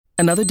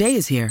Another day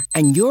is here,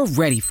 and you're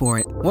ready for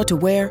it. What to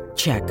wear?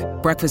 Check.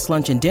 Breakfast,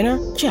 lunch, and dinner?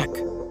 Check.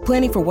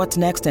 Planning for what's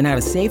next and how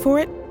to save for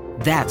it?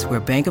 That's where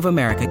Bank of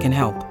America can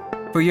help.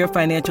 For your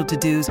financial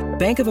to-dos,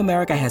 Bank of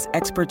America has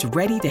experts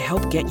ready to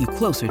help get you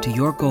closer to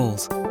your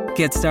goals.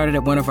 Get started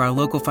at one of our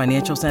local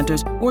financial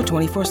centers or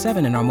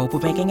 24/7 in our mobile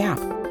banking app.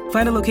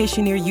 Find a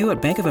location near you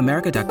at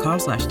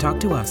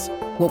bankofamerica.com/talktous.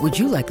 What would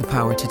you like the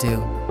power to do?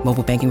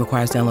 Mobile banking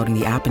requires downloading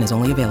the app and is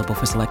only available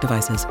for select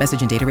devices.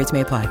 Message and data rates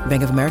may apply.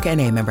 Bank of America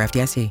N.A., member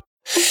FDIC.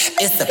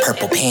 It's the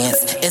Purple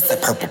Pants, it's the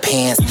Purple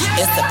Pants,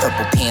 it's the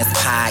Purple Pants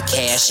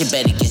podcast. You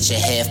better get your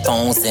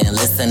headphones and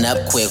listen up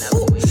quick.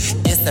 Ooh.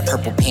 It's the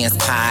Purple Pants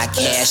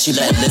podcast. You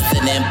better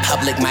listen in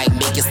public, might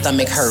make your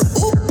stomach hurt.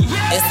 Ooh.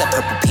 It's the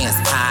Purple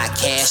Pants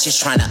podcast. You're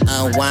trying to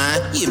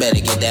unwind, you better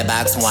get that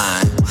box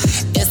wine.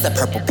 It's the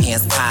Purple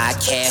Pants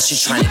podcast.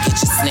 You're trying to get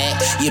your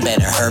snack, you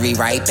better hurry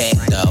right back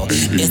though.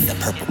 It's the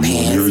Purple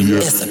Pants,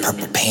 it's the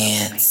Purple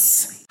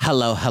Pants.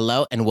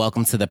 Hello, and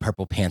welcome to the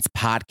Purple Pants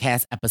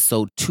Podcast,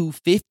 episode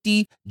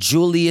 250,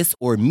 Julius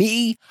or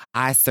me.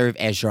 I serve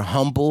as your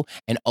humble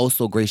and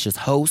also gracious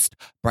host,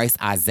 Bryce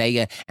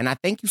Isaiah, and I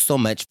thank you so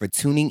much for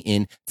tuning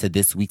in to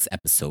this week's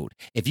episode.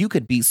 If you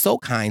could be so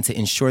kind to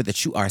ensure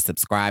that you are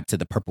subscribed to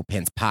the Purple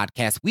Pants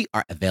Podcast, we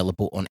are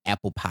available on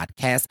Apple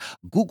Podcasts,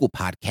 Google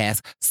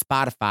Podcasts,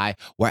 Spotify,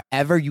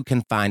 wherever you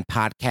can find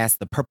podcasts.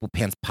 The Purple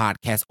Pants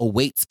Podcast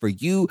awaits for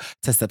you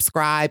to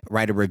subscribe,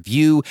 write a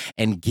review,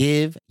 and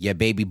give your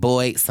baby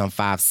boy some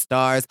 5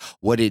 stars.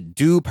 What it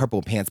do,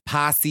 Purple Pants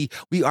Posse?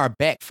 We are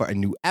back for a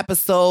new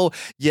episode.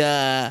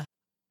 Yeah.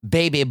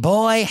 Baby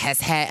boy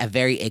has had a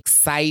very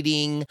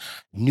exciting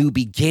new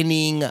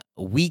beginning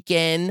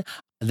weekend.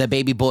 The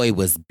baby boy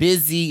was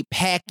busy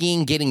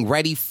packing, getting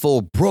ready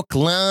for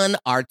Brooklyn,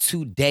 our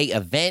 2-day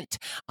event.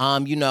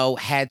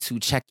 Had to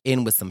check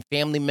in with some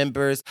family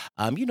members,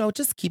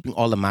 just keeping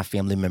all of my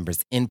family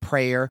members in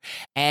prayer.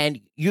 And,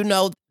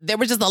 there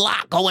was just a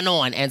lot going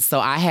on. And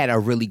so I had a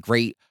really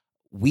great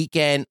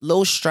weekend, a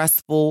little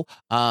stressful,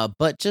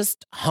 but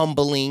just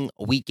humbling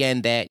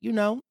weekend that,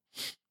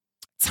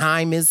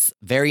 time is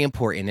very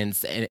important,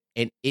 and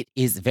it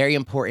is very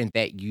important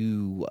that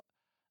you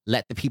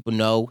let the people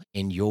know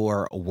in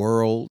your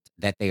world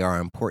that they are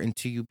important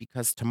to you,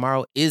 because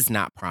tomorrow is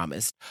not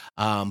promised.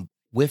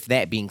 With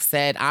that being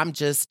said, I'm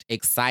just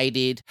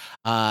excited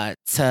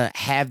to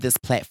have this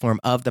platform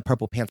of the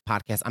Purple Pants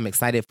Podcast. I'm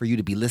excited for you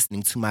to be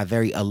listening to my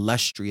very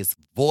illustrious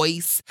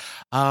voice.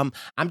 I'm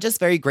just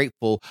very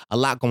grateful. A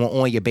lot going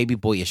on. Your baby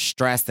boy is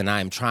stressed, and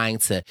I am trying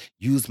to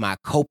use my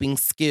coping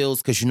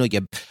skills because,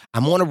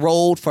 I'm on a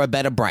road for a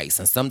better Bryce.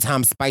 And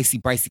sometimes Spicy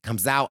Brycey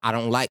comes out. I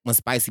don't like when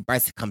Spicy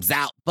Brycey comes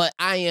out, but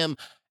I am,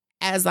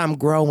 as I'm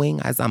growing,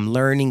 as I'm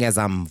learning, as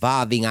I'm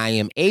evolving, I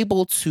am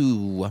able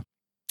to...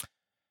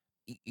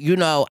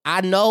 I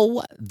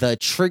know the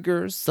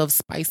triggers of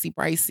Spicy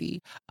Brycey,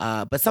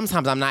 but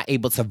sometimes I'm not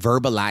able to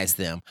verbalize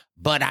them.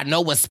 But I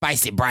know when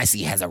Spicy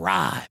Brycey has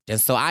arrived. And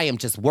so I am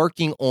just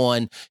working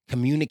on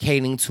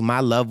communicating to my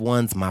loved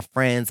ones, my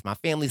friends, my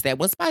families, that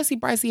when Spicy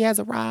Brycey has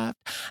arrived,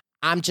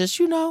 I'm just,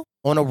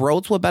 on a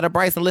road to a better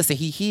Bryce. And listen,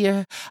 he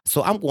here,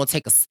 so I'm going to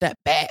take a step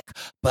back.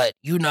 But,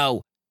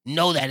 know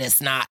that it's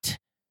not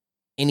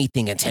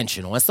anything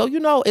intentional. And so,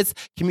 it's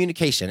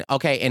communication,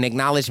 okay? And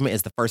acknowledgement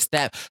is the first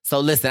step. So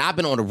listen, I've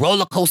been on a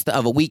roller coaster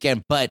of a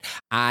weekend, but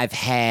I've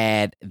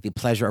had the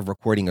pleasure of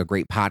recording a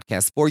great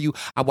podcast for you.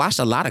 I watched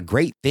a lot of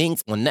great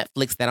things on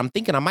Netflix that I'm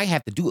thinking I might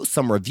have to do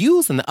some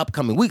reviews in the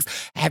upcoming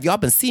weeks. Have y'all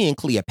been seeing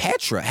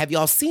Cleopatra? Have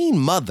y'all seen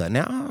Mother?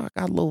 Now,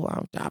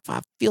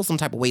 I feel some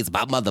type of ways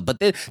about Mother, but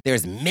then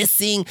there's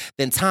Missing.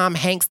 Then Tom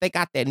Hanks, they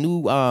got that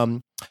new...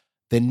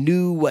 the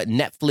new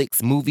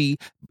Netflix movie,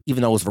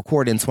 even though it was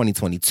recorded in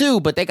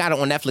 2022, but they got it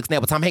on Netflix now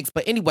with Tom Hanks.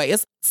 But anyway,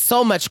 it's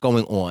so much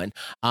going on.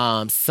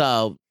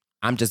 So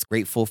I'm just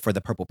grateful for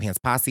the Purple Pants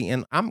Posse,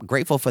 and I'm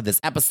grateful for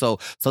this episode.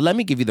 So let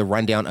me give you the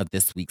rundown of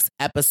this week's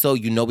episode.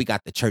 We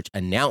got the church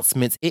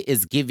announcements. It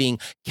is giving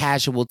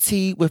casual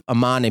tea with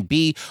Amon and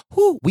B.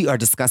 We are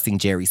discussing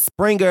Jerry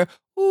Springer.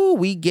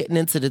 We getting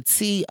into the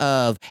tea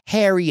of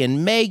Harry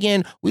and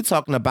Meghan. We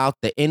talking about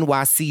the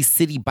NYC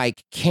City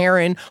Bike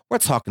Karen. We're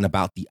talking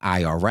about the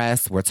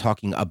IRS. We're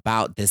talking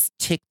about this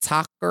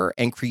TikToker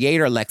and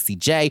creator Lexi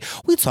J.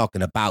 We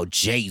talking about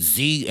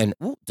Jay-Z and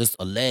this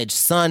alleged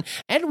son.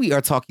 And we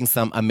are talking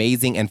some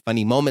amazing and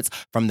funny moments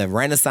from the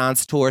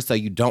Renaissance tour. So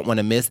you don't want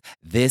to miss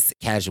this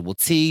casual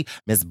tea.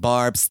 Miss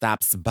Barb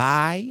stops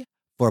by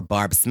for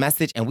Barb's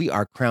message, and we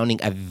are crowning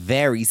a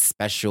very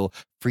special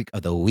Freak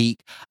of the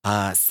Week.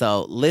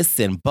 So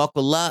listen,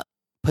 buckle up,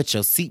 put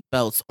your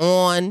seatbelts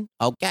on.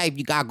 Okay, if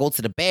you gotta go to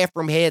the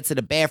bathroom, head to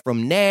the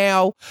bathroom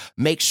now.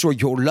 Make sure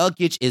your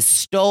luggage is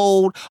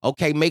stowed.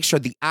 Okay, make sure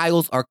the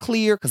aisles are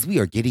clear, because we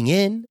are getting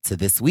into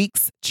this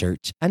week's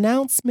church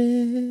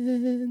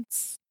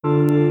announcements.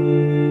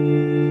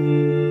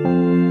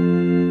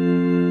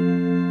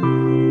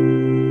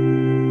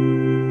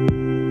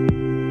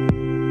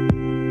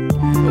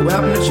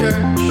 Welcome to church.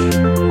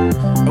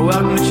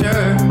 Welcome to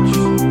church.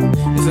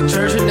 It's a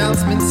church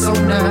announcement, so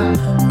now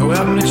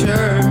welcome to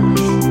church.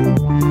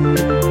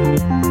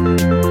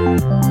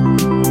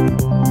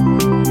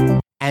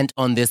 And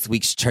on this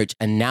week's church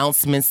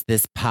announcements,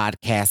 this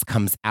podcast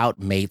comes out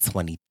May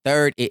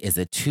 23rd. It is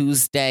a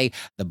Tuesday.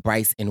 The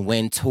Bryce and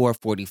Wynn Tour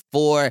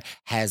 44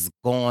 has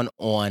gone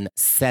on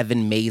 7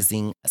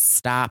 amazing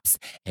stops,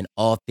 and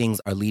all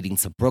things are leading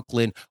to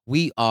Brooklyn.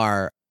 We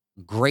are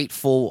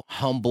grateful,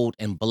 humbled,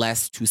 and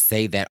blessed to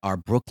say that our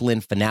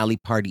Brooklyn finale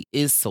party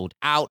is sold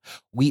out.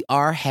 We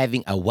are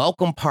having a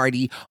welcome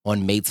party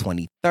on May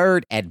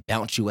 23rd at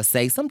Bounce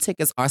USA. Some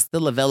tickets are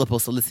still available,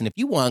 so listen, if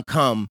you want to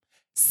come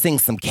sing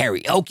some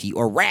karaoke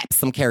or rap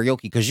some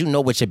karaoke, because you know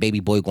what your baby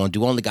boy gonna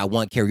do. Only got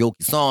one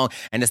karaoke song,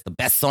 and it's the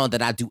best song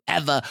that I do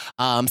ever.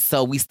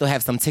 So we still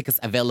have some tickets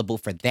available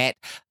for that.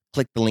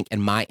 Click the link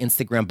in my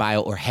Instagram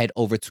bio or head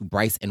over to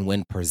Bryce and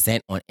Wynn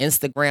Present on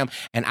Instagram.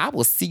 And I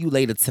will see you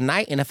later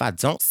tonight. And if I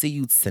don't see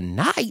you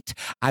tonight,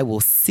 I will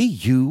see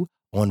you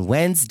on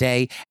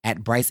Wednesday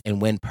at Bryce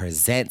and Wynn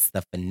Presents,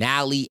 the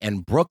finale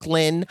in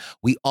Brooklyn.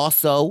 We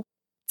also,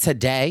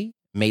 today,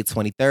 May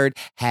 23rd,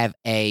 have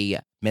a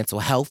mental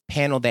health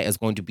panel that is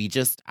going to be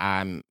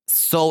I'm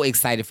so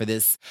excited for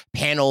this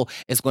panel.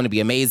 It's going to be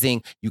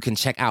amazing. You can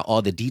check out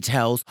all the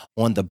details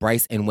on the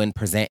Bryce and Wynn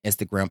Present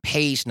Instagram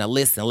page. Now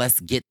listen, let's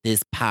get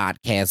this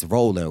podcast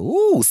rolling.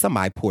 Ooh,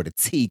 somebody poured a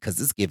tea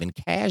because it's giving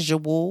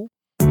casual.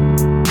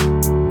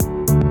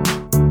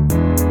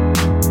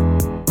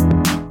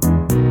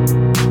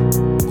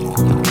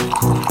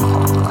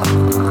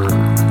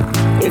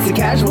 It's a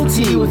casual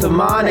tea with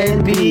Amon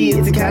and B.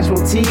 It's a casual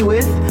tea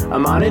with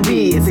Amon and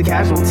B. It's a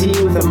casual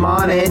tea with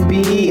Amon and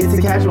B. It's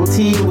a casual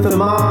tea with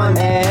Amon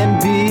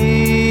and B.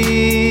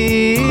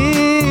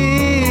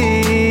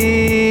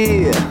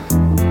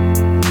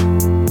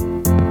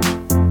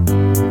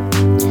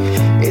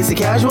 It's a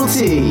casual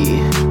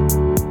tea.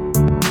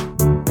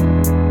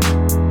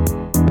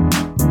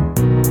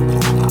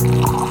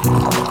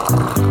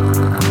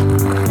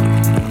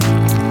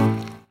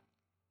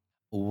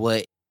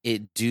 What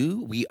it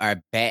do? We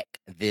are back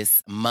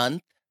this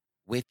month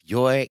with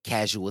your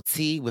casual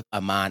tea with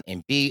Amon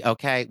and B.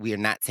 Okay, we are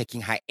not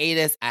taking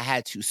hiatus. I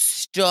had to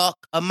stalk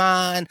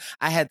Amon.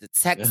 I had to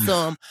text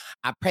him.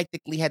 I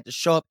practically had to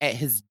show up at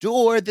his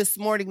door this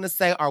morning to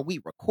say, "Are we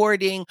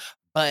recording?"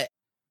 But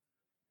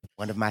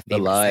one of my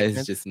favorite The lies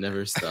segments, just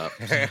never stop.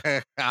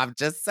 I'm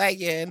just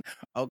saying,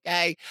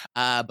 okay?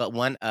 But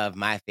one of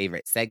my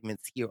favorite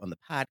segments here on the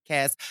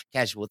podcast,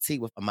 Casual Tea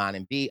with Amon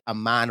and B.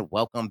 Amon,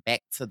 welcome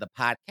back to the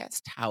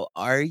podcast. How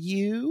are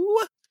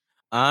you?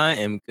 I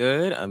am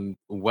good. I'm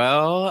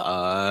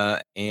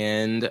well,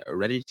 and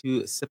ready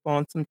to sip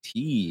on some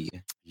tea.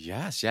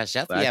 Yes. Glad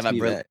We have to a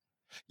be real. back.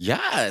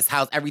 Yes.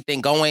 How's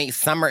everything going?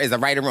 Summer is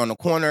right around the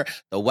corner.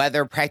 The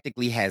weather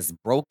practically has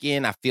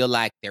broken. I feel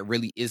like there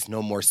really is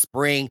no more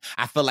spring.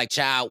 I feel like,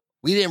 child,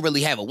 we didn't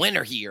really have a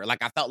winter here.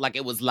 Like, I felt like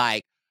it was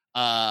like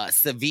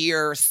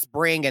severe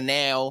spring, and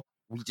now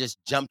we just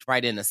jumped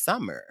right into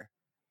summer.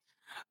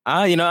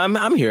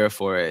 I'm here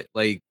for it.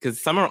 Like, because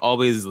summer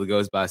always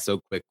goes by so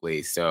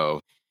quickly.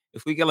 So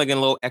if we get like a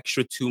little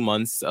extra 2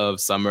 months of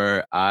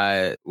summer,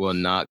 I will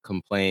not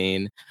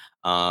complain.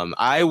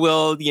 I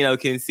will,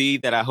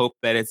 concede that I hope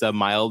that it's a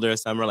milder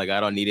summer. Like,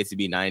 I don't need it to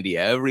be 90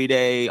 every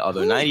day,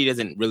 although 90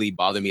 doesn't really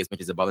bother me as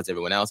much as it bothers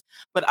everyone else.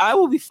 But I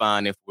will be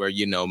fine if we're,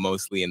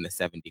 mostly in the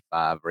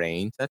 75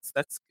 range. That's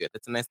good.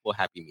 That's a nice little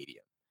happy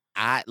medium.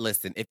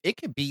 Listen, if it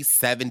could be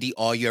 70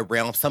 all year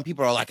round, some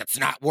people are like, it's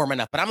not warm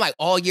enough. But I'm like,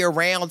 all year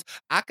round,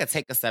 I could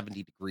take a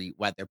 70-degree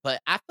weather.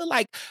 But I feel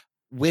like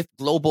with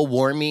global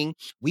warming,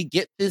 we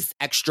get this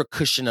extra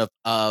cushion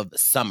of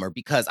summer,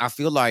 because I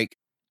feel like,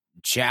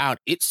 child,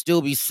 it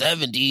still be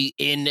 70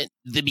 in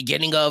the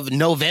beginning of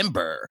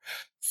November.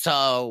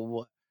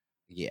 So,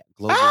 yeah.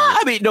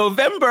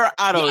 November,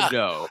 I don't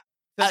know.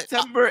 Uh,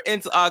 September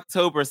into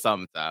October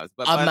sometimes,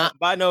 but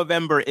by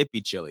November, it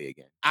be chilly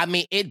again. I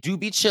mean, it do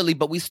be chilly,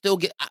 but we still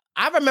get.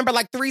 I remember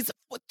like three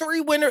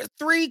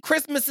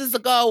Christmases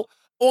ago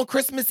on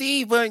Christmas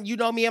Eve, when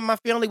me and my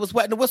family was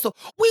wetting the whistle.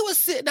 We was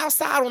sitting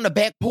outside on the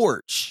back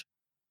porch.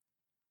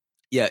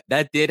 Yeah,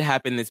 that did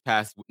happen this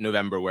past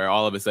November, where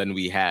all of a sudden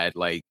we had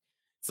like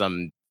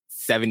some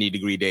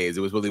 70-degree days.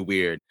 It was really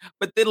weird.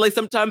 But then, like,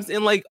 sometimes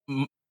in like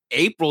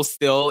April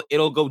still,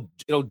 it'll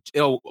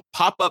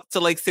pop up to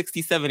like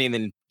 60, 70 and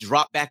then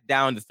drop back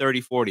down to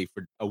 30, 40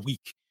 for a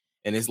week.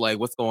 And it's like,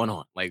 what's going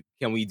on? Like,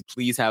 can we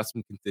please have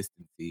some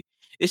consistency?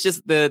 It's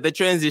just the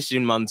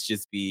transition months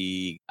just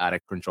be out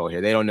of control here.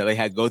 They don't know. They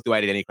had go through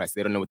identity crisis.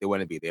 They don't know what they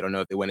want to be. They don't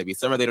know if they want to be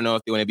summer. They don't know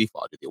if they want to be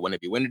fall. Do they want to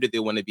be winter? Do they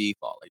want to be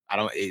fall? Like,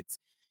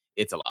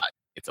 it's a lot.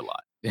 It's a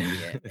lot.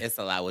 Yeah, it's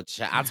a lot.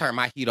 I turned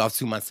my heat off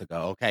 2 months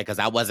ago, okay? Because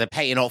I wasn't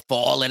paying off for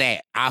all of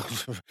that.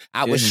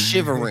 I was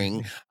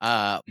shivering,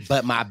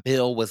 but my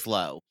bill was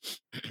low.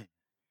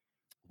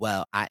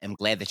 Well, I am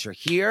glad that you're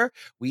here.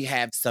 We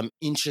have some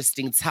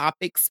interesting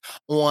topics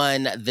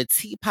on the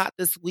teapot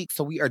this week,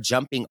 so we are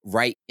jumping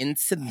right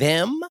into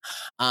them.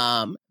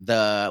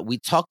 We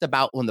talked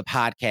about on the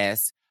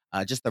podcast,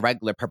 just the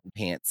regular Purple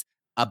Pants,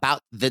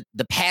 about the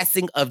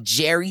passing of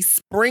Jerry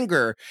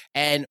Springer.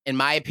 And in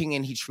my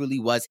opinion, he truly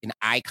was an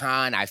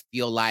icon. I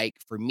feel like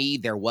for me,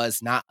 there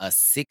was not a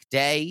sick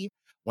day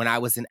when I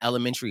was in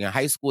elementary and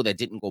high school that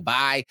didn't go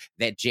by,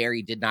 that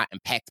Jerry did not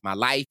impact my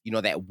life. You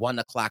know, that 1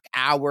 o'clock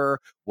hour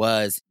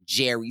was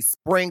Jerry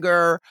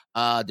Springer.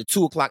 The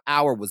 2 o'clock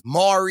hour was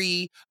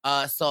Maury.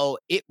 So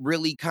it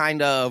really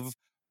kind of,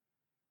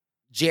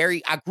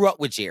 Jerry, I grew up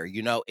with Jerry.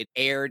 You know, it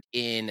aired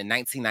in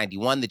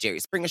 1991. The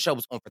Jerry Springer Show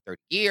was on for 30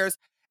 years.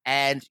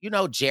 And, you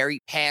know, Jerry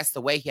passed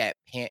away. He had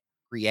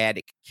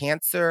pancreatic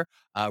cancer.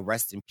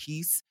 Rest in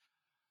peace.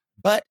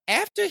 But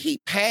after he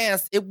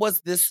passed, it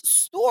was this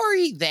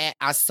story that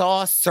I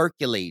saw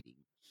circulating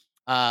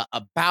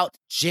about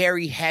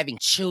Jerry having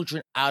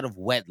children out of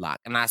wedlock.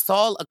 And I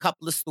saw a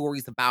couple of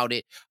stories about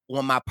it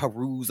on my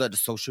peruse of the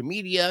social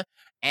media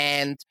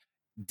and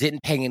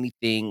didn't pay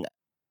anything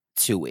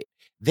to it.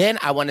 Then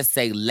I want to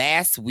say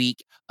last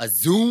week, a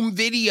Zoom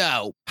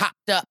video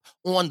popped up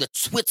on the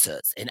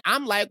Twitters. And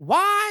I'm like,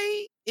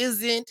 why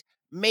isn't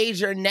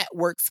major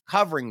networks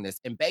covering this?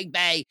 And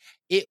baby,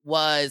 it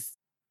was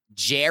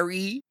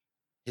Jerry,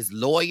 his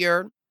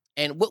lawyer,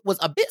 and what was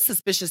a bit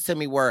suspicious to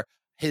me were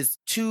his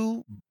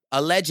 2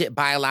 alleged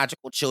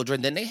biological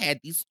children. Then they had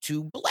these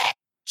 2 Black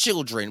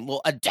children,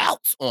 well,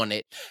 adults on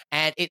it.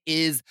 And it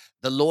is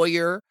the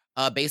lawyer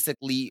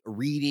basically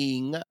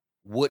reading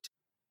what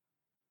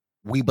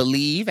we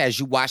believe, as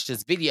you watch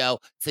this video,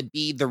 to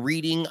be the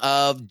reading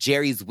of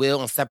Jerry's will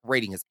and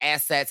separating his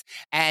assets.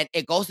 And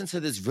it goes into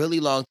this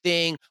really long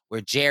thing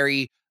where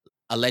Jerry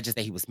alleges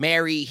that he was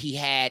married. He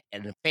had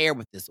an affair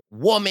with this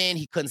woman.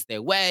 He couldn't stay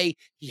away.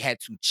 He had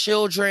 2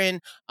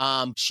 children.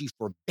 She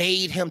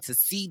forbade him to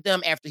see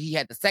them after he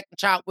had the second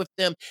child with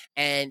them.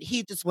 And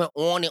he just went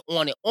on and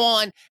on and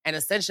on. And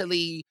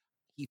essentially,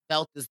 he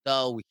felt as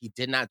though he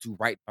did not do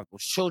right by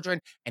those children,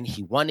 and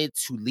he wanted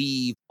to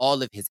leave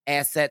all of his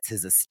assets,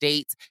 his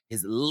estates,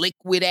 his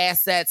liquid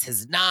assets,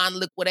 his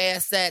non-liquid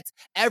assets,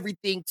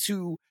 everything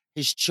to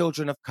his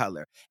children of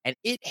color. And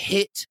it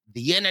hit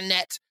the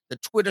internet, the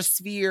Twitter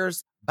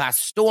spheres by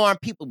storm.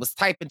 People was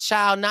typing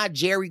child, not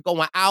Jerry,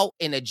 going out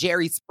in a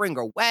Jerry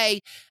Springer way.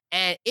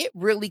 And it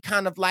really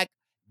kind of like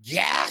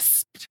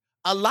gasped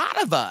a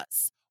lot of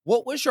us.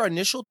 What was your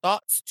initial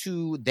thoughts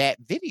to that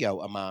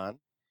video, Aman?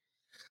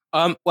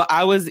 Well,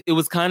 it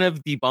was kind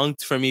of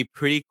debunked for me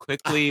pretty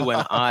quickly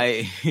when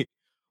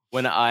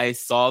when I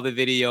saw the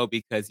video,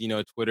 because, you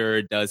know,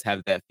 Twitter does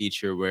have that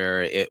feature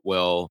where it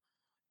will,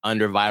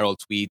 under viral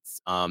tweets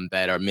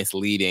that are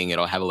misleading,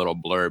 it'll have a little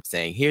blurb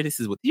saying, here's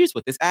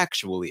what this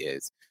actually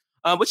is.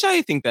 Which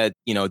I think that,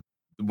 you know,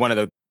 one of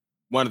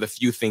the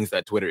few things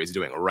that Twitter is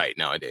doing right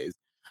nowadays.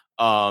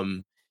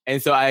 And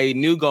so I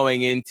knew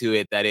going into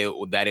it that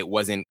it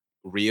wasn't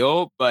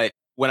real, but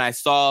when I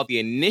saw the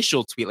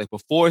initial tweet, like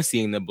before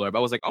seeing the blurb, I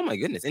was like, oh my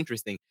goodness,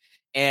 interesting.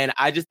 And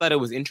I just thought it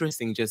was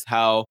interesting just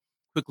how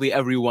quickly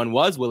everyone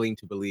was willing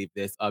to believe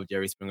this of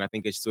Jerry Springer. I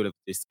think it sort of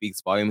just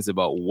speaks volumes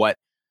about what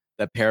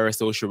the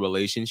parasocial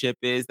relationship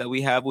is that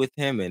we have with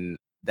him, and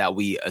that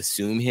we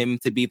assume him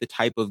to be the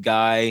type of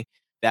guy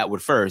that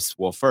would first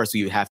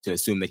we would have to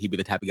assume that he'd be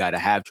the type of guy to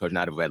have children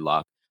out of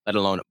wedlock, let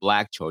alone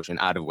Black children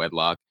out of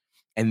wedlock.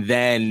 And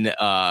then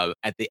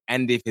at the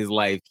end of his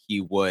life, he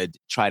would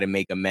try to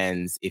make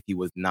amends if he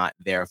was not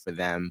there for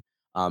them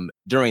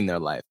during their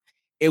life.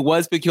 It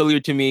was peculiar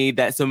to me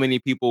that so many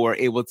people were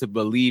able to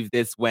believe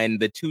this when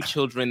the 2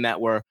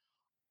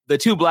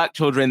 Black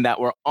children that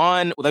were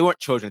on, well, they weren't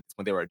children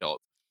when they were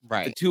adults.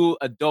 Right. The 2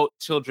 adult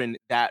children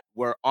that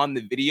were on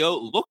the video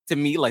looked to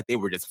me like they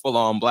were just full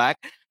on Black.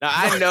 Now,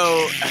 I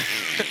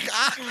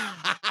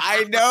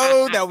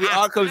know that we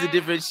all come to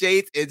different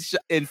shades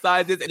and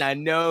sizes, and I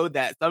know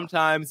that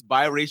sometimes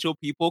biracial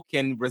people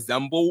can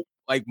resemble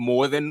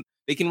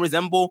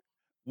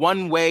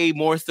one way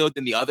more so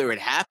than the other. It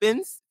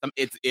happens.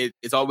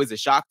 It's always a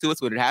shock to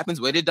us when it happens,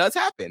 but it does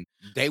happen.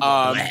 They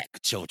were Black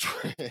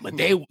children. But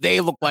they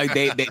look like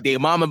they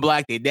mama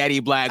Black, they daddy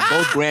Black,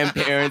 both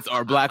grandparents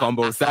are Black on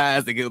both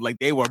sides.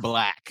 They were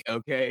Black,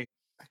 okay?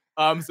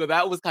 So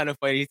that was kind of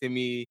funny to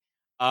me.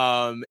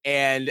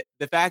 And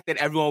the fact that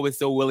everyone was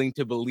so willing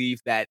to believe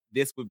that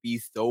this would be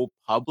so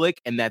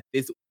public and that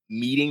this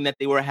meeting that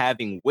they were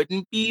having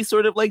wouldn't be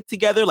sort of like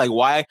together. Like,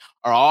 why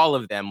are all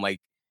of them like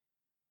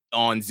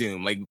on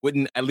Zoom? Like,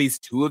 wouldn't at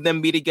least 2 of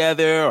them be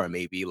together? Or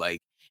maybe like,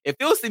 it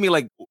feels to me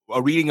like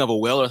a reading of a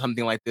will or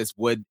something like this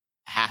would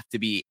have to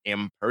be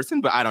in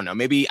person, but I don't know.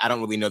 Maybe I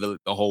don't really know the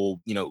whole,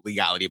 you know,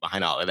 legality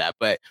behind all of that.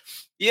 But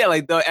yeah,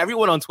 like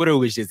everyone on Twitter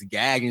was just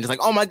gagging, just like,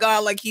 oh my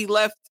God, like he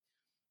left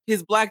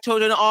his Black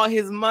children all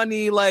his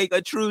money, like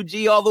a true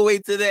G all the way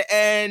to the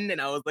end.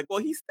 And I was like, well,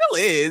 he still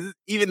is,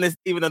 even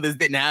though this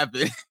didn't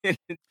happen.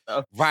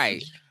 So.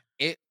 Right.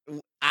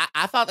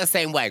 I felt the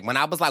same way. When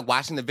I was like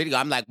watching the video,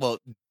 I'm like, well,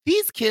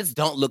 these kids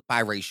don't look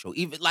biracial.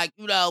 Even like,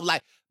 you know,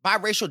 like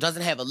biracial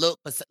doesn't have a look,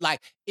 but like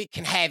it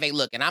can have a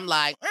look. And I'm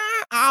like,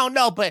 I don't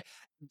know. But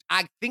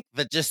I think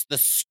that just the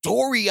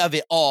story of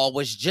it all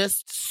was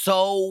just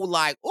so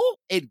like, oh,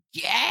 it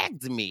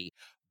gagged me.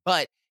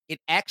 But it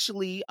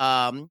actually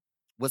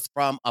was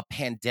from a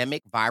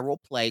pandemic viral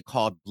play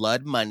called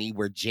Blood Money,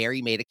 where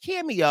Jerry made a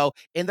cameo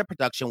in the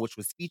production, which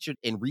was featured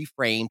in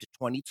Reframed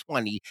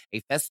 2020,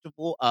 a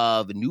festival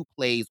of new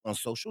plays on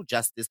social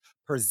justice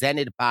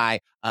presented by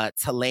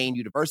Tulane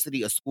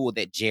University, a school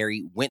that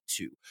Jerry went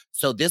to.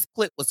 So this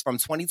clip was from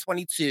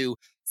 2022.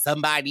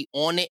 Somebody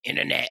on the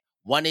internet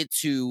wanted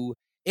to.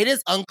 It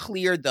is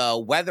unclear, though,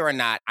 whether or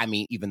not, I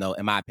mean, even though,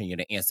 in my opinion,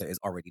 the answer is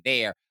already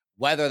there,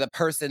 whether the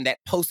person that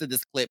posted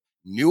this clip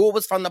knew it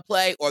was from the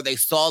play or they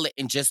saw it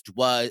and just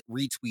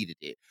retweeted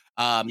it.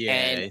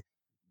 And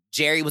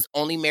Jerry was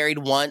only married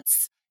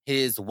once.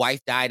 His wife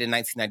died in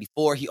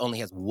 1994. He only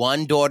has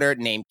one daughter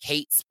named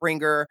Kate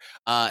Springer.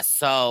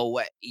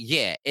 So,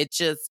 yeah, it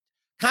just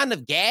kind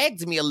of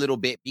gagged me a little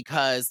bit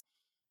because,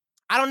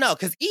 I don't know,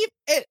 because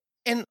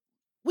and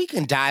we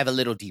can dive a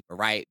little deeper,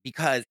 right?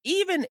 Because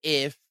even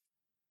if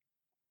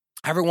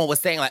everyone was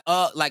saying like,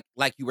 oh,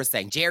 like you were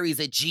saying, Jerry's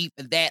a G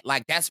for that.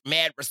 Like, that's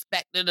mad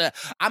respect.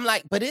 I'm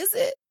like, but is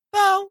it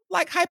though?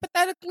 Like,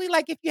 hypothetically,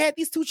 like if you had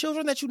these two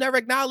children that you never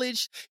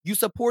acknowledged, you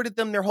supported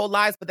them their whole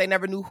lives, but they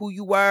never knew who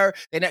you were.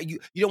 You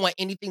don't want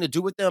anything to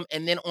do with them.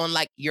 And then on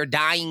like your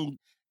dying,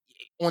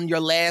 on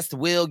your last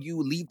will,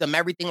 you leave them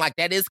everything. Like,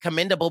 that is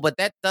commendable, but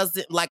that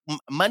doesn't, like,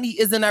 money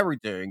isn't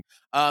everything.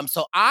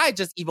 So I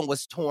just even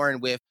was torn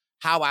with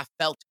how I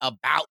felt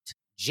about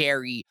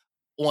Jerry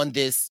on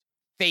this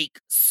fake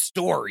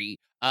story,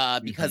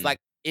 because like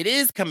it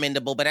is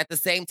commendable, but at the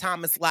same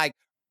time, it's like,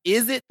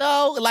 is it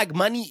though? Like,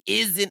 money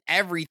isn't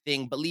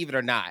everything, believe it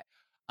or not.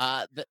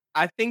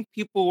 I think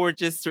people were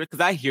just, because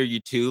I hear you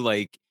too,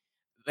 like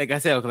I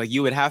said, like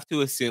you would have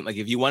to assume, like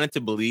if you wanted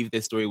to believe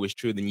this story was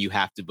true, then you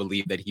have to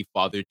believe that he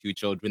fathered two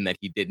children that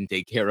he didn't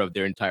take care of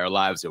their entire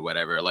lives or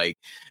whatever. Like,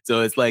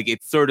 so it's like,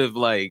 it's sort of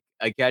like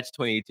a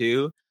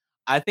catch-22.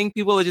 I think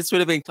people are just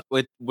sort of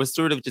was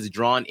sort of just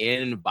drawn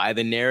in by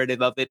the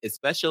narrative of it,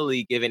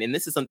 especially given, and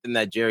this is something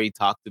that Jerry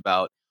talked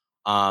about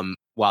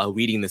while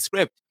reading the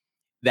script,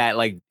 that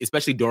like,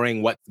 especially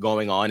during what's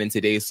going on in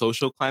today's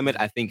social climate,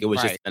 I think it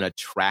was just an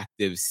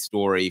attractive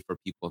story for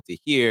people to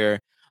hear.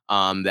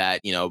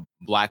 That, you know,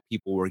 Black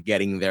people were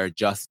getting their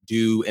just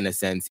due in a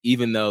sense,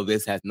 even though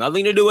this has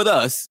nothing to do with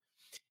us.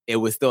 It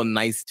was still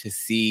nice to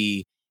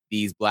see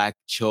these Black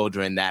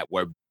children that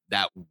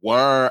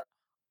were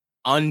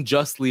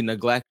unjustly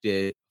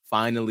neglected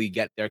finally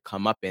get their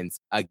comeuppance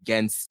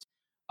against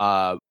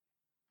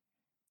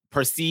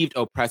perceived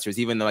oppressors,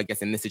 even though I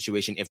guess in this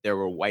situation, if there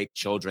were white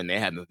children, they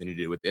had nothing to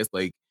do with this.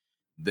 Like,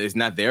 it's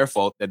not their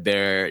fault that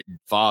their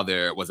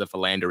father was a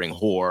philandering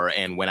whore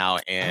and went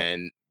out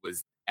and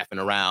was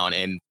effing around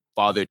and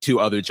fathered two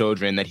other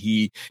children that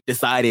he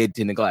decided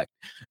to neglect.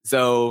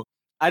 So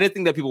I did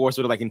think that people were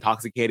sort of like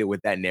intoxicated with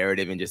that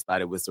narrative and just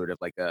thought it was sort of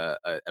like a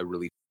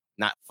really,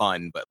 not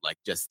fun, but like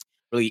just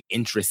really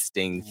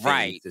interesting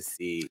thing to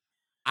see.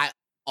 I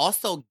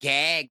also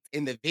gagged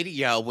in the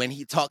video when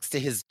he talks to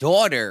his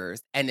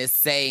daughters and is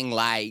saying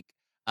like,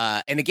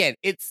 and again,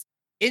 it's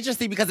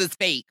interesting because it's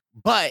fake,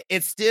 but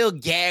it's still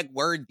gag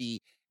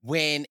worthy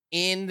when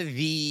in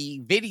the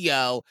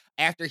video,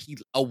 after he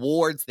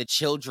awards the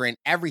children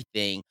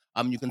everything,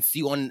 you can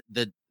see on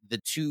the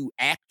two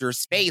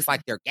actors' face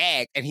like they're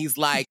gagged, and he's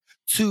like,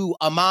 to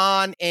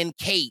Amon and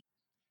Kate,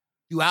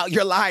 throughout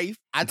your life,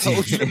 I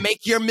told you to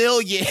make your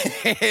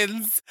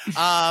millions.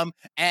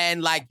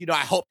 And like, you know,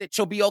 I hope that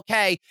you'll be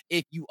okay.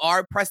 If you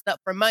are pressed up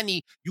for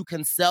money, you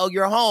can sell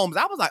your homes.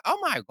 I was like, oh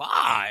my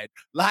God.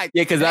 Like,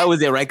 yeah, because that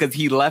was it, right? Because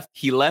he left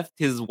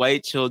his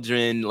white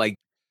children like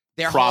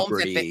their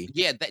property.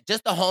 Homes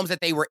just the homes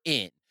that they were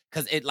in.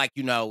 Because it, like,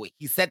 you know,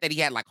 he said that he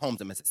had like homes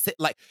in Mississippi.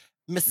 Like,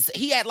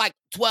 he had like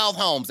 12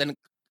 homes, and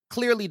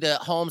clearly the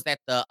homes that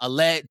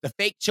the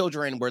fake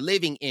children were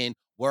living in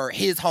were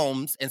his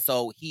homes. And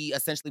so he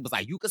essentially was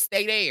like, you could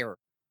stay there.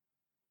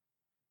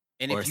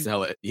 And or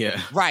sell it. Yeah.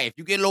 Right. If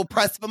you get a little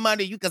pressed for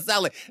money, you can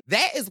sell it.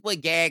 That is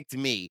what gagged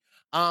me.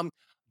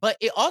 But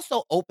it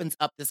also opens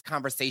up this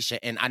conversation.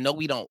 And I know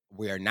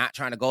we're not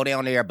trying to go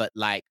down there, but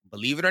like,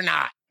 believe it or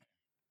not,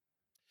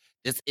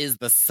 this is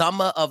the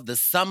summer of the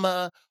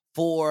summer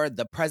for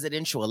the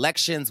presidential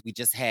elections. We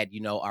just had, you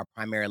know, our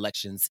primary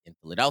elections in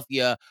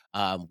Philadelphia.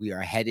 We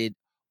are headed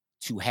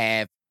to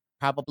have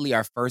probably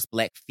our first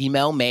Black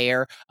female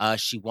mayor.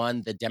 She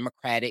won the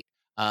Democratic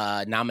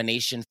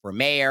nomination for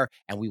mayor,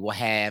 and we will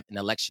have an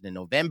election in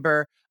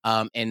November.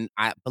 And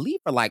I believe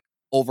for like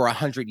over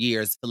 100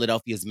 years,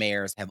 Philadelphia's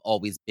mayors have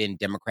always been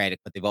Democratic,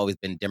 but they've always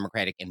been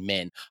Democratic in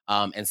men.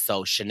 And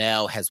so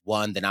Chanel has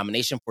won the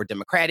nomination for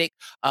Democratic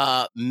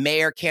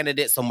mayor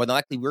candidate. So more than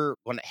likely, we're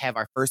going to have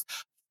our first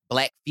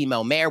Black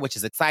female mayor, which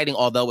is exciting,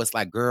 although it's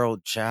like, girl,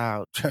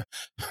 child,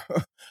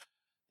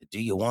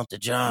 do you want the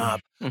job?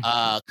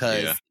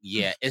 Because,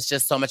 yeah, it's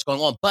just so much going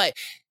on. But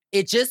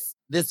this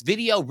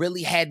video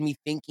really had me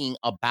thinking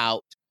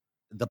about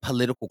the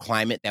political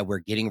climate that we're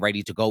getting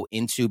ready to go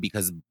into,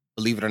 because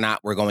believe it or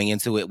not, we're going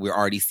into it. We're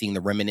already seeing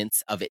the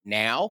remnants of it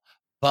now.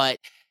 But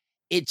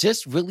it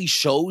just really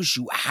shows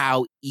you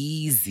how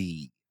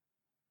easy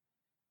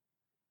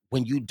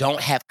when you don't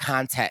have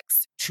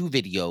context to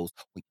videos,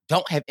 when you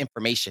don't have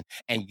information,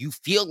 and you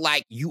feel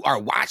like you are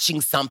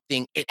watching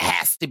something, it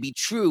has to be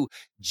true,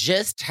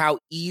 just how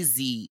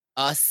easy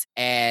us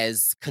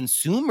as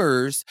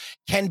consumers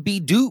can be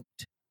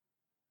duped.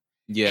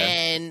 Yeah.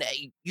 And,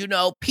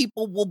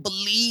 people will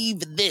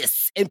believe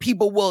this and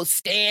people will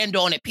stand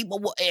on it. People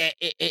will,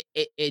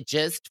 it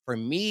just, for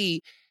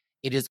me,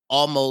 it is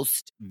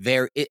almost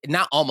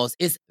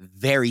it's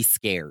very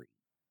scary.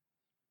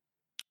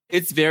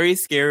 It's very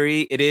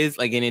scary. It is,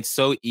 like, and it's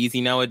so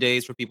easy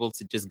nowadays for people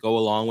to just go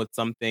along with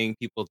something.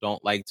 People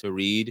don't like to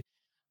read,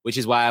 which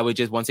is why I would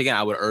just, once again,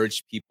 I would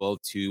urge people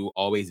to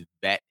always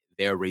vet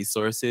their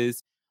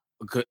resources.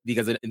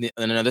 Because on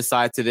another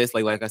side to this,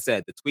 like I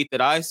said, the tweet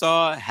that I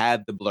saw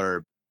had the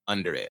blurb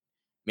under it.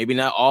 Maybe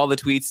not all the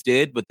tweets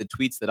did, but the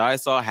tweets that I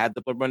saw had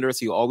the blurb under it.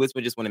 So you always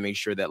would just want to make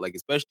sure that, like,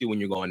 especially when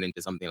you're going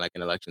into something like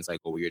an election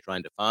cycle where you're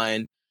trying to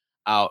find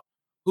out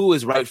who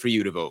is right for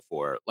you to vote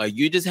for. Like,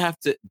 you just have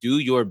to do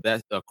your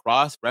best,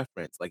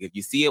 cross-reference. Like, if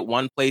you see it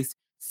one place,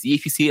 see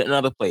if you see it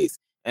another place,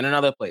 and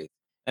another place,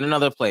 and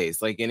another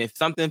place. Like, and if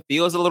something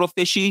feels a little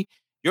fishy,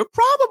 you're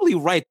probably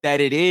right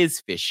that it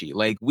is fishy.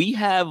 Like, we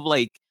have,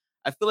 like,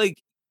 I feel like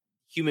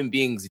human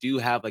beings do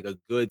have, like, a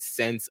good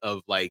sense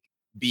of, like,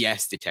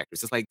 BS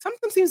detectors. It's like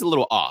something seems a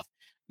little off.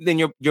 Then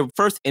your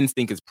first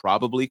instinct is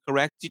probably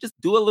correct. You just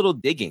do a little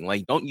digging.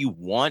 Like, don't you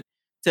want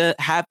to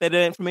have that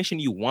information?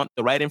 You want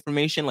the right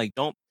information. Like,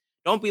 don't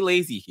be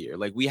lazy here.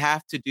 Like, we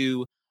have to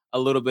do a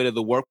little bit of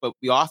the work, but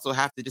we also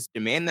have to just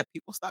demand that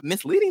people stop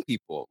misleading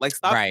people. Like,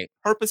 stop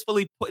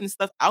purposefully putting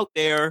stuff out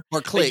there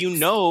for clicks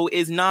that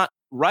is not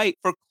right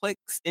for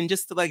clicks, and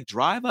just to, like,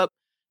 drive up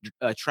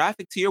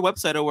traffic to your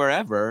website or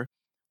wherever.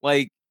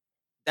 Like,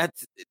 that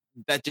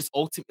just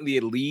ultimately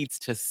it leads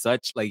to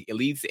such, like, it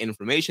leads to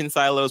information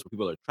silos where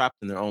people are trapped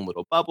in their own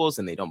little bubbles,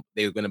 and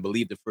they're going to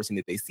believe the first thing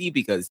that they see,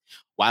 because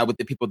why would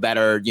the people that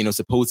are,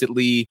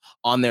 supposedly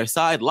on their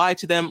side lie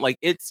to them? Like,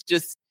 it's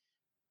just,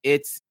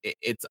 it's a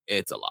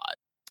lot.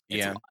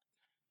 It's a lot.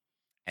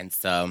 And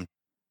so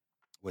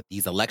with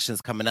these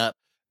elections coming up,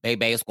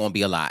 baby, it's going to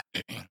be a lot.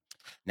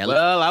 Now,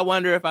 well, I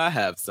wonder if I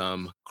have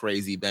some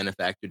crazy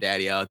benefactor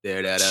daddy out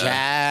there that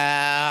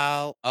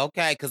Child.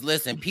 Okay, because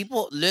listen,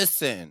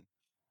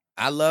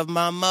 I love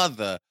my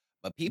mother,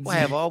 but people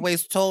have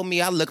always told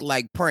me I look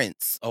like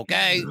Prince,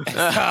 okay?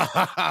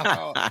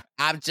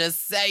 I'm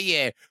just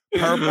saying,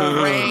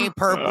 purple rain.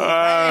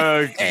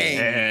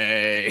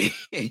 Okay.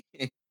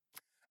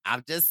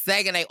 I'm just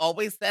saying, they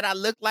always said I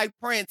look like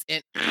Prince,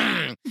 and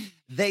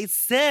they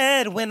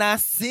said when I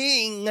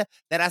sing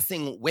that I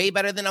sing way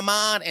better than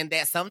Amon, and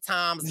that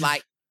sometimes,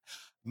 like,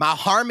 my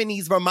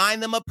harmonies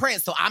remind them of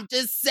Prince. So I'm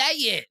just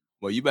saying.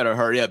 Well, you better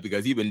hurry up,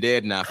 because he's been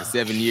dead now for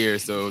 7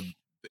 years. So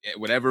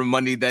whatever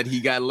money that he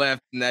got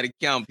left in that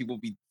account, people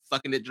be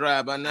sucking it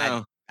dry by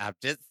now. I'm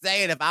just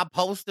saying, if I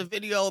post a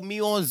video of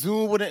me on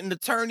Zoom with an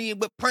attorney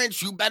with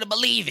Prince, you better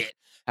believe it.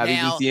 Have you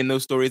been seeing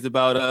those stories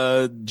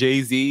about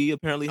Jay-Z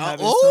apparently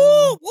having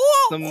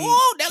some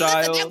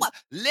child?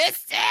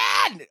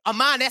 Listen,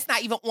 Amon, that's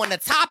not even on the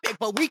topic,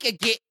 but we could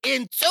get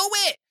into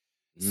it.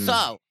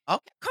 So,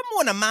 okay, come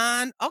on,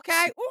 Amon.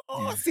 Okay.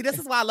 See, this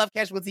is why I love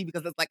Casual Tea,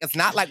 because it's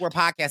not like we're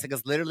podcasting.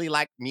 It's literally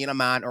like me and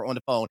Amon are on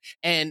the phone.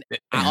 And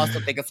I also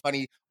think it's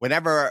funny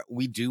whenever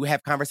we do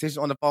have conversations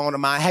on the phone,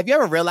 Amon. Have you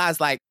ever realized,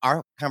 like,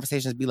 our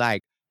conversations be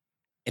like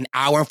an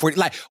hour and 40?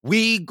 Like,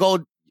 we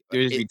go.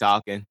 They just be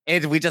talking.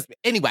 Anyway,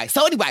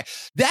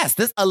 that's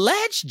this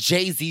alleged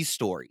Jay-Z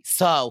story.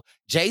 So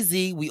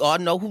Jay-Z, we all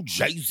know who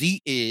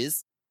Jay-Z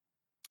is.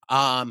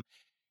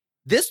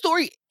 This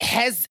story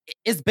has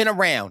been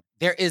around.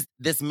 There is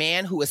this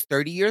man who is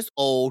 30 years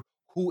old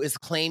who is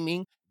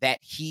claiming that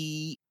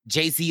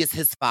Jay-Z is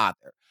his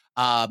father.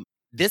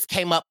 This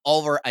came up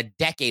over a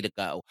decade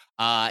ago.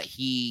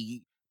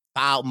 He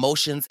filed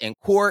motions in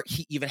court.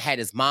 He even had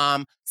his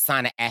mom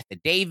sign an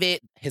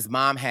affidavit. His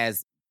mom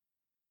has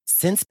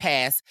since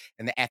passed.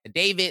 In the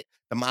affidavit,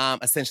 the mom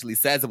essentially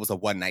says it was a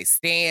one-night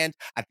stand.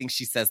 I think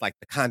she says, like,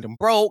 the condom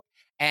broke.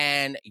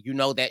 And you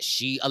know that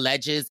she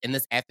alleges in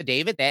this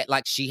affidavit that,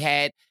 like, she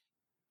had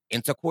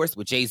intercourse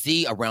with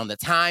Jay-Z around the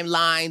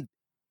timeline.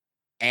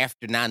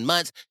 After 9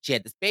 months, she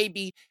had this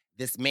baby.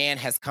 This man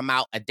has come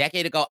out a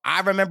decade ago.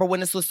 I remember when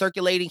this was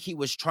circulating, he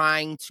was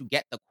trying to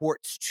get the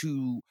courts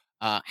to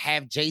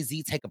have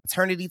Jay-Z take a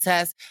paternity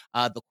test.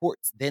 The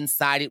courts then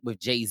sided with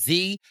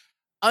Jay-Z.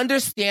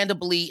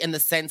 Understandably, in the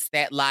sense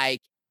that,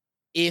 like,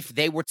 if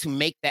they were to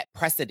make that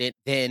precedent,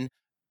 then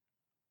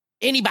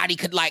anybody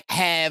could, like,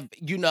 have,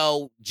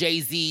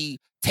 Jay-Z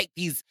take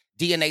these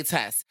DNA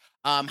tests.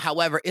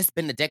 However, it's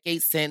been a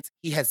decade since.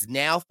 He has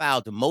now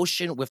filed a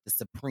motion with the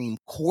Supreme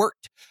Court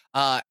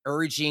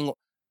urging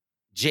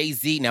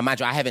Jay-Z. Now, mind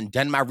you, I haven't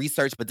done my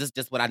research, but this is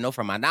just what I know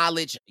from my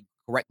knowledge.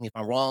 Correct me if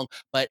I'm wrong.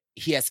 But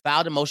he has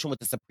filed a motion with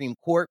the Supreme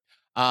Court,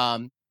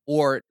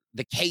 or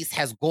the case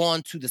has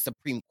gone to the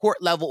Supreme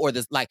Court level, or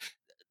the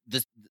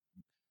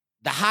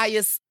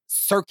highest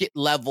circuit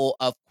level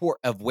of court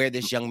of where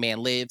this young man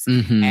lives.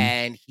 Mm-hmm.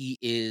 And he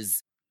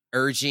is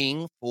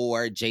urging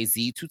for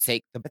Jay-Z to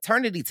take the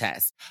paternity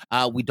test.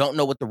 We don't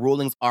know what the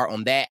rulings are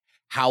on that.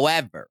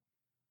 However,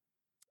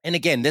 and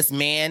again, this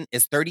man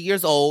is 30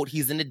 years old.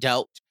 He's an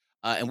adult.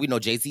 And we know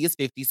Jay-Z is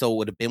 50, so it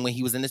would have been when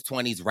he was in his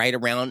 20s, right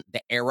around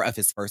the era of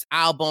his first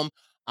album.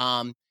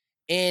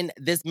 And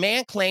this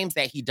man claims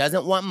that he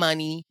doesn't want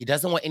money. He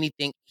doesn't want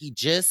anything. He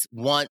just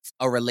wants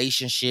a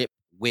relationship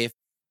with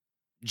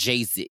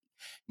Jay-Z.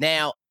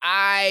 Now,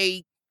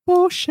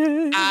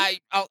 bullshit. I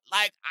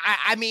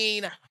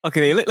mean,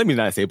 okay, let me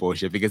not say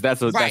bullshit because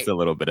that's a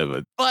little bit of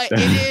a. But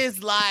it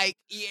is like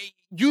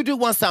you do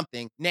want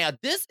something. Now,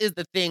 this is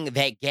the thing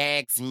that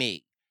gags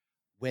me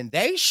when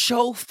they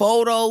show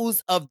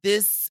photos of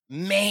this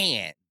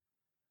man.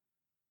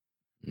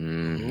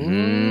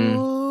 Mm-hmm.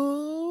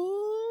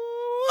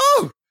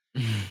 Ooh,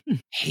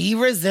 he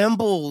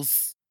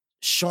resembles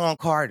Sean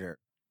Carter.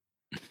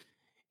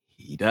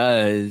 He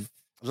does.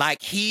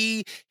 Like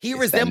he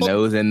resembles the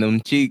nose and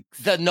them cheeks.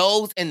 The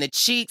nose and the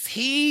cheeks.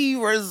 He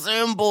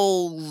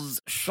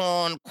resembles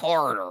Sean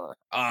Carter.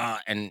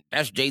 And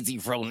that's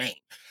Jay-Z's real name.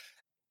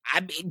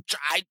 I mean,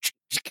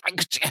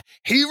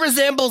 he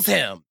resembles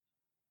him.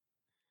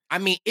 I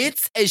mean,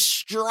 it's a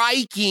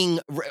striking.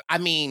 I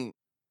mean,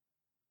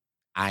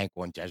 I ain't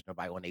going to judge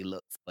nobody on their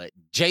looks, but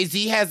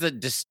Jay-Z has a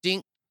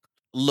distinct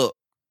look.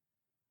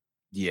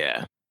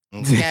 Yeah.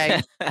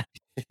 Okay.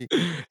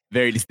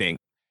 Very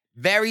distinct.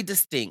 Very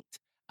distinct.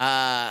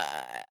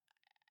 Yeah.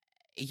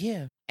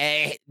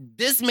 And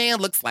this man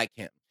looks like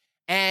him.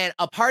 And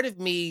a part of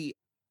me,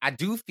 I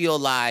do feel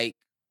like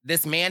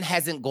this man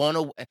hasn't gone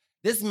away.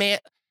 This man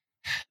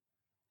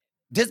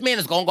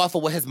is going off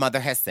of what his mother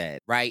has said,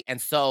 right? And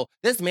so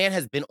this man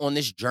has been on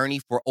this journey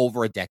for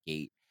over a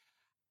decade.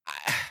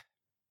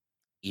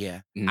 Yeah.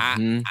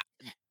 Mm-hmm.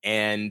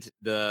 And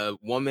the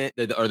woman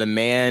or the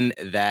man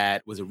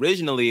that was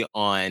originally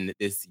on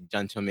this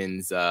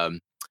gentleman's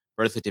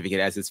birth certificate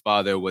as his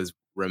father was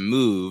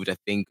removed, I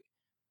think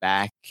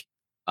back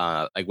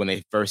like when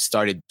they first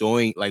started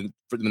doing, like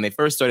when they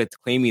first started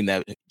claiming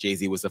that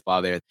Jay-Z was the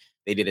father,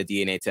 they did a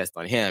DNA test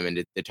on him and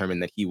it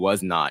determined that he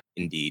was not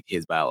indeed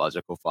his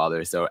biological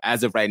father. So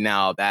as of right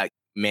now, that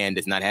man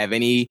does not have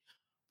any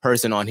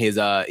person on his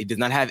he does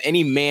not have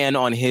any man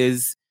on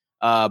his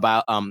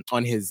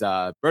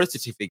birth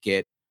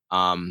certificate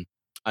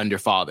under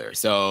father.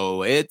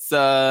 So it's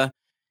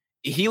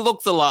he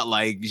looks a lot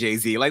like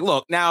Jay-Z. Like,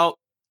 look, now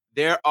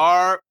there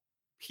are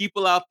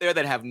people out there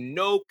that have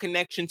no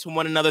connection to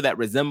one another that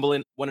resemble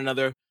one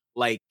another,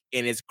 like,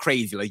 and it's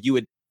crazy. Like, you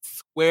would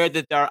swear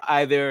that they're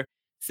either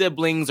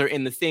siblings or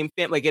in the same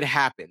family. Like, it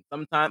happens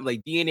sometimes.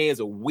 Like, DNA is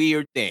a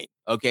weird thing.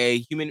 Okay,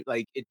 human,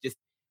 like, it just,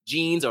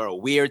 genes are a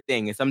weird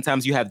thing, and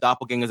sometimes you have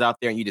doppelgangers out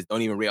there and you just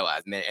don't even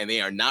realize, and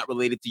they are not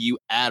related to you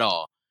at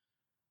all.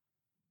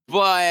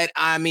 But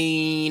I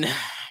mean,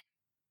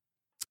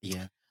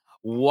 yeah.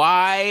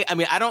 Why? I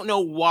mean, I don't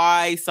know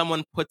why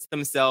someone puts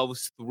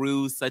themselves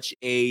through such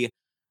a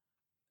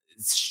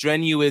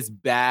strenuous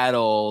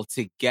battle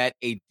to get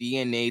a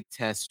DNA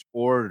test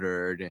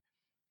ordered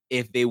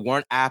if they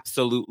weren't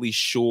absolutely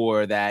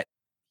sure that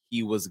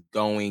he was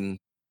going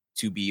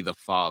to be the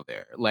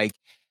father. Like,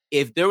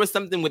 if there was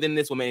something within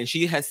this woman, and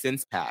she has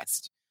since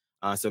passed,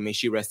 so may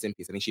she rest in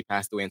peace. I think she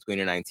passed away in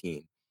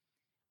 2019.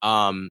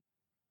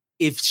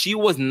 If she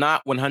was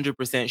not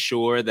 100%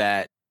 sure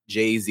that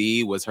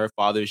Jay-Z was her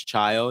father's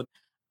child,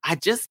 I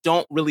just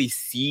don't really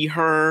see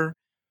her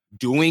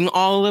doing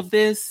all of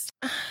this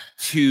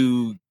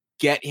to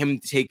get him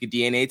to take a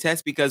DNA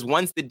test, because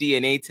once the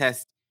DNA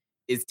test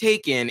is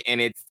taken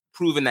and it's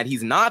proven that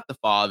he's not the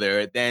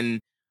father, then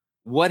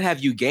what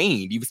have you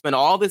gained? You've spent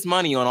all this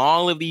money on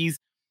all of these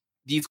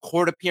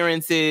court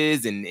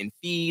appearances and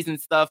fees and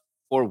stuff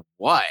for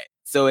what?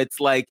 So it's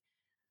like,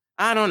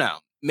 I don't know.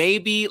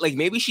 Maybe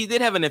she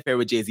did have an affair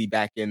with Jay-Z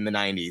back in the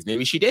 90s.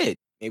 Maybe she did.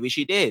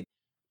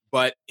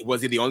 But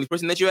was he the only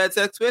person that you had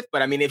sex with?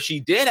 But I mean, if she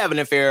did have an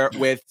affair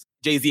with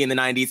Jay-Z in the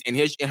 90s and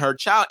her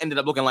child ended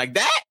up looking like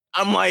that,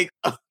 I'm like,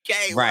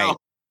 okay, right.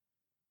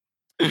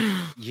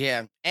 Well.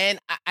 Yeah. And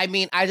I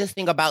mean, I just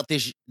think about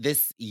this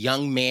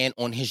young man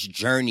on his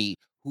journey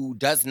who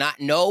does not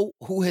know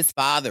who his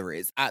father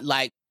is.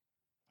 Like,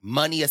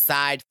 money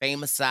aside,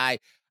 fame aside,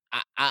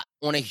 I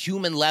on a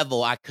human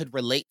level, I could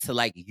relate to,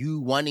 like,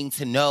 you wanting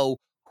to know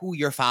who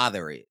your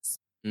father is.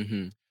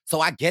 Mm-hmm. So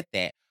I get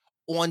that.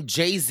 On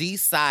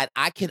Jay-Z's side,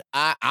 I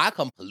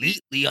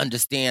completely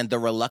understand the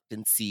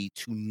reluctancy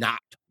to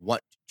not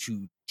want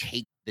to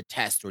take the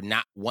test or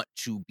not want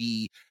to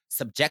be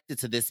subjected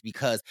to this,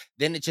 because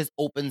then it just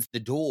opens the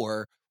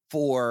door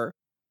for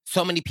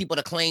so many people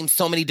to claim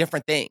so many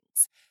different things.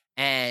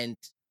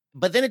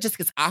 But then it just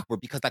gets awkward,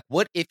 because, like,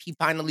 what if he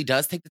finally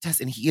does take the test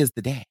and he is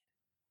the dad?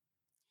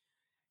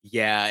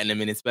 Yeah, and I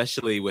mean,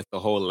 especially with the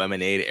whole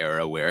Lemonade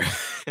era where...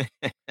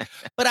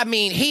 But I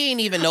mean, he ain't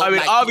even know... I mean,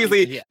 like,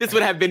 obviously, this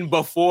would have been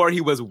before he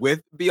was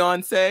with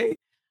Beyonce.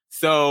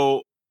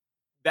 So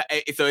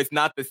it's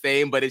not the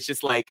same, but it's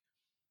just like...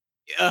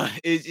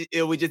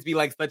 it would just be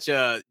like such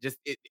a...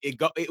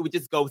 It would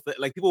just go...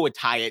 Like, people would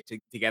tie it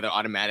together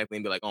automatically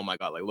and be like, oh my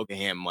God, like, look at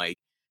him. Like,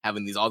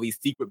 having all these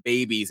secret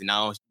babies, and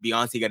now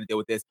Beyonce got to deal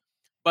with this.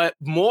 But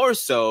more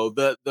so,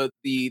 the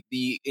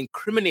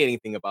incriminating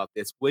thing about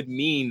this would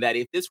mean that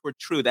if this were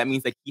true, that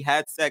means that he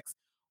had sex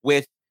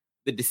with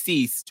the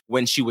deceased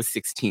when she was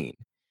 16.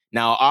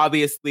 Now,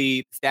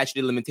 obviously, statute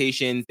of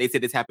limitations, they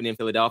said this happened in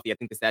Philadelphia. I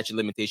think the statute of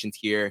limitations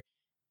here,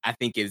 I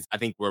think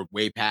we're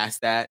way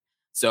past that.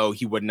 So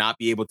he would not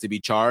be able to be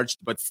charged.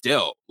 But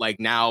still, like,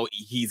 now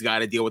he's got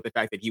to deal with the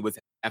fact that he was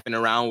effing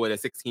around with a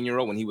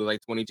 16-year-old when he was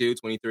like 22,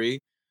 23.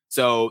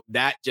 So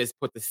that just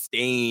put the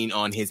stain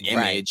on his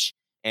image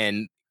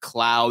and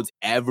clouds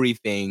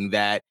everything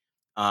that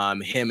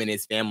him and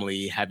his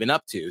family have been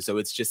up to. So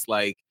it's just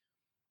like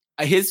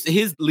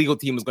his legal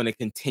team is going to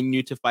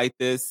continue to fight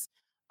this.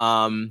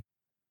 I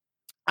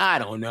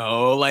don't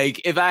know.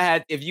 Like,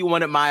 if you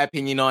wanted my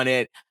opinion on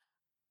it,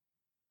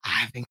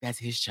 I think that's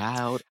his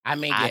child. I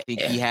mean, I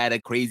think he had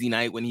a crazy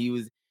night when he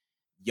was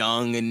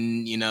young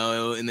and, in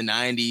the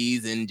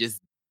 90s and just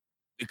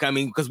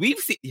becoming, because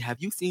have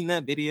you seen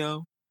that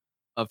video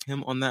of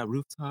him on that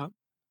rooftop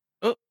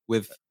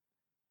with,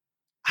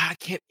 I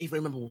can't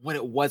even remember what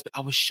it was, but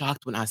I was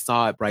shocked when I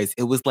saw it, Bryce.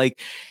 It was like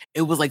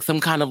some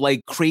kind of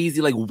like crazy,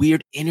 like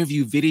weird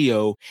interview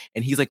video.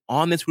 And he's like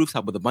on this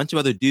rooftop with a bunch of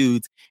other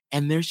dudes.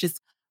 And there's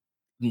just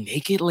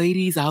naked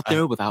ladies out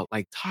there without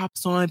like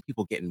tops on,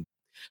 people getting,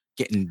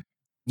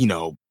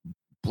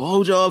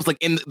 blowjobs. Like,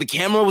 in the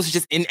camera was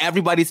just in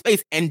everybody's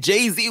face, and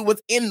Jay-Z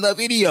was in the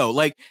video.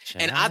 Like,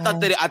 and I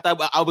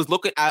thought I was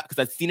looking at, because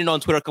I'd seen it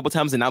on Twitter a couple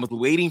times, and I was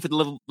waiting for the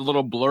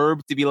little blurb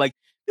to be like,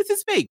 this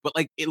is fake, but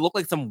like it looked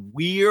like some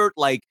weird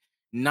like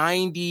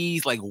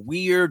 90s like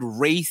weird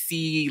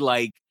racy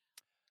like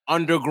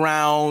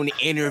underground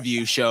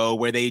interview show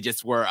where they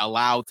just were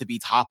allowed to be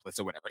topless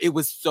or whatever. It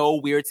was so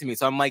weird to me.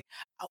 So I'm like,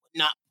 I would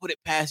not put it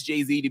past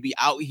Jay-Z to be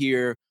out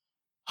here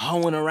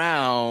hoeing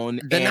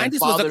around. The 90s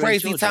was a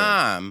crazy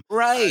time.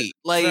 Right.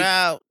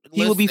 Like,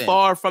 he would be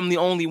far from the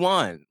only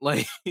one.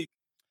 Like,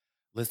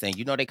 listen,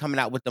 they coming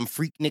out with them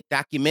Freaknik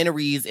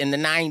documentaries in the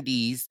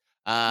 90s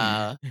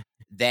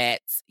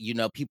that,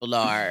 people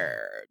are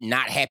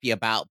not happy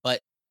about, but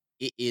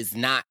it is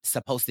not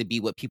supposed to be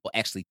what people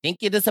actually think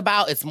it is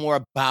about. It's more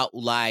about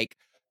like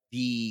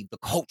the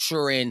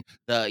culture and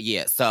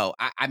So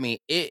I mean,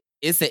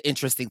 it's an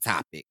interesting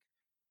topic.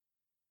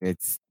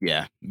 It's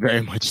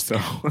very much so.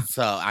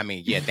 So I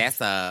mean,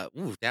 that's I'm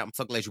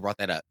so glad you brought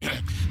that up.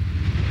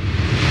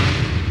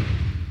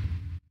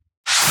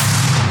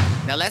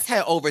 Now let's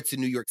head over to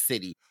New York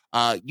City.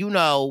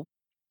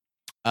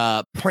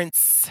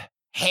 Prince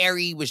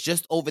Harry was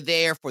just over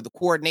there for the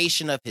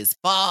coronation of his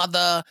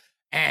father,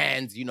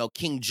 and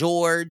King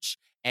George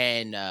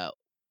and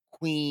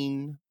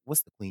Queen.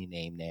 What's the queen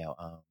name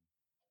now?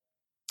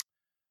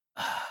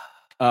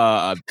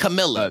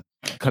 Camilla.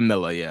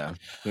 Camilla, yeah.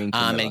 And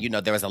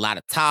there was a lot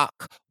of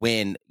talk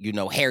when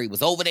Harry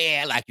was over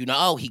there, like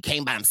he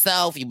came by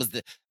himself. It was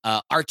the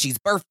Archie's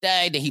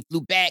birthday, then he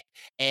flew back,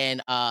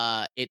 and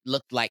it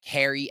looked like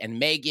Harry and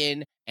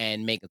Meghan's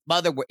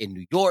mother were in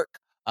New York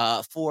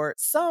for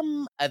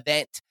some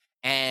event,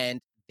 and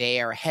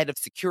their head of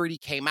security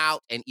came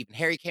out, and even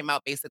Harry came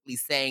out, basically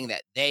saying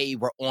that they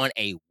were on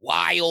a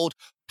wild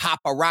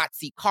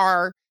paparazzi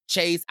car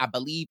chase. I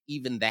believe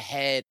even the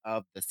head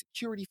of the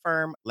security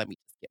firm, let me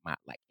just get my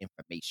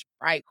information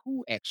right.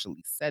 Who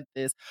actually said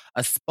this?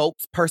 A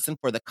spokesperson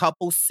for the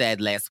couple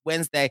said last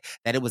Wednesday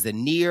that it was a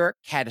near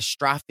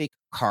catastrophic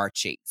car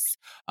chase.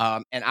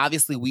 And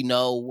obviously we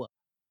know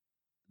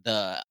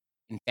the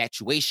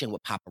infatuation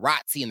with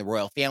paparazzi and the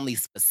royal family,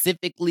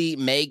 specifically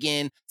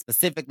Meghan,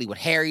 specifically with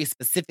Harry,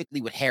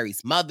 specifically with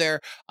Harry's mother,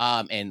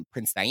 and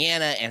Prince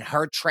Diana and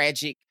her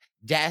tragic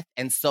death.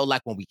 And so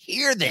like when we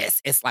hear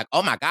this, it's like,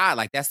 oh my God,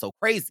 like that's so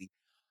crazy.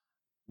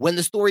 When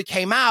the story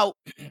came out,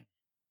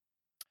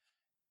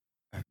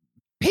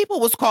 people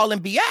was calling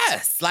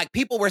BS. Like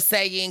people were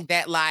saying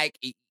that like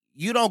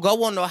you don't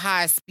go on no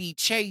high speed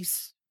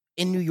chase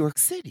in New York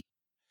City.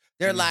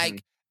 They're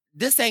like,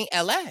 this ain't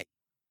LA.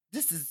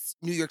 This is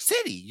New York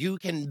City. You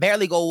can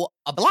barely go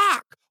a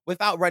block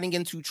without running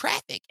into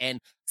traffic. And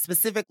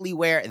specifically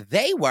where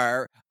they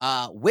were,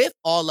 with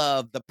all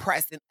of the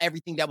press and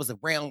everything that was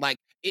around, like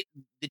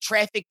the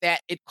traffic that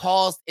it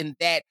caused in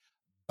that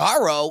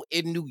borough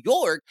in New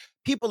York,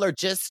 people are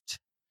just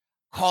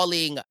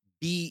calling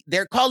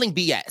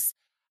BS.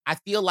 I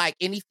feel like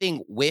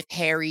anything with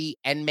Harry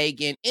and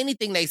Meghan,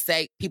 anything they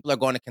say, people are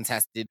going to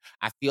contest it.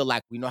 I feel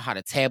like we know how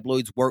the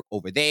tabloids work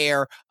over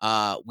there.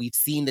 We've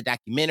seen the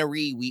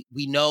documentary.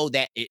 We know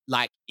that it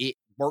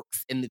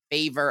works in the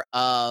favor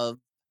of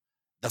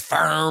the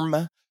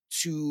firm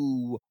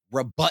to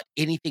rebut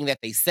anything that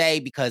they say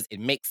because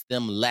it makes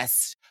them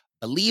less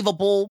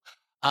believable.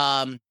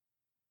 I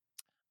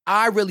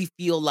really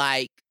feel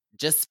like,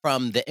 just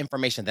from the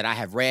information that I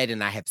have read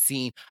and I have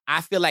seen,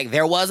 I feel like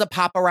there was a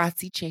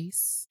paparazzi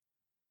chase.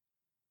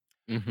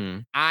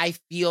 I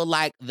feel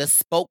like their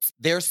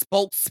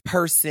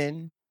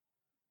spokesperson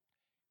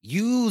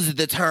used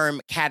the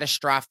term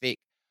catastrophic,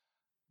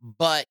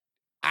 but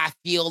I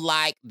feel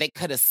like they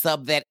could have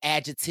subbed that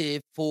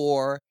adjective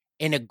for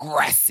an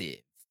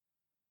aggressive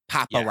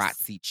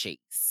paparazzi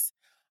chase.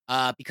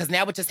 Because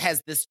now it just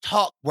has this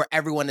talk where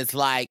everyone is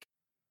like,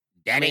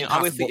 that ain't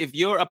obviously, possible. if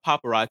you're a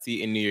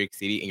paparazzi in New York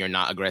City and you're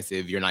not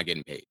aggressive, you're not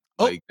getting paid.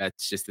 Oh. Like,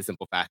 that's just the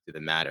simple fact of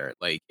the matter.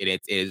 Like,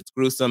 it's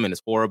gruesome and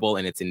it's horrible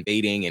and it's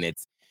invading and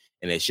it's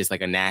just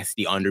like a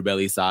nasty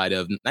underbelly side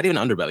of, not even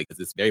underbelly because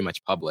it's very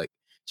much public,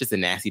 just a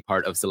nasty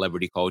part of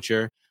celebrity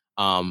culture.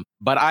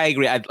 But I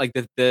agree. I like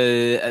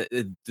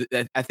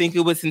I think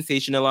it was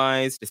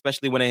sensationalized,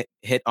 especially when it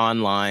hit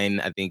online.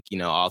 I think,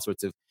 all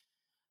sorts of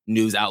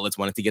news outlets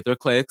wanted to get their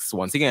clicks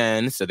once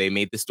again. So they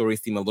made the story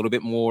seem a little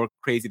bit more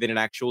crazy than it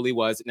actually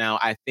was. Now,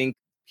 I think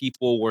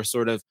people were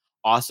sort of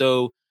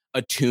also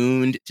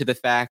attuned to the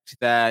fact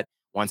that,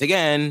 once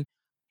again,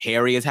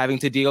 Harry is having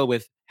to deal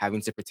with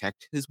having to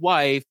protect his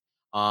wife.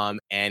 And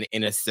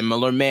in a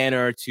similar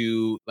manner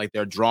to, like,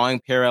 they're drawing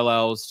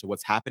parallels to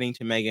what's happening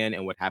to Meghan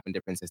and what happened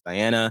to Princess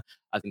Diana.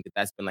 I think that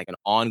that's been like an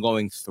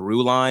ongoing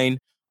through line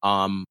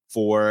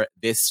for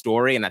this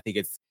story. And I think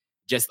it's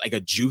just like a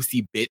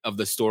juicy bit of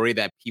the story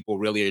that people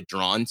really are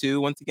drawn to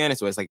once again. And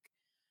so it's like,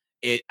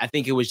 I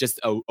think it was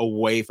just a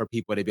way for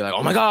people to be like,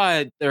 oh my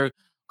God, they're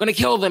going to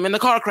kill them in the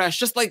car crash,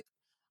 just like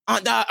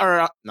Aunt Di,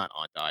 or not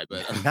Aunt Di,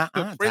 but not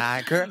Aunt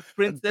Di, girl.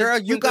 Girl,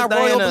 you got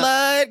Diana. royal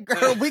blood,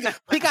 girl.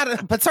 We got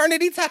a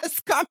paternity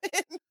test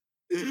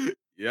coming.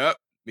 Yep,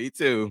 me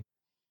too.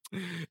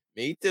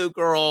 Me too,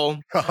 girl.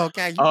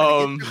 Okay, you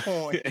better get your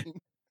coin.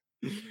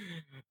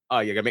 Oh,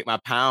 you're gonna make my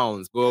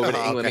pounds. Go over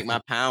to England, make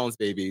my pounds,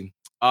 baby.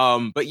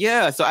 But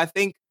yeah, so I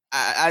think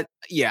I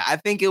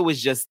think it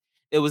was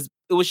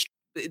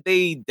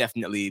they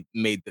definitely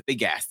they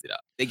gassed it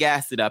up. They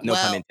gassed it up, no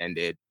pun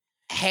intended.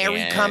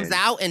 Harry comes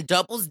out and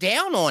doubles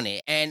down on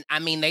it. And I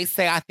mean, they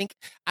say, I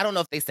don't know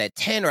if they said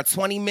 10 or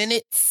 20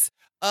 minutes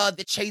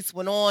the chase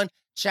went on.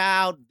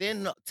 Child,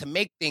 then to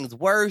make things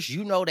worse,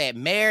 that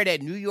mayor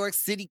that New York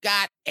City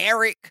got,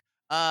 Eric,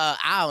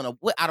 I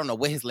don't know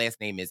what his last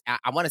name is.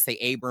 I want to say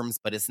Abrams,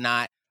 but it's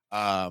not.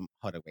 Hold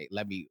on, wait,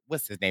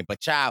 what's his name?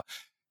 But child,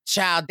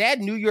 that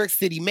New York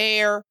City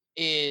mayor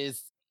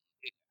is,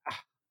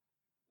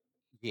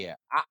 yeah,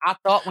 I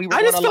thought we were.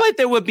 I just feel like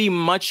there would be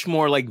much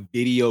more like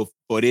video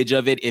footage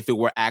of it if it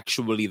were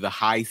actually the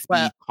high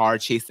speed car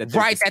chase that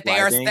they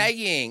are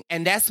saying,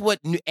 and that's what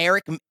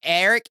Eric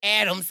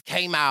Adams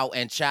came out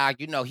and child.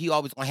 He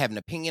always gonna have an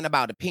opinion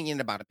about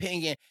opinion,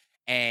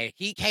 and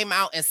he came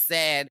out and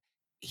said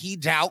he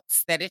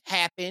doubts that it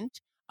happened,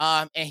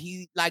 and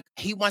he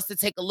wants to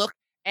take a look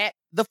at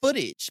the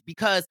footage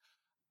because,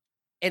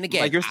 and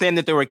again, like you're saying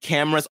that there were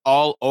cameras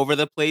all over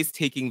the place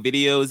taking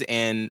videos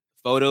and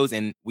photos,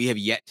 and we have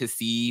yet to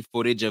see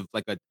footage of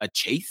like a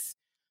chase.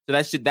 So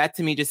that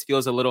to me just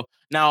feels a little.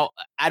 Now,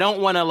 I don't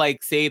want to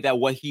like say that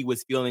what he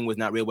was feeling was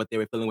not real. What they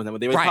were feeling was not real.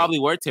 They probably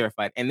were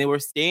terrified, and they were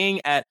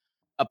staying at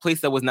a place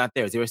that was not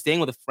theirs. They were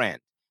staying with a friend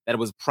that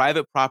was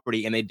private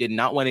property, and they did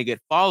not want to get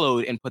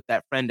followed and put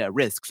that friend at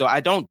risk. So I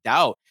don't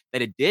doubt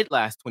that it did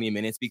last 20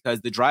 minutes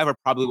because the driver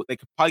probably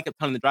kept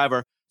telling the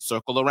driver,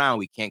 circle around,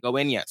 we can't go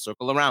in yet.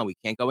 Circle around, we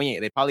can't go in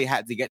yet. They probably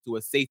had to get to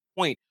a safe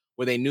point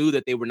where they knew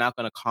that they were not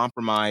going to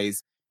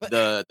compromise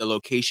the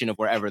location of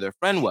wherever their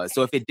friend was.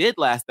 So if it did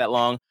last that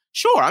long,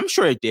 sure, I'm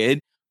sure it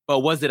did. But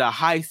was it a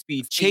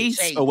high-speed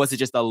chase or was it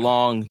just a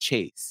long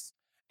chase?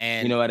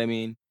 And you know what I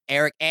mean?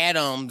 Eric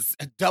Adams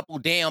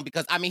doubled down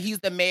because, I mean, he's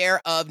the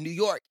mayor of New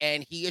York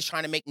and he is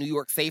trying to make New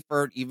York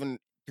safer even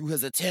through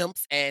his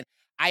attempts. And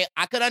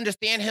I could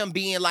understand him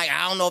being like,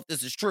 I don't know if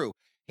this is true.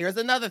 Here's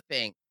another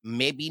thing.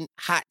 Maybe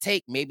hot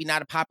take, maybe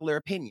not a popular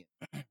opinion.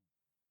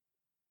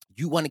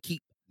 You want to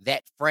keep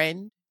that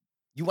friend?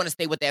 You want to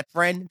stay with that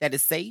friend that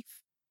is safe?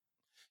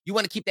 You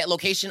want to keep that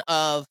location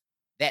of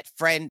that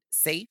friend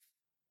safe?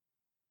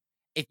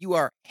 If you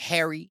are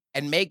Harry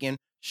and Meghan,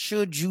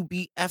 should you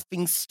be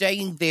effing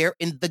staying there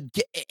in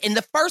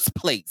the first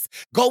place,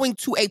 going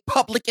to a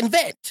public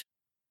event?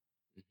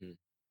 Mm-hmm.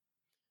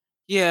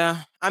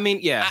 Yeah, I mean,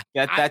 yeah,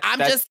 I'm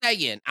just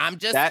saying.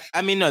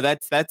 No,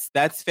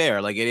 that's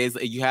fair. Like it is.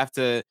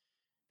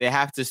 They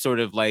have to sort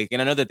of like,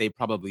 and I know that they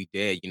probably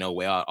did,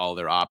 weigh out all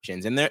their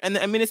options. And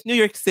I mean, it's New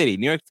York City.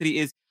 New York City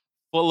is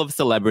full of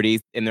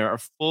celebrities, and there are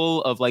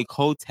full of like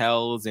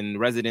hotels and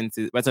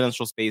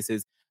residential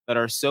spaces that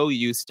are so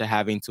used to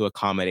having to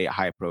accommodate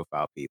high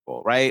profile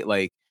people, right?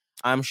 Like,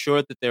 I'm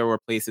sure that there were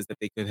places that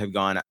they could have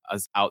gone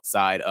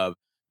outside of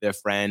their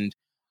friend.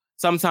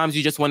 Sometimes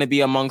you just want to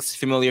be amongst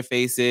familiar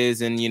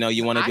faces, and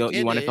you want to go,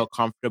 you want to feel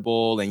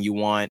comfortable, and you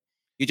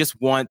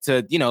just want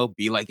to,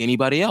 be like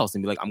anybody else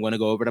and be like, I'm going to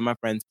go over to my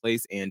friend's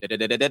place and da da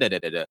da da da da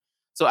da da.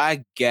 So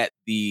I get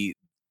the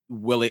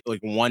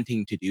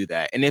wanting to do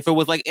that, and if it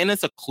was like in a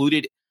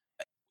secluded,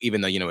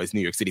 even though it's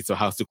New York City, so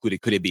how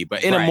secluded could it be?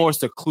 But in a more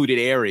secluded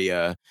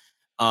area,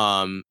 but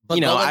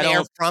I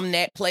don't from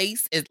that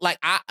place is like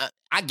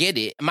I get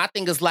it. My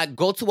thing is like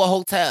go to a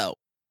hotel.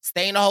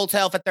 Stay in a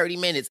hotel for 30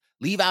 minutes.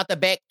 Leave out the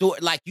back door.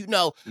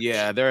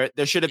 Yeah, there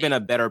should have been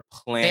a better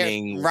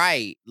planning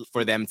right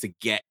for them to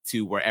get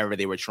to wherever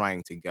they were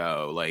trying to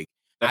go. Like,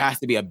 there has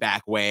to be a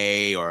back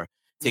way or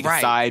take a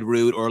side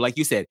route. Or like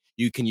you said,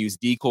 you can use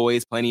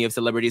decoys. Plenty of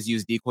celebrities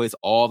use decoys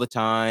all the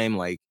time.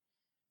 Like,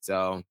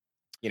 So,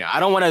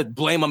 I don't want to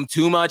blame them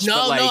too much,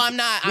 but like, I'm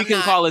not. We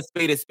can call a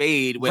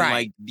spade when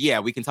Right.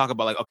 like, we can talk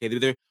about like,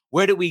 okay,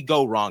 where did we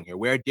go wrong here?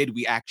 Where did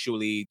we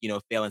actually,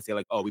 fail and say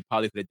like, oh, we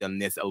probably could have done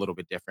this a little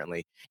bit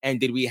differently? And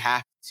do we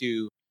have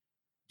to,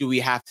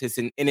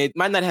 and it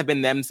might not have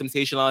been them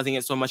sensationalizing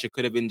it so much. It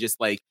could have been just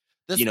like,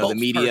 the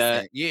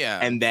media. Yeah.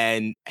 And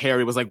then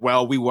Harry was like,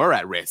 well, we were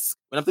at risk.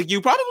 And I'm like,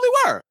 you probably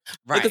were.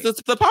 Right. Because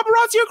the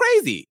paparazzi are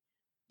crazy.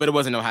 But it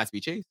wasn't no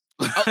high-speed chase.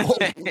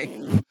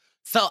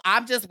 So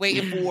I'm just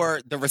waiting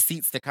for the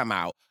receipts to come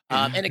out.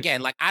 And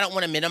again, like, I don't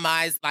want to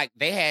minimize, like,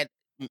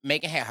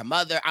 Megan had her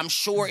mother. I'm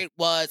sure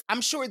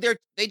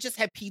they just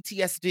had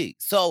PTSD.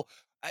 So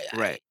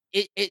right.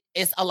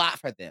 It's a lot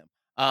for them.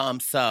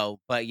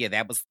 But yeah,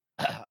 that was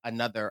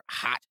another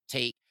hot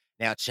take.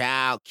 Now,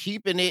 child,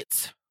 keeping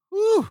it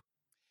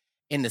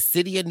in the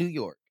city of New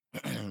York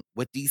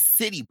with these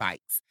city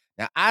bikes.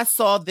 Now, I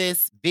saw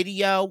this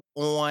video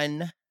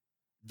on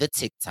the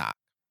TikTok.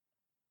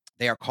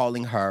 They are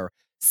calling her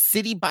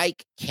City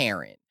Bike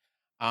Karen.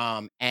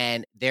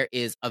 And there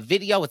is a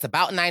video. It's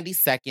about 90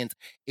 seconds.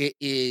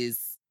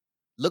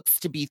 Looks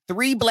to be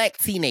 3 Black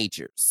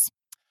teenagers.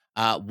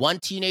 One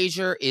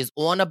teenager is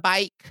on a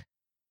bike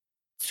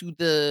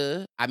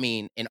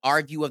in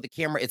our view of the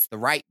camera, it's the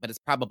right, but it's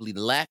probably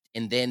the left.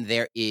 And then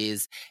there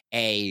is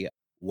a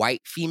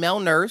white female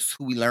nurse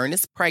who we learn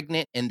is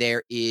pregnant. And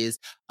there is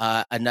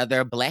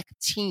another Black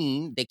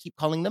teen. They keep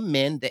calling them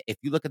men. That if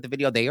you look at the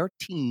video, they are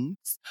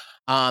teens.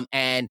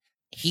 And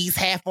he's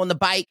half on the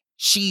bike.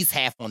 She's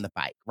half on the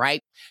bike,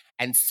 right?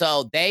 And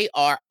so they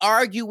are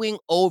arguing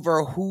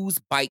over whose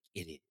bike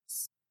it is.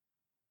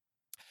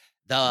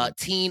 The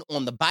teen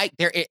on the bike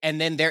there,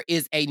 and then there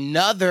is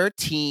another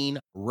teen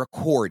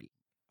recording,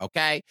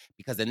 okay?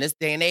 Because in this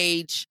day and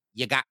age,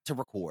 you got to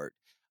record.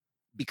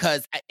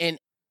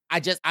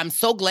 I'm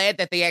so glad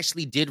that they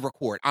actually did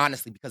record,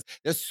 honestly, because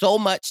there's so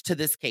much to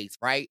this case,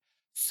 right?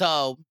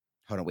 So,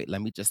 hold on, wait,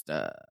 let me just,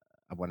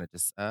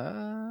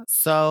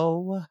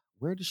 so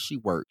where does she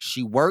work?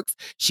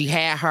 She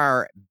had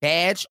her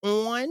badge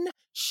on.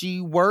 She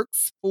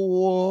works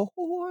for,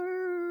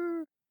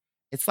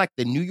 it's like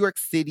the New York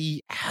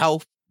City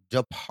Health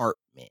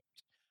Department.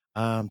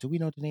 Do we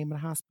know the name of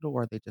the hospital,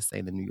 or are they just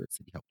saying the New York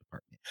City Health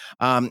Department?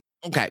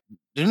 Okay,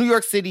 the New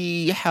York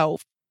City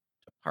Health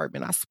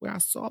Department. I swear I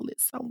saw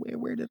it somewhere.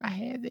 Where did I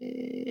have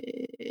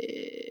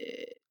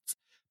it?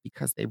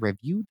 Because they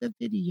reviewed the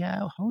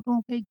video. Hold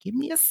on, wait, give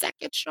me a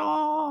second,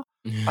 y'all.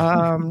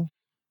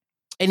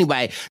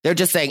 Anyway, they're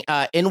just saying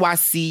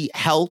NYC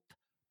Health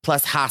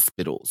plus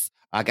hospitals.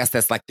 I guess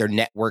that's like their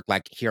network.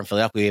 Like here in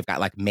Philadelphia, we've got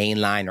like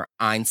Mainline or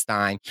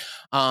Einstein.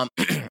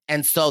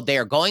 And so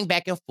they're going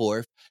back and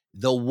forth.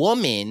 The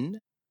woman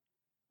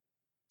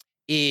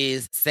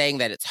is saying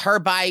that it's her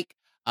bike.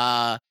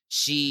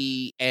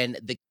 She and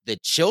the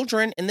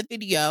children in the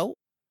video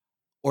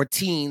or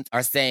teens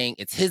are saying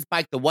it's his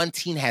bike. The one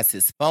teen has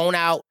his phone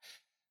out.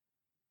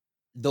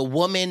 The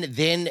woman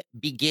then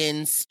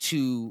begins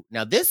to,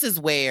 now this is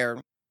where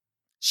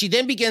she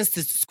then begins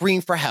to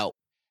scream for help.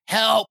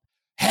 Help,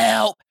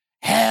 help,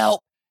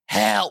 help,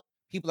 help.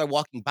 People are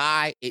walking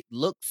by. It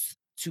looks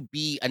to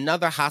be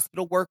another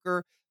hospital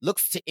worker,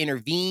 looks to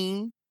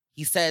intervene.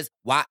 He says,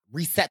 why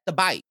reset the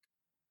bike?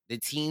 The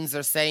teens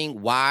are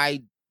saying,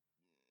 why?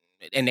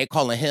 And they're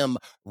calling him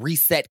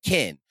Reset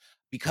Ken.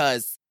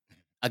 Because,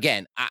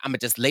 again, I'm going to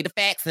just lay the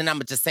facts and I'm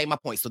going to just say my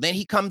point. So then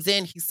he comes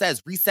in, he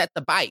says, reset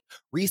the bike,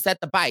 reset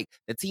the bike.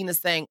 The teen is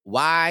saying,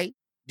 why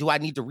do I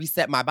need to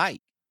reset my bike?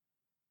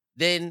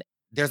 Then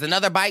there's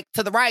another bike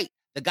to the right.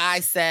 The guy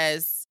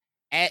says,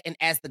 and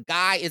as the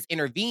guy is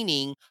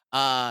intervening,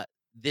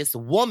 this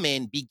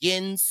woman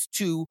begins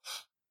to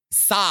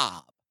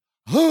sob.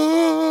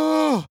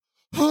 The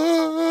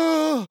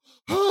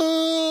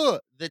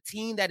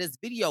teen that is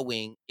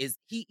videoing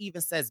he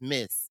even says,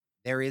 "Miss,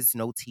 there is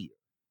no tear."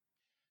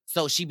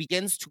 So she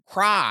begins to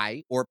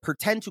cry or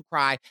pretend to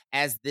cry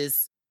as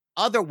this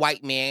other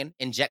white man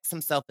injects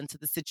himself into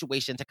the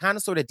situation to kind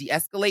of sort of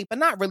de-escalate, but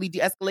not really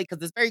de-escalate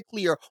because it's very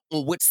clear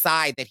on which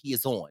side that he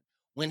is on.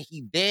 When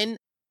he then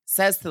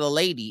says to the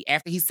lady,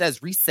 after he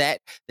says reset,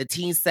 the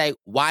teens say,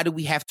 why do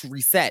we have to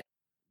reset?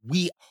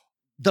 The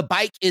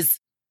bike is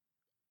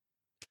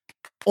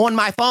on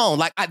my phone.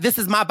 Like, this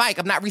is my bike.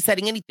 I'm not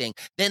resetting anything.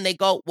 Then they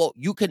go, well,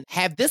 you can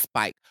have this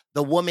bike.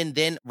 The woman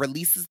then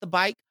releases the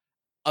bike,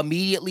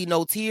 immediately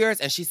no tears.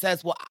 And she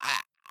says, well,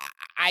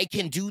 I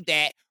can do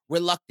that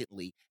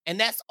reluctantly. And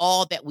that's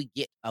all that we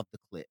get of the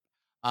clip.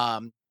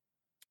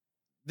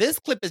 This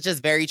clip is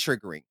just very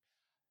triggering.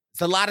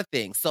 It's a lot of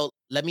things. So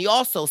let me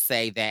also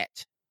say that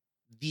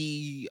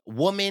the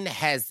woman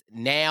has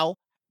now,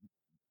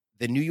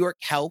 the New York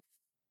Health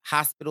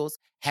hospitals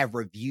have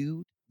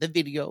reviewed the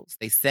videos.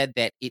 They said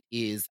that it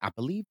is, I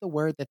believe the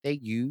word that they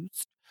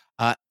used,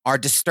 are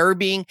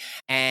disturbing.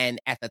 And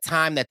at the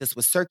time that this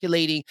was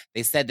circulating,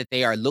 they said that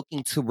they are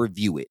looking to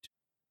review it.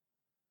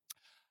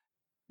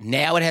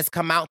 Now it has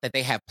come out that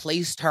they have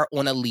placed her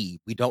on a leave.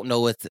 We don't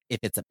know if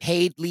it's a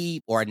paid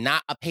leave or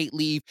not a paid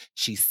leave.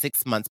 She's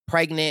 6 months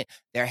pregnant.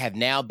 There have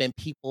now been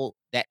people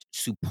that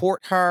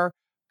support her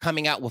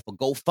coming out with a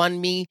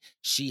GoFundMe.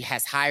 She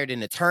has hired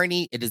an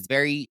attorney. It is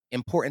very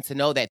important to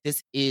know that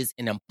this is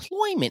an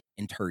employment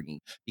attorney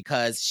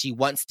because she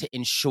wants to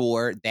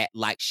ensure that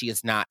like she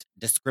is not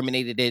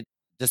discriminated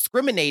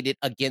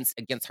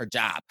against her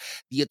job.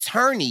 The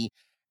attorney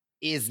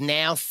is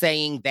now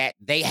saying that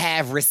they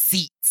have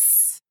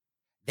receipts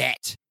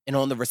and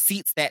on the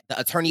receipts that the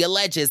attorney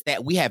alleges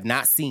that we have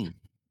not seen.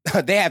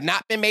 They have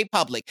not been made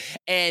public.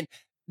 And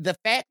the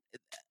fact,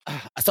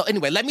 so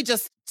anyway, let me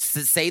just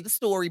say the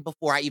story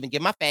before I even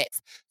give my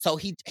facts. So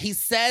he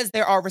says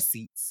there are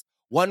receipts.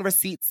 One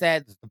receipt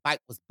said the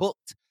bike was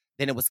booked,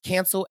 then it was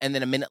canceled, and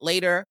then a minute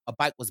later, a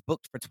bike was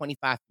booked for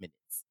 25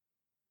 minutes.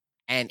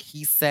 And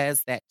he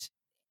says that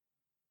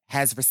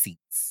has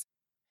receipts.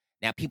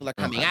 Now people are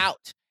coming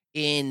out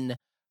in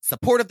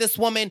support of this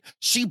woman.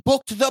 She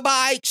booked the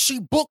bike. She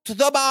booked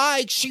the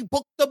bike. She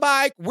booked the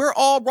bike. We're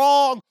all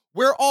wrong.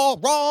 We're all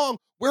wrong.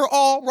 We're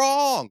all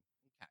wrong.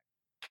 Okay.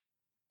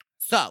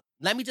 So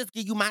let me just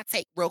give you my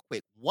take real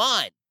quick.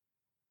 One,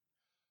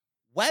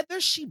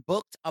 whether she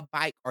booked a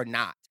bike or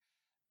not,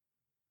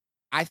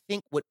 I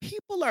think what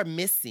people are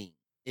missing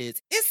is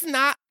it's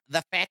not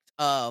the fact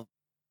of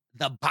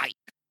the bike.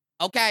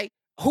 Okay?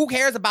 Who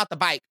cares about the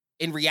bike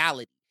in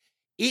reality?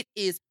 It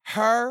is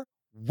her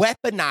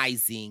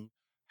weaponizing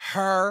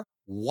her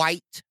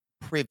white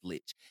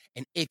privilege.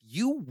 And if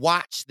you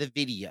watch the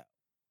video,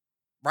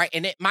 right,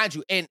 and mind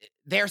you, and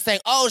they're saying,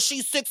 oh,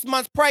 she's 6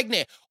 months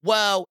pregnant.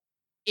 Well,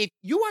 if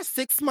you are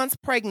 6 months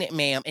pregnant,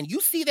 ma'am, and you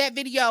see that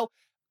video,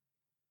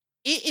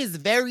 it is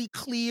very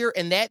clear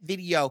in that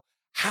video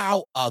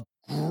how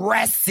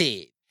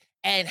aggressive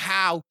and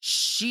how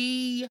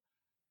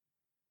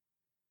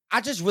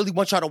I just really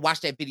want y'all to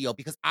watch that video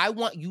because I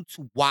want you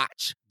to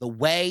watch the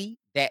way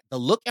that the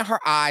look in her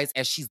eyes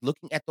as she's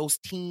looking at those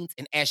teens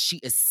and as she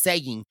is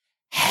saying,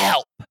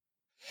 help,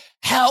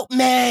 help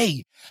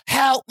me,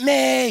 help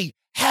me,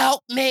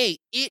 help me.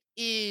 It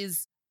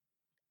is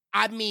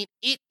very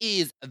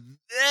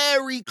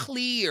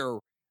clear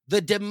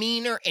the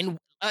demeanor and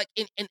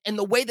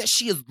the way that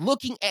she is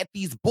looking at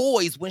these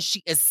boys when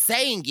she is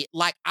saying it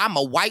like, I'm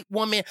a white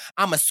woman,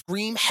 I'm a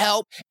scream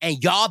help,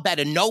 and y'all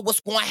better know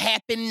what's going to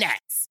happen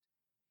next.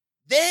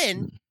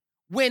 Then,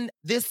 when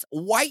this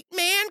white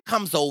man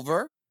comes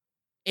over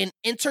and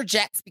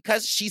interjects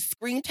because she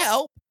screamed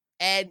help,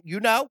 and,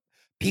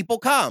 people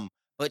come.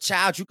 But,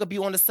 child, you could be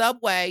on the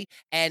subway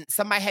and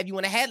somebody have you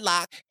in a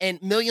headlock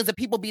and millions of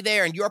people be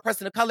there and you're a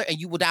person of color and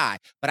you will die.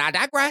 But I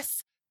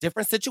digress.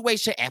 Different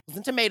situation, apples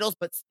and tomatoes.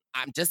 But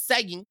I'm just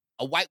saying,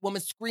 a white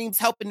woman screams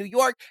help in New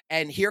York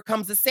and here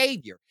comes the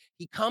savior.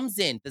 He comes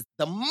in.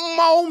 The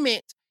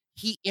moment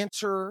he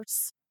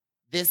enters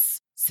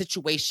this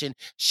situation,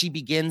 she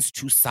begins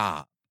to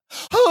sob.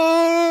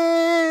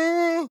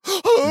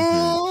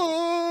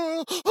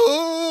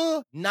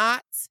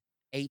 Not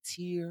a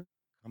tear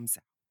comes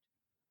out.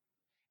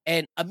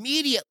 And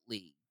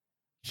immediately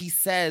he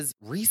says,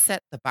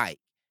 reset the bike.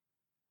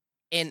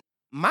 And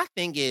my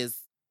thing is,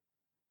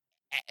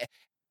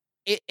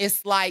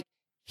 it's like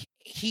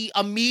he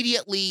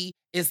immediately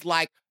is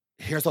like,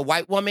 here's a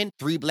white woman,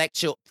 3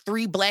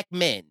 black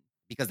men,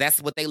 because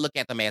that's what they look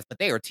at them as, but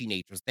they are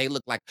teenagers. They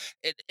look like,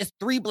 it's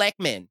 3 black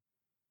men.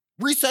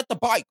 Reset the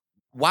bike.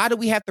 Why do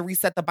we have to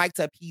reset the bike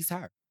to appease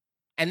her?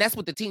 And that's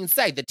what the teens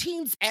say. The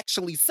teens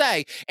actually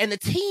say, and the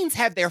teens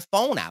have their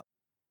phone out.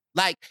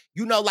 Like,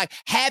 like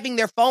having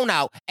their phone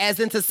out as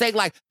in to say,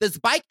 like, this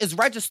bike is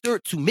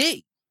registered to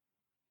me.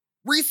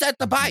 Reset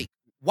the bike.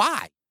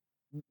 Why?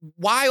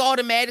 Why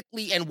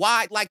automatically and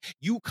why, like,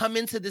 you come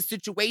into this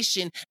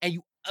situation and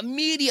you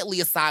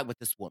immediately aside with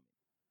this woman?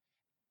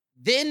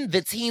 Then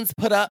the teens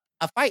put up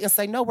a fight and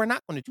say, no, we're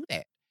not going to do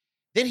that.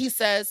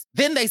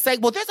 Then they say,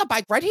 well, there's a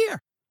bike right here.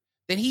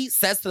 Then he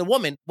says to the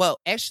woman, well,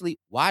 actually,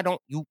 why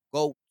don't you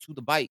go to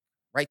the bike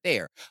right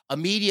there?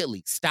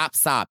 Immediately stop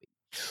sobbing.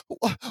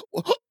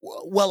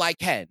 Well, I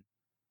can.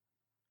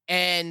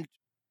 And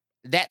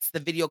that's the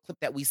video clip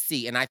that we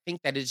see. And I think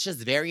that it's just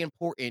very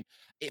important.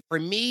 For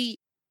me,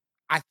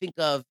 I think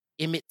of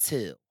Emmett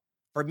Till.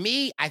 For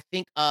me, I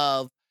think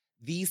of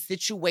these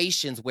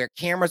situations where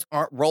cameras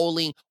aren't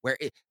rolling,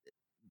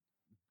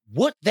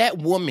 what that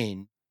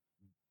woman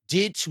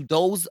did to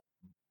those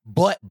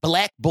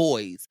black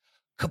boys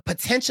could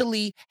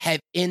potentially have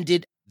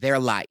ended their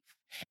life.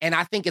 And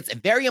I think it's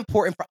very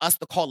important for us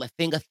to call a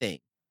thing a thing.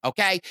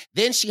 Okay.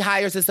 Then she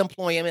hires this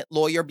employment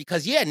lawyer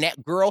because,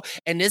 that girl,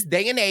 in this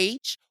day and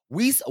age,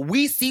 we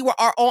see with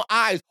our own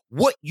eyes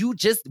what you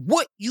just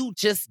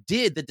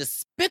did, the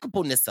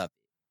despicableness of it.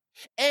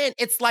 And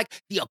it's like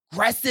the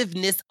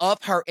aggressiveness of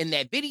her in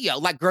that video.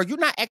 Like, girl, you're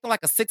not acting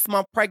like a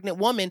 6-month pregnant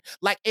woman.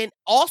 Like, and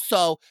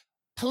also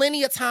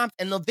plenty of times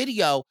in the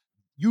video,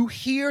 you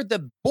hear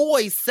the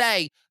boys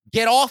say,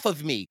 get off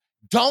of me.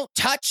 Don't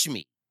touch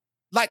me.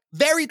 Like,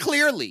 very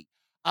clearly.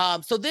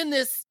 So then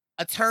this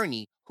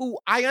attorney, who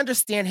I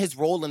understand his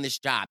role in this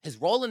job. His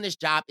role in this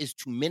job is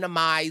to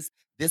minimize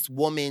this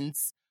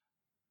woman's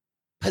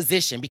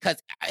position because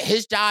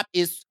his job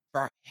is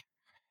for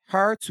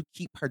her to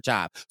keep her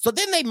job. So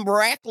then they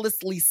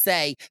miraculously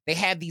say they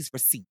have these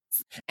receipts.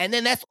 And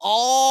then that's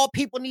all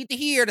people need to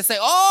hear to say,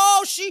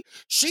 oh, she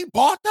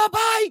bought the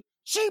bike.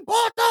 She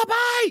bought the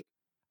bike.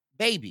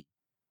 Baby,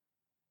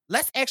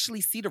 let's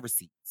actually see the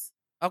receipts.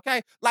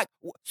 Okay? Like,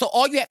 so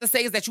all you have to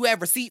say is that you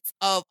have receipts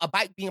of a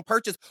bike being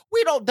purchased.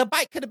 The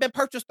bike could have been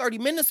purchased 30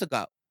 minutes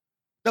ago.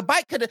 The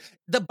bike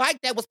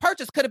that was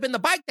purchased could have been the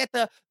bike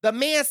that the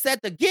man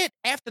said to get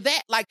after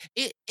that. Like,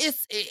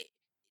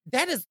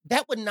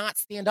 that would not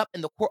stand up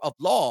in the court of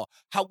law.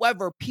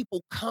 However,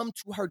 people come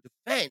to her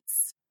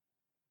defense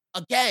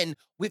again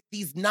with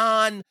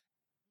non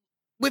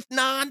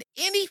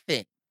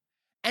anything.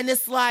 And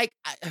it's like,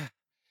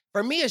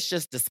 for me, it's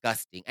just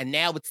disgusting. And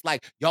now it's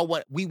like,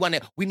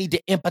 we need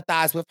to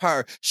empathize with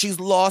her.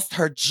 She's lost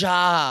her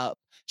job.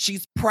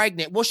 She's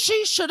pregnant. Well,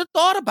 she should have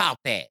thought about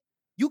that.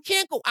 You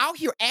can't go out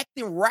here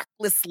acting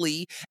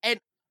recklessly. And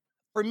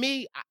for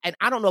me, and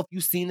I don't know if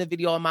you've seen the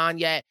video of mine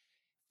yet,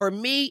 for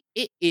me,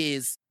 it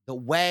is the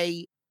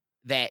way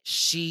that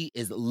she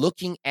is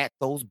looking at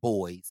those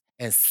boys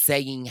and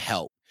saying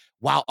help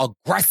while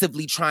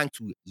aggressively trying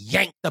to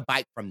yank the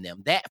bike from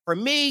them. That, for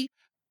me,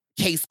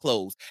 case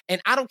closed.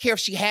 And I don't care if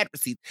she had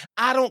receipts.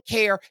 I don't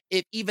care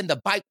if even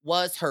the bike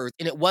was hers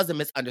and it was a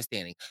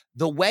misunderstanding.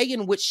 The way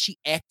in which she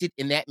acted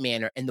in that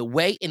manner and the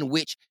way in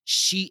which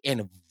she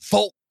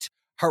invoked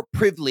her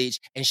privilege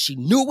and she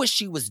knew what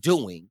she was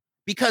doing,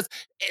 because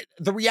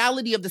the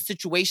reality of the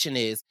situation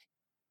is,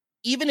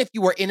 even if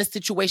you were in a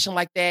situation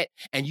like that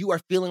and you are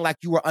feeling like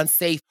you are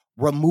unsafe,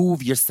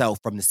 remove yourself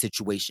from the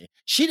situation.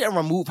 She didn't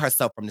remove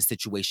herself from the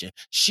situation.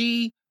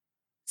 She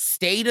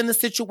stayed in the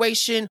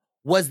situation,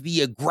 was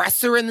the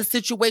aggressor in the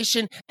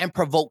situation, and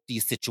provoked the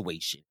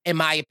situation, in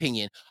my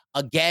opinion.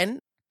 Again,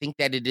 I think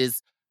that it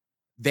is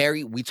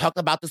we talked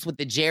about this with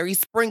the Jerry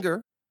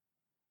Springer.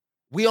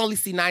 We only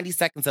see 90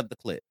 seconds of the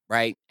clip,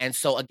 right? And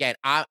so again,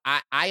 I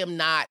don't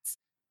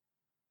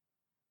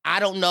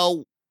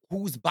know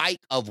whose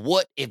bike of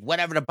what, if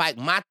whatever the bike.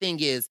 My thing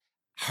is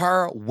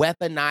her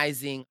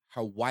weaponizing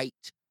her white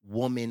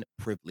woman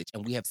privilege.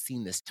 And we have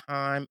seen this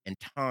time and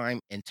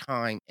time and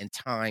time and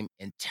time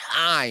and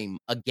time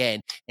again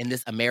in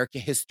this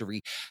American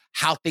history,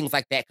 how things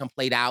like that can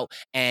play out.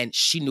 And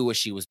she knew what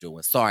she was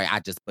doing. Sorry,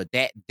 but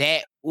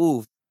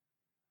ooh.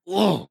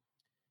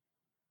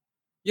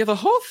 Yeah, the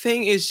whole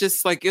thing is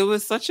just like, it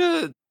was such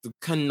a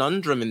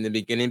conundrum in the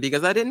beginning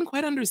because I didn't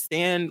quite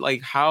understand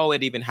like how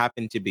it even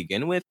happened to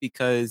begin with.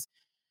 Because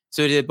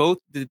did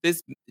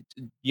this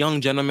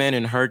young gentleman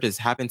and her just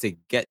happen to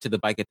get to the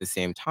bike at the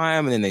same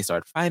time, and then they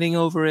start fighting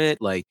over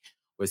it? Like,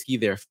 was he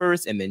there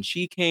first and then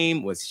she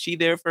came? Was she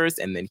there first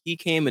and then he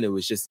came? And it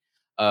was just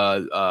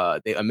a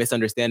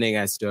misunderstanding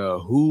as to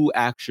who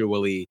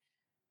actually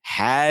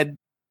had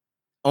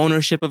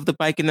ownership of the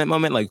bike in that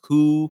moment. Like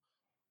who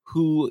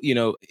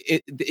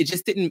it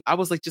just didn't. I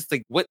was like, just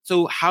like, what?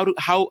 So how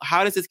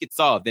does this get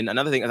solved? And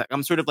another thing,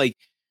 I'm sort of like,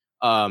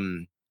 I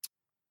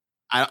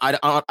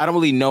don't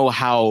really know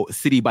how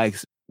city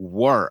bikes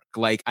work.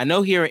 Like, I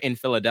know here in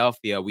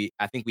Philadelphia,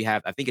 I think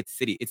it's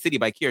City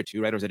Bike here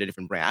too, right? Or is it a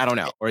different brand? I don't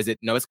know. Or is it,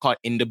 no, it's called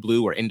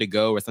Blue or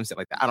Indigo or something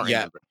like that. I don't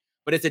remember.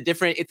 But it's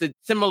a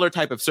similar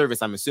type of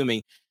service, I'm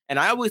assuming. And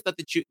I always thought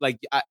that I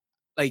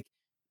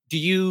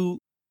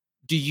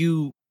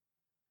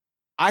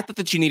thought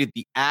that you needed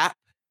the app,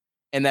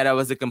 and that it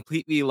was a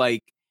completely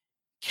like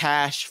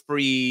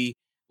cash-free,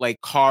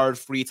 like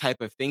card-free type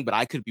of thing, but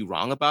I could be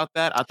wrong about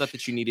that. I thought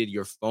that you needed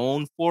your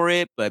phone for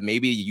it, but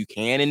maybe you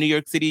can in New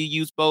York City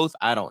use both.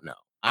 I don't know.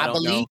 I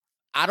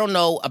don't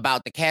know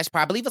about the cash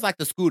part. I believe it's like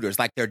the scooters,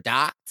 like they're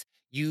docked.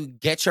 You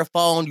get your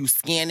phone, you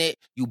scan it,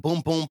 you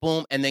boom, boom,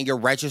 boom, and then you're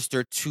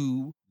registered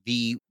to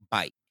the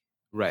bike.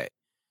 Right.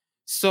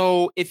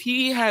 So if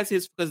he has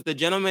because the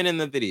gentleman in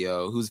the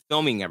video who's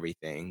filming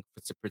everything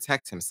to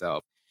protect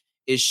himself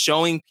is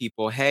showing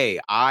people, hey,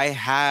 I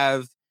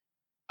have,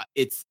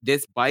 it's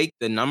this bike,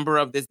 the number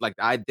of this, like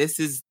I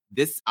just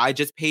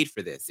paid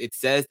for this. It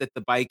says that the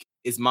bike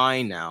is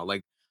mine now.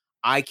 Like,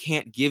 I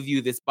can't give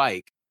you this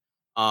bike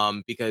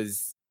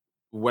because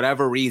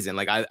whatever reason.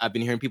 Like I've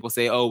been hearing people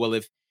say, oh, well,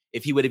 if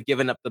he would have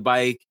given up the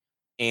bike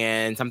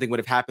and something would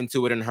have happened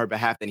to it on her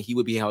behalf, then he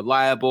would be held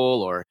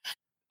liable, or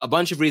a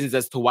bunch of reasons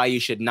as to why you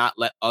should not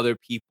let other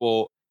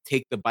people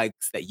take the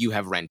bikes that you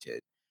have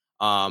rented.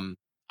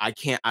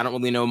 I don't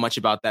really know much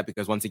about that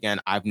because, once again,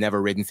 I've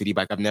never ridden City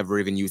Bike. I've never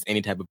even used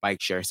any type of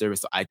bike share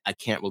service. So I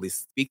can't really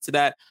speak to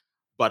that.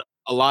 But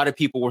a lot of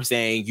people were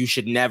saying you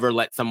should never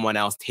let someone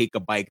else take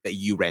a bike that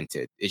you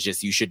rented. It's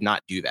just, you should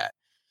not do that.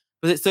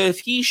 But so if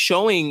he's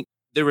showing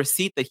the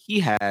receipt that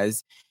he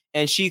has,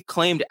 and she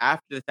claimed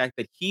after the fact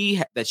that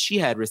she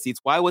had receipts,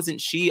 why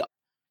wasn't she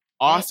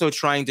also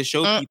trying to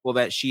show people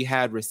that she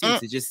had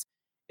receipts?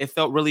 It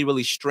felt really,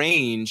 really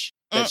strange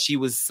that she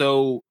was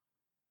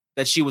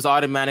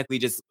automatically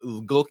just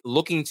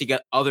looking to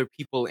get other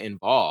people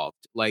involved.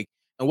 Like,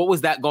 and what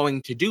was that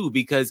going to do?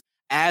 Because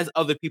as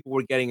other people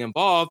were getting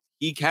involved,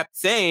 he kept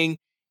saying,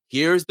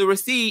 here's the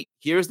receipt,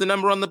 here's the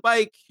number on the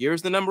bike,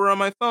 here's the number on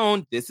my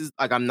phone. This is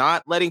like, I'm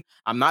not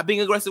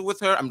being aggressive with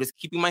her. I'm just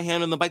keeping my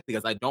hand on the bike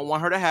because I don't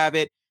want her to have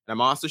it. And And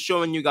I'm also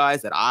showing you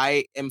guys that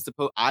I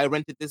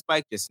rented this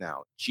bike just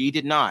now. She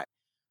did not.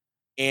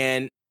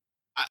 And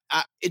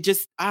I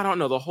don't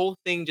know. The whole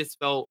thing just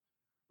felt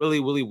really,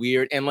 really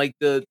weird. And like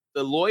the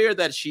lawyer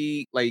that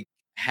she like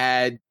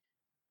had,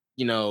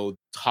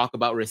 talk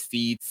about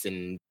receipts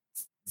and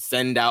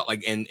send out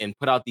like and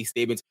put out these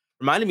statements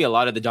reminded me a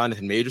lot of the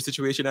Jonathan Majors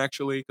situation,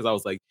 actually, because I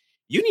was like,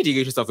 you need to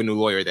get yourself a new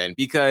lawyer then,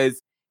 because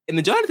in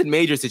the Jonathan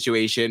Majors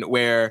situation,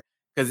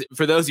 because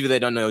for those of you that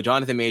don't know,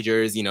 Jonathan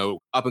Majors,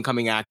 up and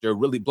coming actor,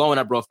 really blowing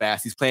up real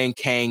fast. He's playing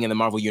Kang in the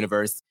Marvel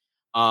universe.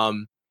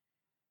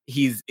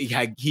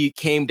 He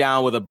came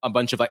down with a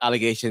bunch of like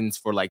allegations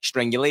for like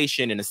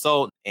strangulation and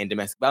assault and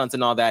domestic violence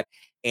and all that.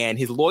 And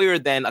his lawyer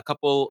then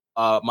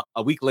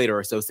a week later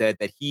or so said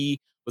that he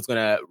was going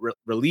to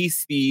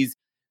release these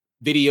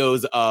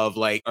videos of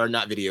like, or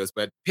not videos,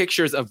 but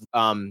pictures of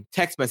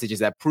text messages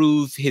that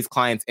prove his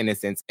client's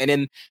innocence. And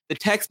in the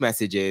text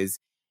messages,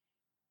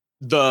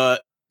 the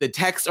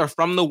texts are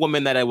from the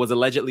woman that was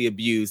allegedly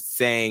abused,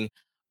 saying,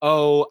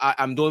 "Oh,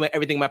 I'm doing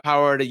everything in my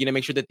power to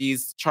make sure that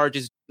these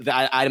charges,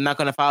 that I'm not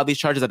going to file these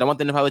charges. I don't want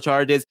them to file the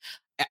charges.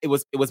 It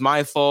was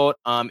my fault.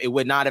 It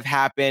would not have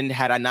happened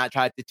had I not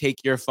tried to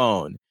take your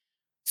phone."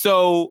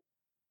 So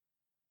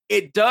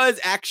it does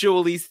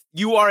actually,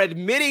 you are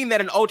admitting that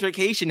an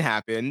altercation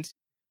happened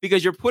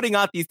because you're putting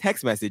out these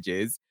text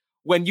messages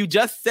when you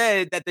just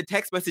said that the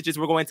text messages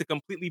were going to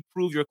completely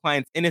prove your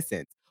client's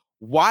innocence.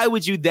 Why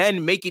would you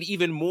then make it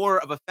even more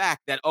of a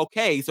fact that,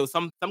 okay, so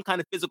some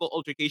kind of physical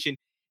altercation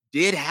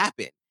did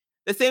happen?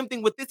 The same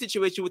thing with this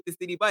situation with the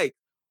city bike.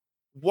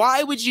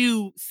 Why would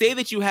you say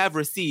that you have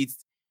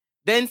receipts,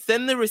 then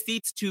send the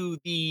receipts to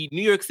the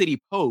New York City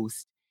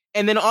Post,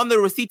 and then on the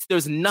receipts,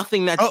 there's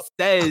nothing that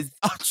says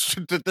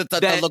that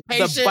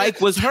the bike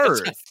was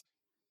hers?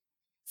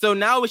 So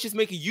now it's just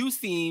making you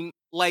seem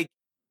like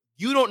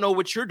you don't know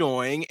what you're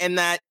doing, and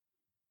that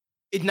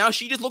now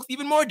she just looks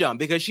even more dumb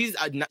because she's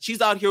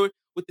out here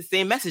with the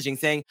same messaging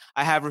saying,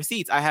 "I have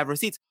receipts. I have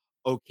receipts."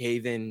 Okay,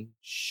 then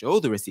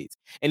show the receipts.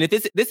 And if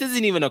this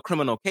isn't even a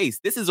criminal case,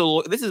 this is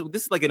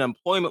like an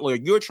employment lawyer.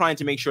 You're trying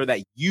to make sure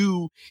that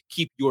you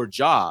keep your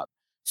job.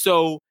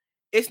 So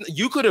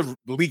you could have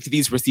leaked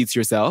these receipts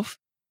yourself.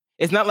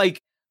 It's not like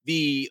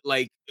the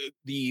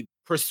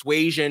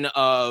persuasion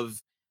of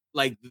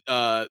like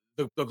the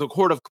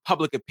court of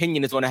public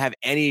opinion is going to have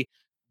any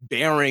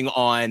bearing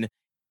on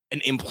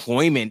an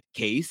employment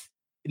case.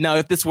 Now,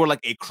 if this were like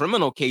a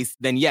criminal case,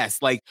 then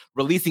yes, like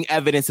releasing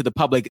evidence to the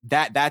public,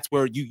 that's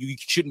where you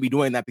shouldn't be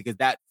doing that, because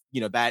that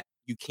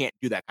you can't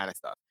do that kind of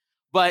stuff.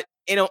 But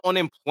on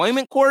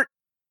employment court,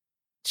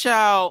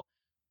 child,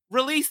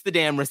 release the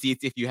damn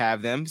receipts if you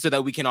have them, so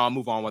that we can all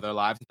move on with our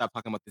lives and stop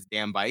talking about this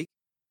damn bike.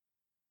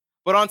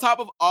 But on top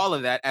of all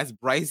of that, as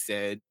Bryce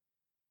said,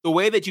 the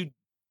way that you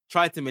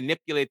tried to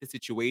manipulate the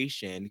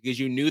situation, because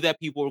you knew that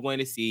people were going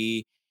to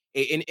see,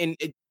 and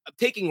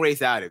taking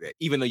race out of it,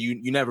 even though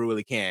you never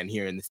really can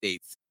here in the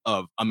States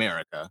of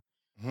America.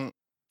 Mm-hmm.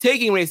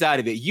 Taking race out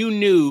of it, you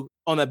knew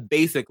on a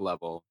basic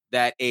level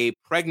that a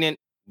pregnant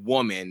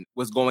woman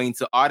was going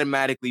to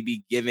automatically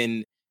be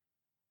given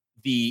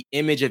the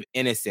image of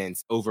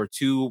innocence over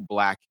two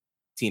Black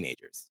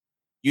teenagers.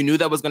 You knew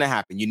that was going to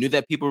happen. You knew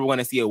that people were going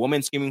to see a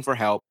woman screaming for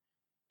help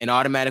and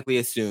automatically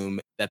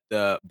assume that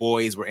the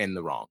boys were in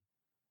the wrong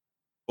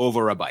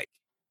over a bike.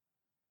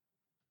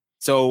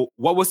 So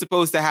what was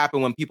supposed to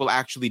happen when people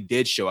actually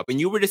did show up? And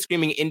you were just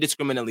screaming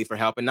indiscriminately for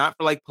help, and not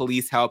for like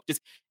police help,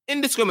 just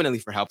indiscriminately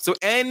for help. So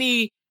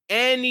anybody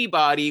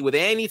with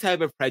any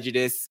type of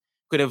prejudice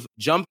could have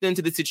jumped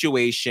into the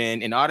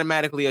situation and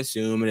automatically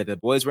assumed that the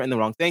boys were in the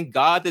wrong. Thank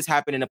God this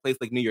happened in a place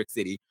like New York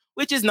City,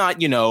 which is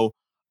not,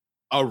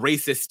 a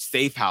racist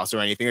safe house or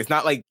anything. It's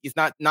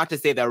not to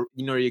say that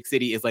New York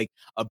City is like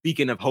a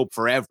beacon of hope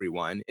for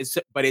everyone.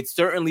 But it's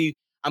certainly,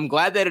 I'm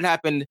glad that it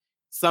happened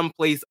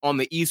someplace on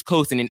the East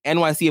Coast and in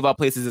NYC of all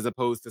places, as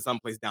opposed to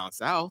someplace down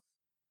south.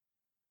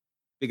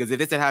 Because if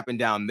this had happened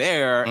down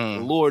there,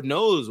 Lord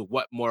knows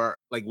what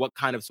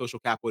kind of social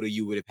capital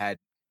you would have had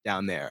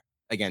down there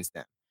against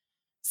them.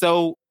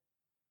 So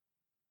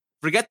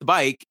forget the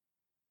bike,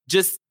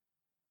 just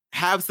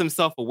have some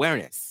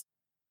self-awareness.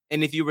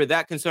 And if you were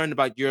that concerned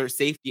about your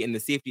safety and the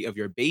safety of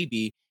your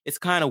baby, it's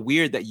kind of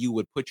weird that you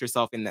would put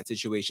yourself in that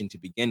situation to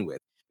begin with.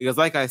 Because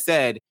like I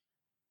said,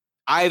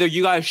 either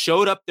you guys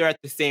showed up there at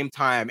the same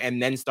time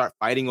and then start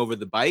fighting over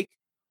the bike,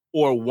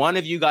 or one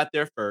of you got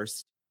there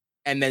first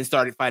and then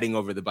started fighting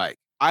over the bike.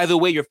 Either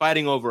way, you're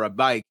fighting over a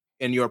bike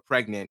and you're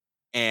pregnant,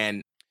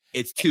 and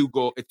it's two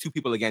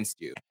people against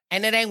you.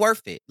 And it ain't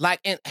worth it. Like,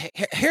 and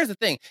here's the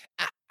thing.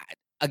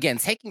 Again,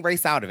 taking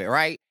race out of it,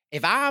 right?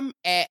 If I'm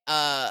at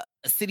a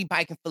city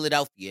bike in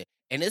Philadelphia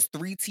and it's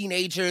 3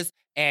 teenagers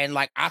and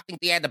like I think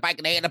they had the bike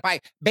and they had the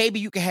bike,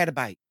 baby, you can have the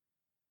bike.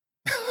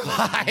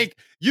 Like,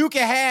 you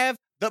can have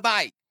the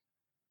bike.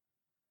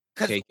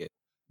 Take it.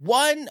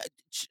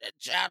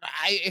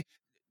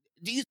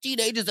 These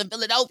teenagers in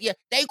Philadelphia,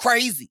 they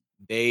crazy.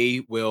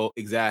 They will,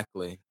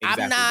 exactly.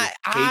 I'm not.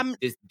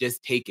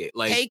 Just take it.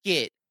 Like, take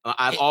it.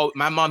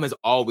 My mom has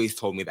always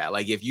told me that.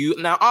 Like, if you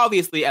now,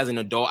 obviously, as an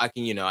adult, I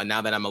can,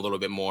 now that I'm a little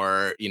bit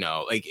more,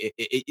 like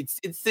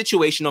it's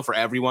situational for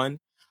everyone.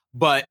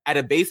 But at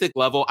a basic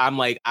level, I'm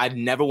like, I'd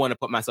never want to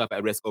put myself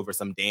at risk over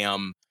some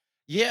damn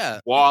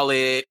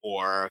wallet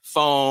or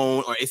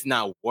phone, or it's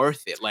not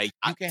worth it. Like,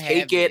 I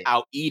take it,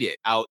 I'll eat it.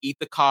 I'll eat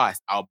the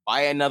cost. I'll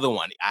buy another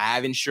one. I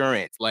have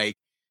insurance. Like,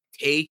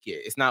 take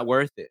it. It's not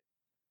worth it.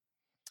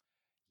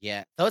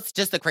 Yeah. So it's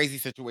just a crazy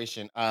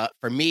situation.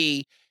 For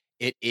me,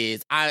 it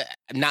is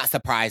not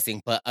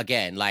surprising, but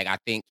again, like I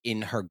think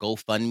in her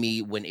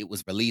GoFundMe when it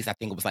was released, I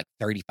think it was like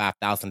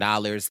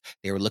 $35,000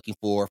 they were looking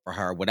for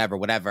her,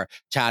 whatever.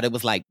 Child, it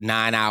was like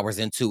 9 hours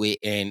into it,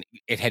 and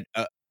it had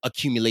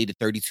accumulated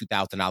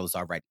 $32,000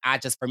 already.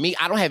 For me,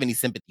 I don't have any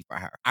sympathy for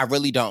her. I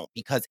really don't,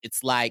 because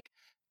it's like,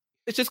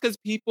 it's just because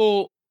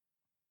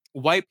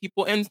white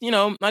people, and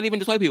not even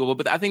just white people,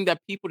 but I think that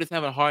people just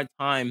have a hard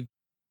time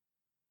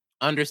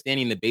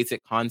understanding the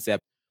basic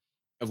concept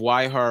of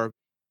why her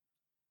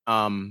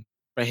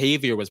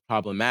behavior was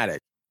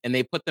problematic. And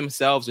they put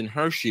themselves in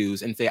her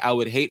shoes and say, I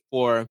would hate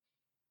for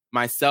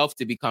myself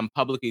to become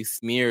publicly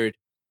smeared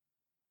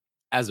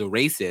as a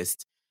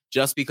racist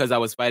just because I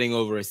was fighting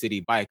over a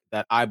city bike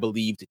that I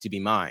believed to be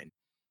mine.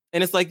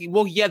 And it's like,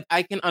 well, yeah,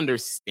 I can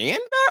understand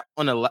that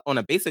on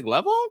a basic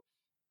level,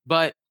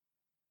 and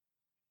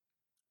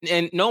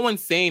no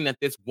one's saying that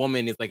this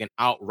woman is like an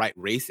outright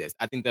racist.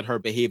 I think that her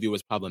behavior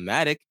was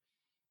problematic.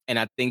 And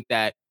I think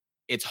that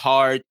it's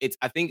hard.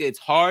 I think it's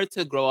hard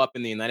to grow up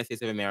in the United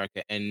States of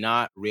America and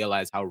not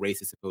realize how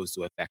race is supposed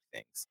to affect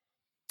things.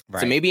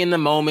 Right. So maybe in the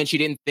moment she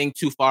didn't think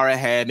too far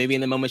ahead. Maybe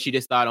in the moment she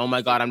just thought, "Oh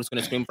my God, I'm just going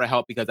to scream for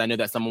help because I know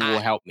that someone will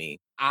help me."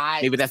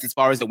 Maybe that's as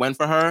far as it went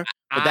for her,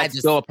 but that's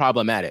still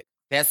problematic.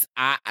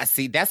 I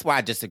see. That's why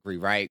I disagree.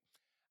 Right?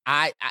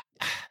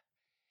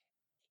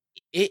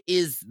 It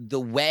is the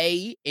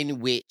way in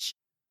which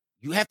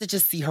you have to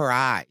just see her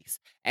eyes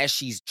as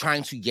she's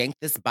trying to yank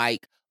this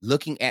bike,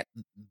 looking at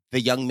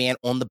the young man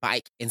on the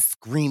bike and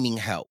screaming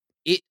help.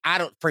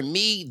 For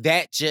me,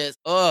 that just,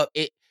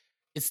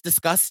 it's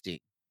disgusting.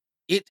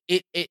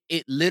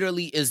 It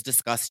literally is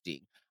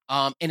disgusting.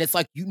 And it's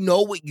like,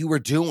 what you were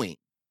doing.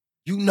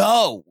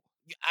 So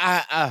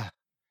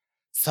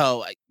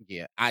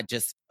yeah,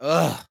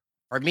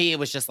 for me, it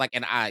was just like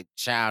an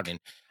child. And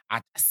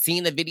I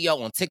seen the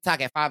video on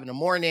TikTok at 5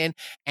 a.m.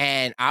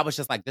 and I was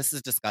just like, this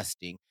is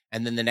disgusting.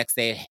 And then the next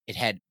day it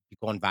had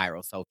gone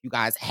viral. So if you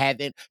guys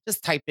haven't,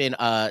 just type in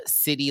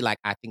city, like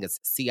I think it's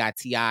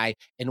CITI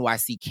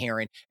NYC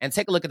Karen, and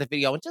take a look at the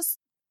video and just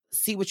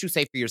see what you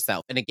say for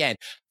yourself. And again,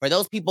 for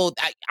those people,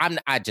 I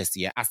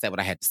said what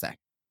I had to say.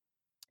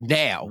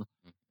 Now,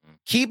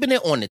 keeping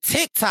it on the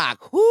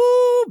TikTok,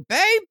 whoo,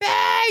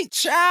 baby,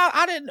 child,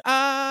 I didn't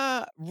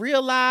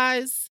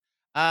realize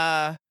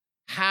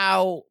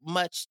how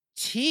much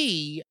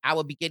tea I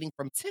would be getting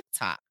from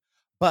TikTok.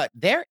 But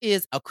there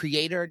is a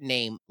creator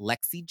named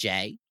Lexi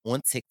J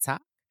on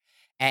TikTok,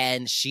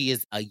 and she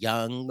is a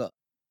young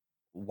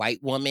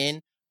white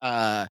woman.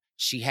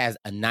 She has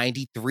a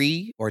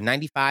 93 or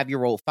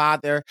 95-year-old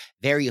father,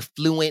 very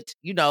affluent,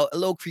 a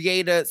little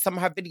creator. Some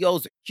of her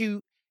videos are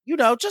cute.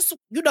 Just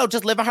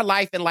living her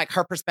life and like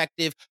her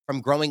perspective from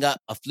growing up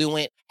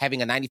affluent,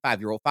 having a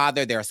 95-year-old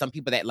father. There are some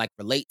people that like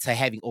relate to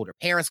having older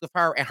parents with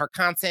her and her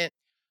content.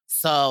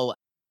 So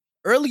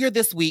earlier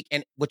this week,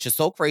 and which is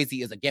so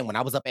crazy, is again, when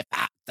I was up at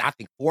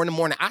 4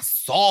 a.m, I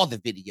saw the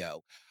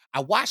video. I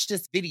watched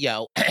this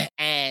video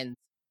and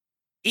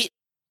it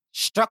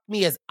struck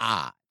me as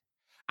odd.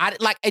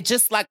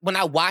 When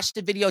I watched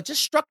the video, it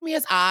just struck me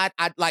as odd.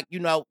 I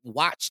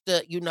watched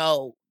the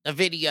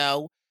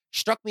video,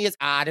 struck me as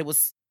odd. It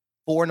was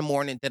 4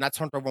 a.m, then I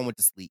turned over and went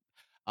to sleep.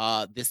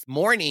 This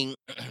morning,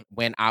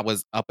 when I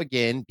was up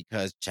again,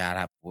 because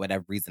child, for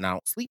whatever reason, I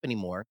don't sleep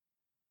anymore,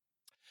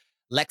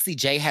 Lexi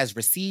J has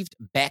received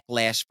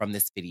backlash from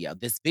this video.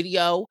 This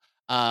video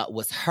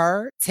was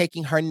her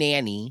taking her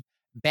nanny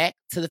back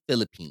to the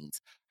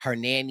Philippines. Her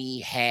nanny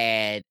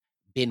had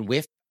been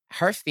with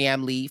her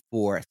family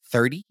for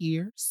 30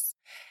 years.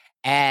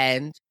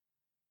 And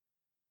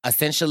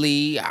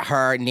essentially,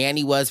 her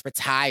nanny was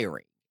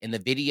retiring. In the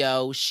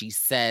video, she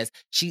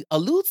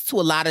alludes to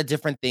a lot of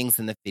different things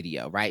in the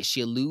video, right?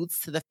 She alludes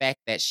to the fact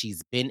that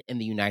she's been in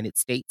the United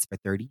States for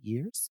 30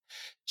 years.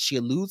 She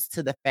alludes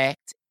to the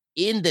fact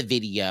in the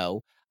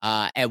video,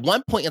 at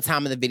one point in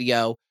time in the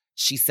video,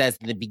 she says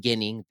in the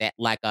beginning that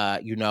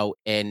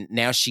and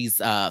now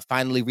she's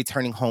finally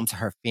returning home to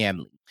her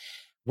family.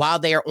 While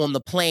they are on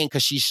the plane,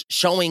 because she's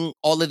showing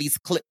all of these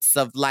clips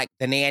of like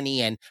the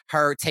nanny and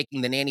her taking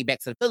the nanny back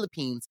to the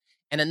Philippines.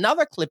 And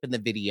another clip in the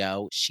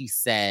video, she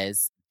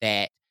says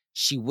that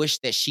she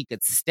wished that she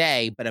could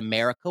stay, but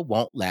America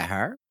won't let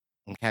her.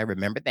 Okay,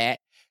 remember that.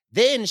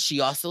 Then she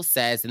also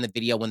says in the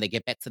video, when they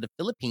get back to the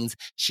Philippines,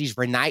 she's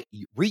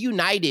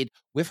reunited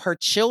with her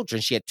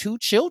children. She had 2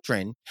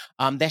 children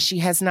that she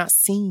has not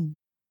seen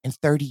in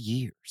 30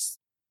 years.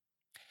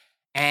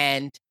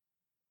 And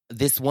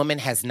this woman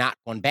has not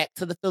gone back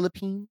to the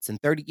Philippines in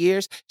 30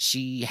 years.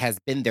 She has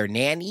been their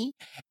nanny.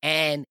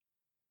 And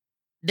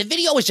the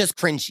video is just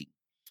cringy.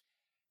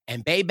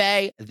 And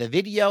baby, the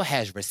video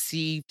has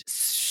received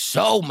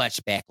so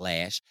much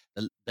backlash.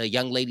 The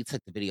young lady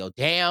took the video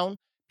down.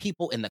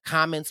 People in the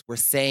comments were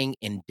saying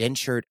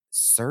indentured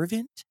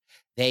servant.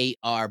 They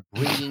are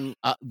bringing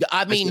up,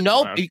 I mean,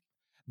 no,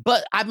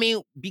 but I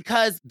mean,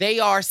 because they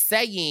are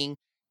saying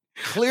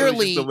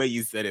clearly the way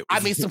you said it.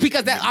 I mean, so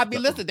because that, I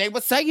mean, listen, they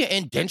were saying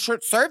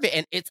indentured servant,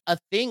 and it's a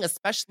thing,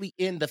 especially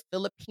in the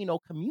Filipino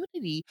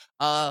community,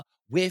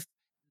 with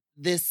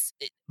this.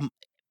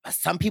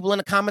 Some people in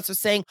the comments are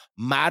saying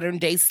modern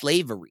day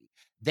slavery.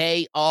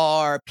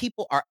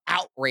 People are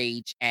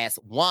outraged as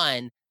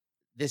one,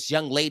 this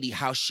young lady,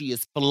 how she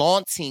is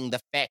flaunting the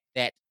fact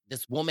that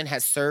this woman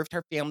has served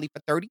her family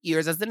for 30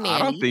 years as a nanny. I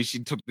don't think she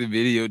took the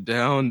video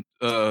down.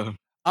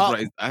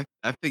 Right. I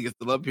think it's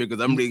still up here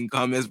because I'm reading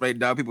comments right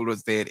now. People are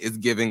saying it's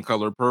giving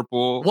Color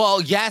Purple.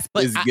 Well, yes,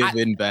 but it's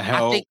giving the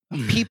help. I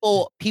think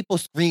people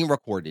screen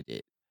recorded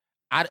it.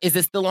 Is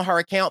it still on her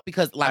account?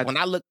 Because when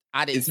I looked,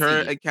 I didn't see. Is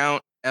her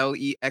account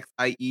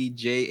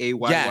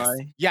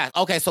LEXIEJAYY? Yes.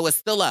 Okay, so it's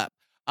still up.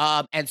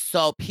 And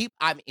so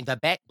I mean, the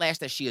backlash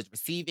that she is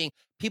receiving,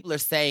 people are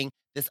saying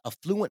this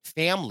affluent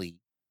family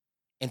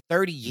in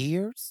 30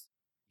 years,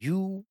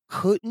 you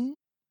couldn't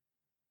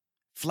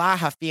fly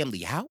her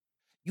family out.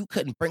 You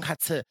couldn't bring her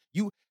to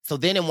you. So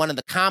then in one of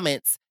the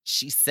comments,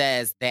 she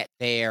says that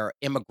their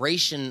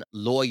immigration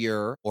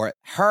lawyer, or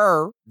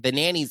the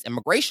nanny's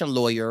immigration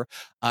lawyer,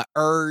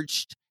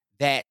 urged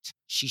that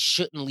she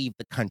shouldn't leave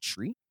the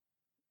country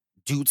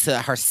due to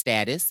her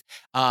status,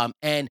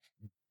 and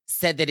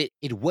said that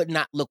it would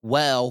not look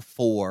well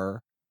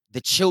for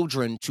the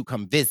children to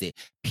come visit.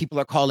 People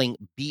are calling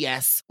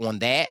BS on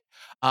that.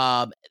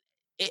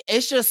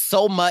 It's just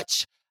so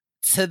much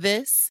to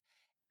this.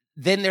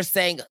 Then they're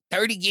saying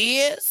 30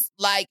 years,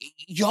 like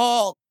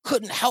y'all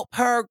couldn't help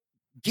her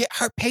get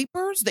her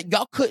papers, that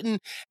y'all couldn't.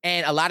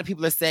 And a lot of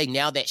people are saying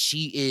now that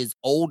she is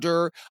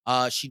older,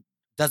 she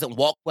doesn't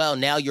walk well.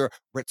 Now you're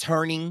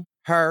returning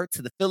her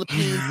to the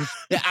Philippines.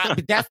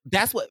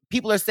 That's what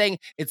people are saying.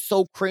 It's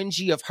so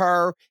cringy of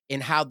her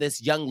and how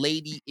this young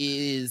lady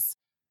is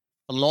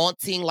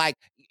flaunting. Like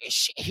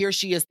here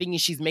she is thinking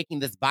she's making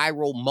this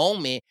viral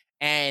moment.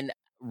 And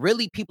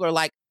really people are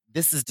like,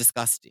 this is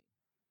disgusting.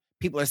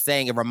 People are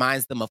saying it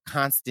reminds them of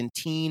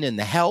Constantine and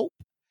The Help.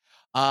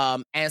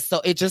 And so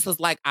it just was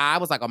like, I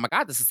was like, oh my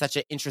God, this is such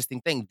an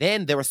interesting thing.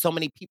 Then there were so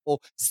many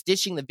people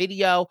stitching the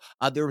video.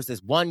 There was this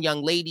one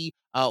young lady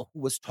who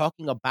was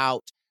talking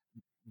about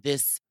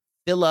this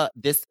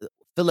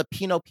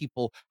Filipino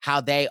people, how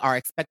they are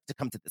expected to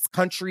come to this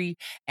country.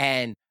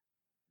 And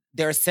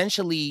they're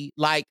essentially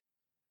like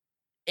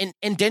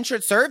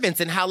indentured servants,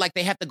 and how like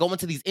they have to go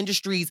into these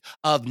industries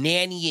of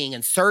nannying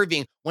and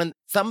serving when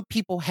some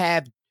people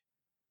have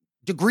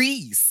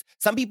degrees.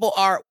 Some people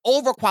are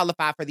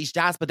overqualified for these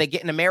jobs, but they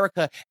get in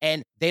America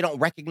and they don't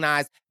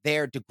recognize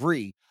their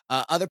degree.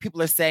 Other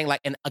people are saying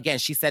like, and again,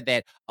 she said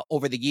that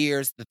over the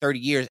years, the 30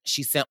 years,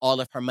 she sent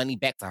all of her money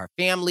back to her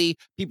family.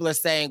 People are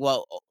saying,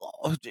 well,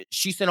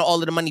 she sent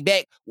all of the money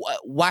back.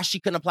 Why she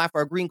couldn't apply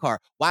for a green card?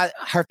 Why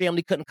her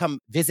family couldn't come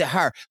visit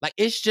her? Like,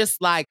 it's just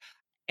like,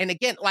 and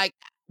again, like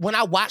when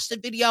I watched the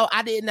video,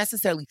 I didn't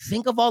necessarily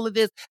think of all of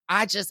this.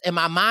 I just, in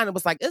my mind, it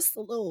was like, it's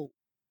a little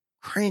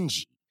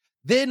cringy.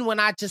 Then when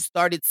I just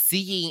started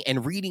seeing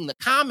and reading the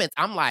comments,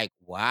 I'm like,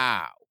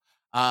 wow.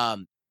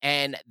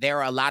 And there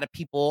are a lot of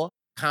people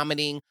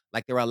commenting,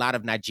 like there were a lot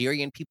of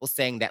Nigerian people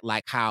saying that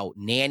like how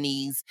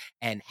nannies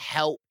and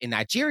help in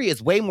Nigeria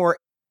is way more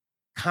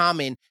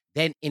common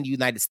than in the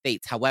United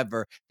States.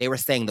 However, they were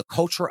saying the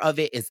culture of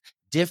it is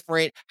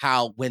different,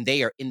 how when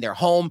they are in their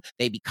home,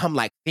 they become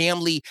like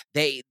family.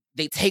 They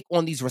take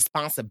on these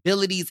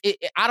responsibilities.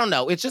 I don't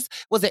know. It just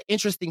was an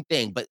interesting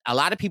thing. But a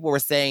lot of people were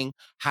saying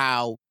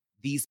how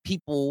these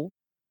people,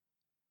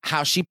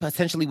 how she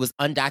potentially was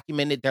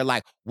undocumented. They're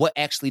like, what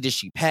actually did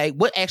she pay?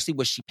 What actually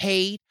was she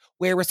paid?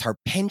 Where is her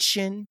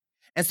pension?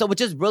 And so it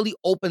just really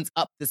opens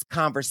up this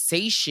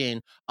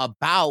conversation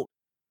about,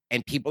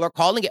 and people are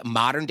calling it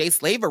modern day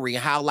slavery,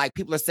 and how like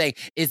people are saying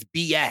it's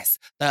BS.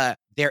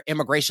 Their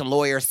immigration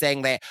lawyer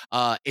saying that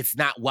it's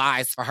not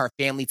wise for her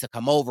family to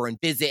come over and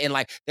visit. And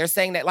like, they're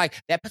saying that like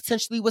that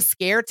potentially was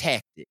scare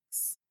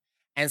tactics.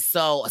 And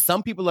so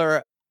some people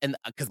are, and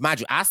because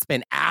mind you, I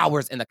spent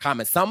hours in the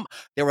comments.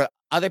 There were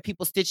other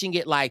people stitching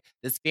it like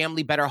this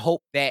family better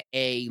hope that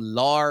a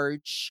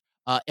large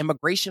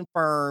immigration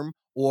firm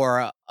or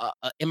a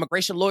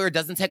immigration lawyer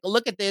doesn't take a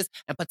look at this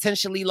and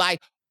potentially like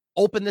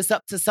open this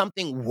up to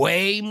something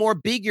way more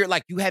bigger,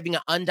 like you having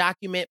an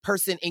undocumented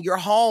person in your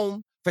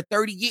home for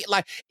 30 years.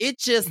 Like it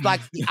just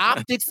like the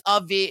optics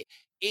of it,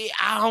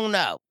 I don't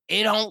know.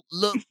 It don't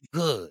look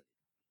good.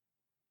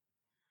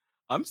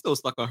 I'm still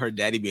stuck on her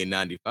daddy being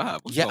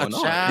 95. What's going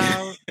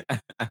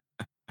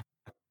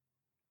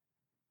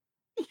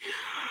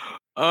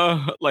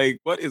on? Like,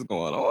 what is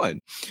going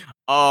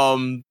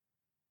on?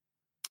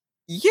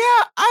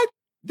 Yeah,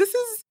 this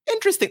is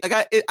interesting.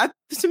 Like,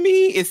 to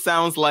me, it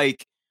sounds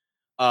like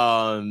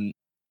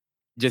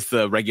just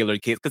a regular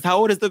case. Because how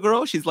old is the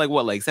girl? She's like,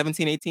 what, like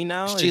 17, 18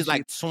 now? She's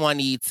like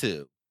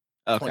 22.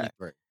 Okay.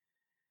 23.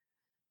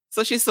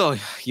 So she's so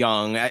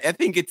young. I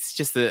think it's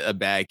just a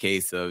bad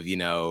case of,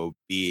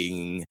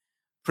 being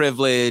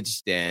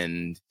privileged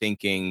and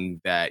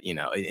thinking that,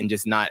 and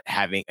just not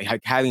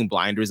having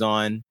blinders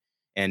on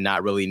and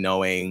not really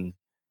knowing,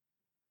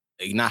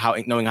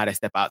 knowing how to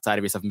step outside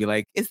of yourself and be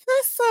like, is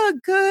this a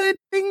good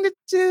thing to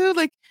do?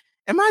 Like,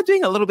 am I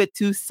doing a little bit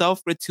too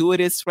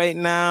self-gratuitous right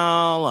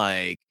now?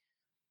 Like,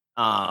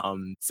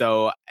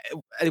 so,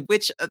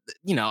 which, a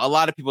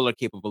lot of people are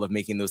capable of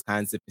making those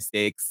kinds of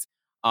mistakes.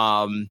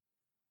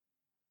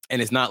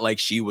 And it's not like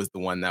she was the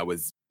one that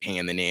was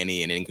paying the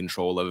nanny and in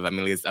control of it. I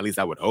mean, at least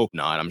I would hope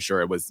not. I'm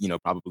sure it was,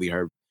 probably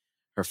her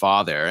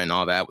father and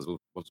all that was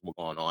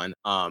going on.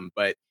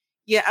 But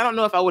yeah, I don't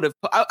know if I would have.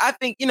 I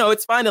think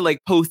it's fine to like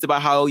post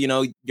about how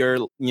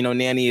your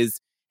nanny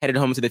is headed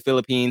home to the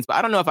Philippines, but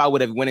I don't know if I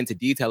would have went into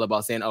detail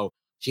about saying, oh,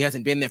 she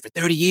hasn't been there for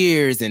 30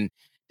 years and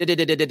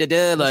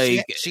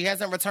like she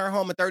hasn't returned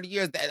home in 30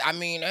 years. I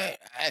mean,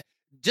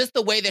 just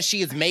the way that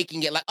she is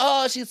making it, like,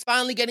 oh, she's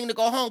finally getting to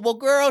go home. Well,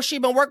 girl, she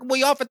been working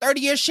with y'all for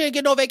 30 years. She ain't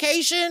get no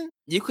vacation.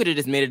 You could have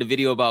just made it a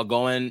video about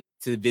going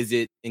to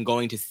visit and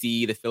going to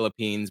see the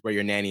Philippines where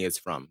your nanny is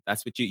from.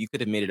 That's what you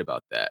could have made it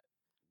about that.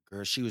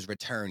 Girl, she was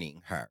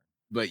returning her.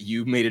 But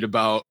you made it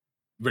about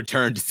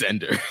return to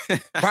sender.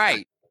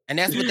 Right. And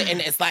that's what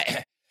and it's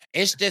like,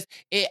 it's just,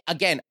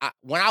 again,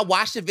 when I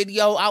watched the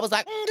video, I was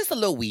like, this is a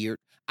little weird.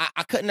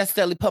 I couldn't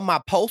necessarily put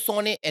my post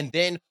on it. And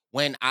then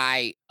when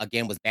I,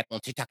 again, was back on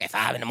TikTok at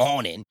 5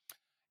 a.m,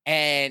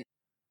 and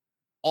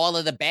all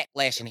of the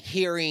backlash and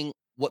hearing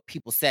what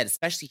people said,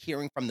 especially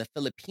hearing from the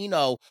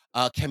Filipino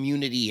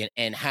community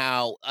and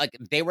how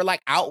they were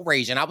like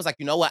outraged. And I was like,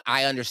 you know what?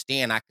 I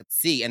understand. I could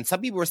see. And some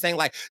people were saying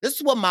like, this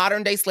is what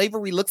modern day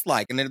slavery looks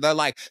like. And they're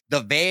like,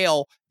 the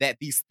veil that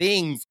these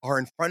things are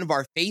in front of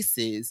our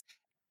faces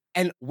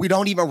and we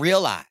don't even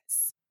realize.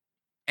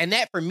 And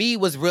that for me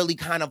was really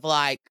kind of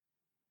like,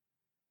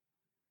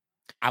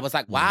 I was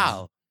like,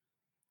 wow,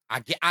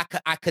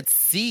 I could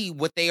see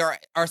what they are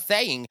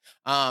saying.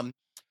 But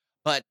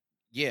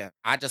yeah,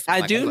 I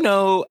do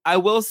know. I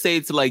will say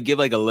to like give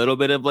like a little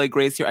bit of like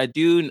grace here.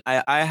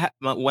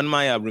 One of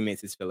my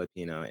roommates is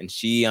Filipino, and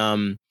she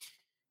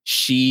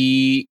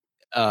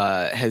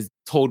has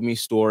told me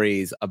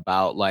stories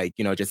about like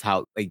just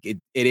how like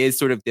it is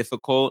sort of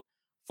difficult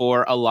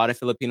for a lot of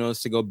Filipinos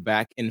to go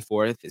back and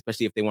forth,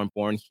 especially if they weren't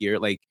born here.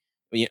 Like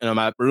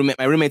my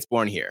roommate's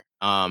born here,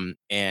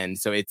 and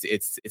so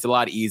it's a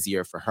lot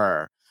easier for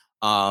her.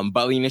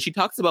 But she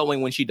talks about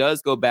when she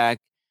does go back,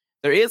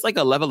 there is like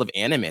a level of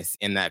animus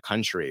in that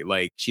country.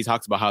 Like she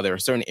talks about how there are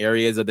certain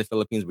areas of the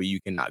Philippines where you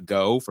cannot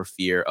go for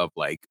fear of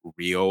like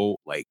real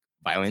like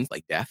violence,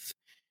 like death.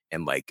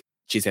 And like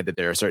she said that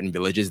there are certain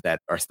villages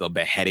that are still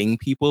beheading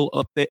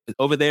people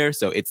over there.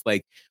 So it's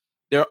like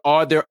there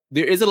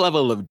is a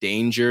level of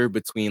danger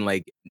between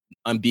like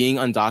being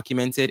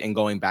undocumented and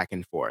going back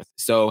and forth.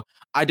 So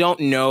I don't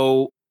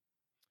know.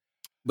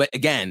 But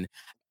again,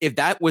 if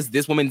that was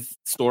this woman's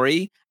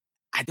story,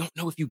 I don't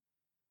know if you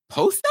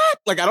post that.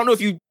 Like, I don't know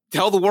if you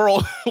tell the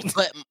world.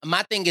 But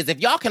my thing is, if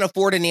y'all can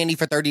afford a nanny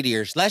for 30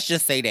 years, let's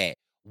just say that.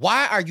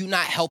 Why are you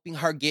not helping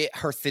her get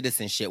her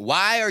citizenship?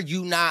 Why are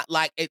you not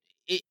like it?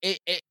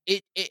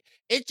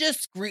 It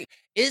just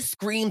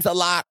screams a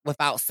lot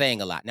without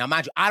saying a lot. Now,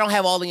 mind you, I don't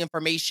have all the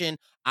information.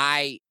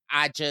 I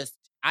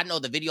know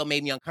the video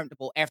made me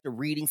uncomfortable after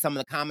reading some of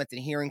the comments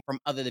and hearing from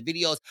other the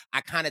videos.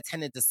 I kind of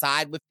tended to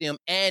side with them.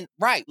 And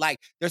right, like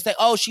they're saying,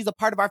 oh, she's a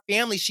part of our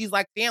family. She's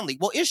like family.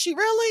 Well, is she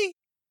really?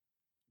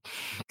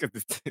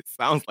 Because it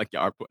sounds like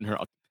y'all are putting her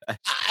out the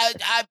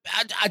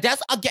patch.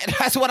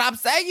 That's what I'm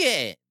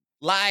saying.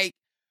 Like,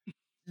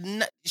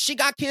 she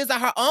got kids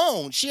of her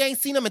own. She ain't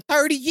seen them in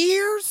 30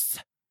 years.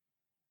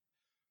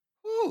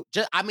 Ooh,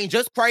 just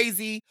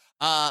crazy.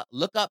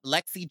 Look up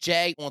Lexi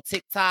J on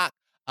TikTok.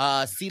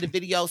 See the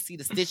video, see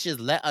the stitches.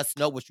 Let us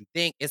know what you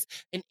think. It's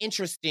an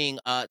interesting,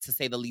 to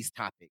say the least,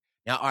 topic.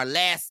 Now, our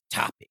last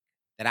topic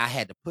that I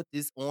had to put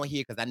this on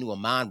here because I knew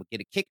Aman would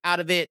get a kick out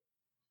of it.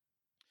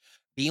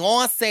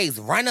 Beyonce's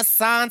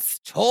Renaissance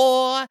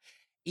tour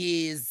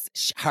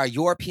her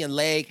European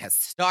leg has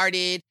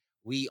started.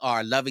 We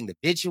are loving the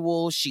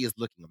visuals. She is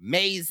looking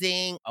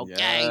amazing.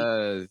 Okay.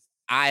 Yes.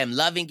 I am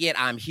loving it.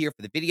 I'm here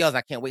for the videos.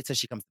 I can't wait till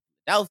she comes to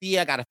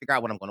Philadelphia. I got to figure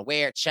out what I'm going to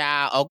wear.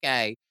 Child.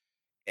 Okay.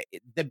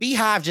 The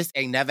Beehive just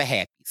ain't never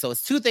happy. So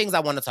it's two things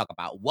I want to talk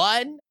about.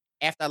 One,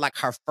 after like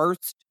her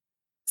first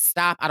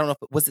stop, I don't know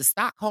if was it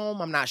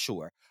Stockholm? I'm not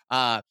sure.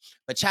 But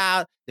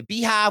child, the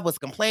Beehive was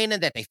complaining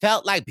that they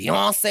felt like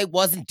Beyonce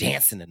wasn't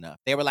dancing enough.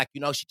 They were like,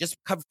 she just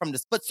recovered from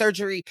this foot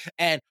surgery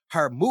and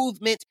her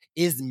movement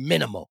is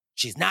minimal.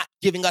 She's not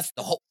giving us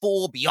the whole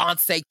full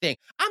Beyonce thing.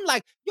 I'm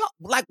like, yo,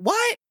 like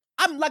what?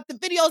 I'm like the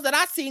videos that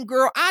I seen,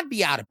 girl, I'd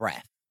be out of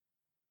breath.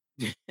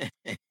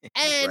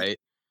 And right.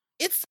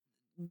 It's,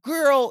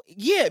 girl,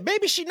 yeah,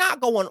 maybe she not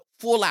going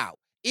full out.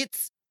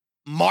 It's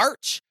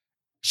March.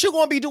 She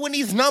gonna be doing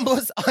these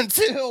numbers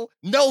until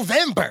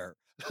November.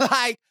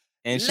 Like,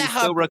 and she's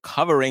still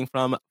recovering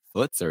from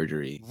foot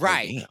surgery.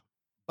 Right.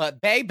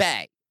 But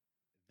baby,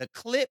 the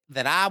clip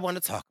that I want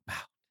to talk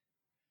about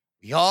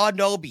We all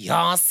know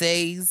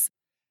Beyonce's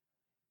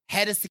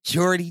head of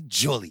security,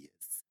 Julius.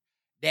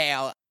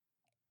 Now,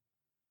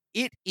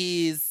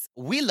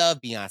 we love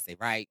Beyonce,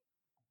 right?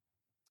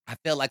 I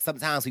feel like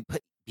sometimes we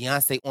put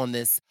Beyonce on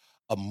this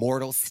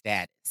immortal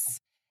status.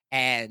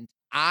 And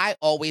I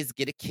always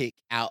get a kick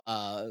out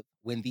of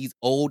when these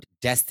old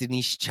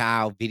Destiny's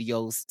Child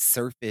videos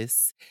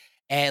surface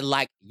and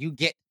like you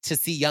get to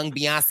see young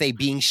Beyonce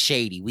being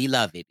shady. We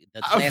love it.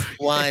 The classic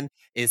one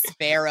is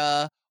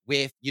Farrah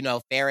with,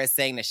 Farrah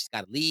saying that she's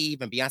got to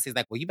leave. And Beyonce's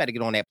like, well, you better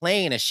get on that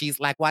plane. And she's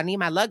like, well, I need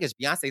my luggage.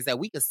 Beyonce said,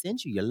 we could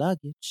send you your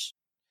luggage.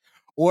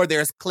 Or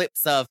there's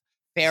clips of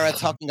Farrah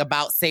talking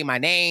about Say My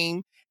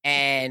Name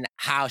and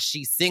how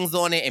she sings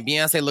on it and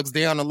Beyonce looks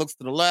down and looks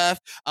to the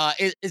left.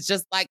 It's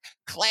just like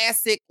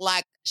classic,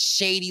 like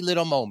shady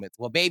little moments.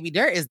 Well, baby,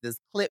 there is this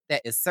clip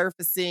that is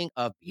surfacing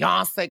of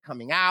Beyonce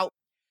coming out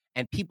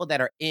and people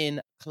that are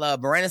in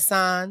Club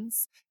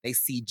Renaissance, they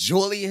see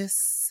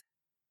Julius.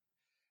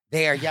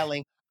 They are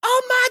yelling,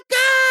 oh my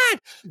God,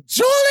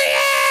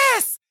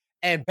 Julius!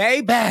 And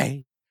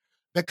baby,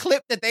 the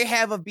clip that they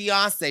have of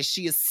Beyonce,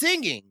 she is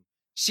singing.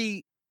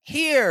 She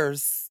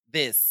hears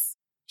this.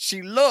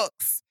 She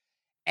looks,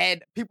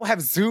 and people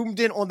have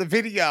zoomed in on the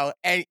video.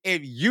 And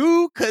if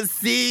you could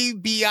see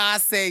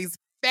Beyonce's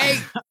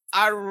face,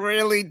 I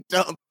really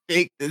don't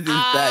think this is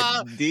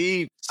that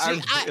deep.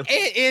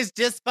 It is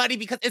just funny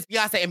because it's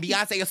Beyonce, and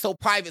Beyonce is so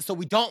private, so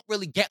we don't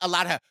really get a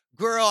lot of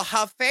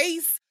her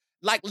face.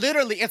 Like,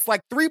 literally, it's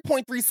like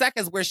 3.3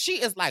 seconds where she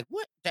is like,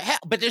 what the hell?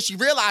 But then she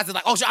realizes,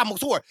 like, oh, I'm on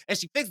tour, and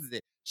she fixes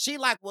it. She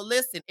like, well,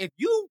 listen,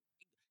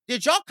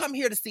 did y'all come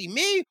here to see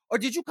me, or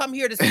did you come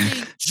here to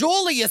see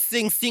Julius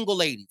sing Single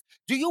Ladies?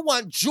 Do you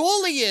want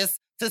Julius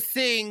to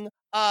sing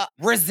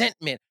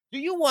Resentment? Do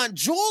you want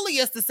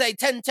Julius to say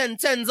 10, 10,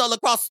 10s all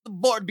across the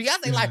board?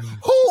 Beyonce like,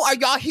 who are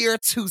y'all here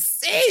to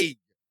see?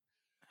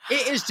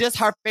 It is just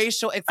her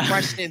facial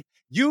expression.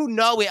 You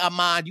know it,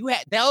 Amon. You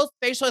had those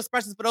facial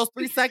expressions for those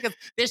 3 seconds.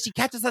 Then she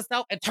catches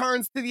herself and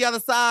turns to the other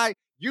side.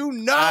 You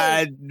know.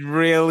 I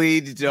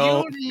really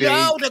don't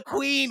the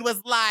queen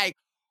was like,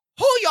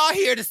 who y'all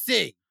here to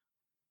see?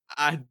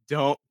 I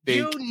don't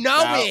think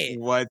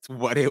was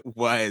what it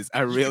was. I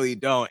really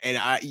don't. And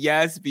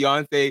yes,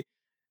 Beyonce,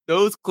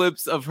 those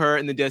clips of her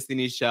in the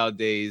Destiny's Child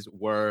days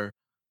were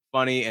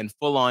funny and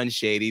full on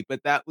shady,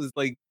 but that was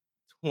like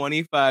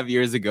 25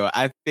 years ago.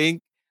 I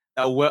think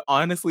that what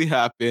honestly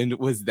happened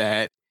was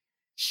that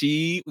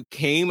she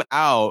came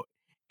out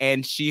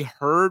and she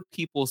heard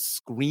people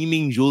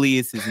screaming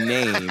Julius's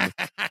name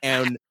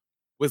and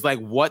was like,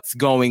 what's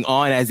going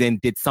on? As in,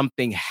 did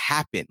something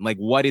happen? Like,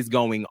 what is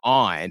going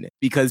on?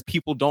 Because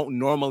people don't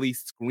normally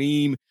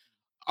scream.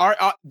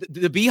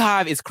 The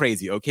Beehive is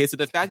crazy, okay? So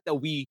the fact that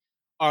we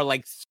are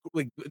like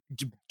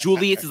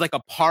Julius is like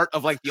a part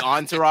of like the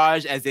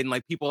entourage, as in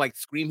like people like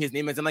scream his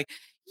name as in like,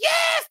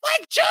 yes,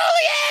 like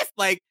Julius!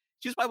 Like,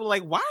 she's probably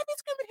like, why are they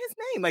screaming his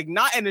name? Like,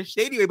 not in a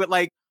shady way, but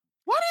like,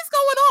 what is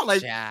going on?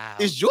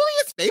 Like, is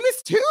Julius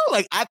famous too?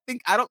 Like, I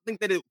don't think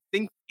that it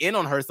sinks in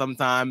on her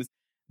sometimes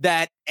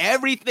that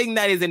everything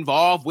that is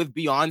involved with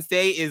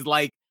Beyonce is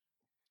like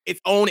its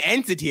own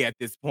entity at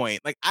this point.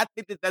 Like, I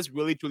think that that's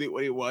really truly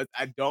what it was.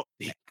 I don't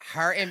think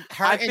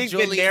I think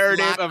the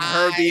narrative of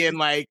her being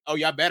like, oh,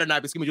 y'all better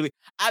not be screaming Julie.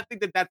 I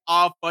think that that's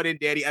all fun and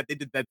dandy. I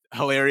think that that's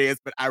hilarious,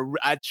 but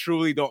I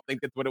truly don't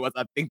think that's what it was.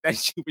 I think that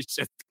she was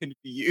just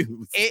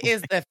confused. It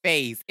is the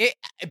face.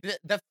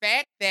 The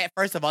fact that,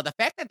 first of all, the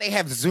fact that they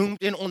have zoomed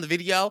in on the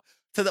video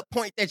to the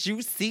point that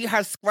you see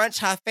her scrunch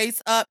her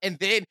face up and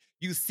then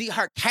you see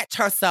her catch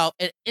herself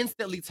and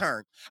instantly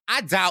turn.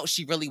 I doubt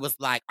she really was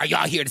like, are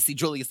y'all here to see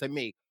Julius and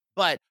me?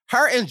 But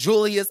her and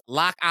Julius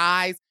lock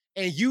eyes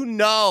and you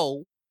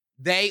know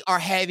they are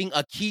having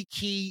a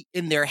kiki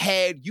in their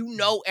head. You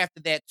know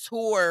after that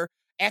tour,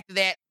 after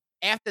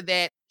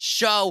that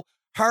show,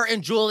 her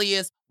and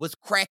Julius was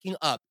cracking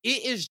up.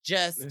 It is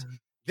just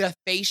the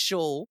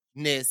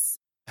facialness.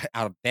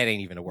 That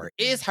ain't even a word.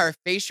 Is her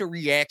facial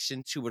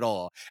reaction to it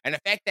all. And the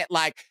fact that,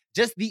 like,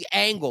 just the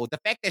angle, the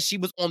fact that she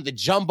was on the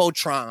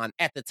Jumbotron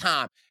at the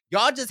time,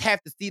 y'all just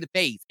have to see the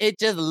face. It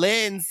just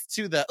lends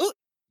to the,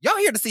 y'all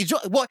here to see,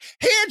 well,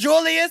 here,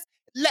 Julius,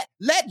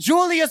 let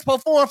Julius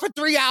perform for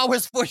 3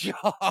 hours for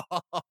y'all.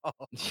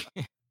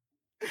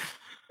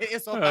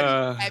 It's so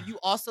funny. Have you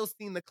also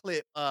seen the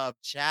clip of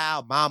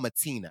Mama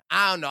Tina?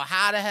 I don't know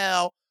how the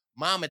hell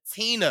Mama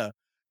Tina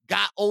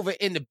got over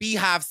in the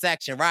Beehive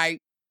section, right?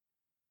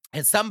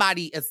 And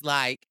somebody is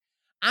like,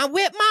 I'm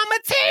with Mama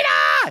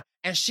Tina!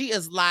 And she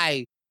is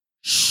like,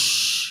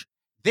 shh.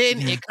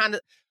 Then it kind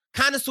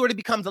of sort of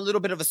becomes a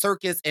little bit of a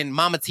circus. And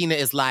Mama Tina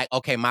is like,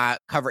 okay, my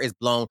cover is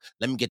blown.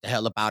 Let me get the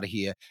hell up out of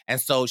here.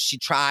 And so she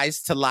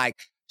tries to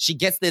she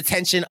gets the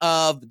attention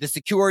of the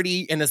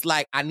security and is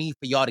like, I need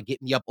for y'all to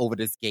get me up over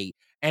this gate.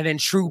 And in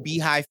true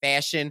Beehive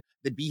fashion,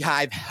 the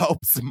Beehive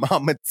helps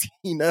Mama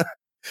Tina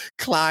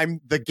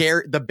climb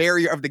the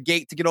barrier of the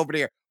gate to get over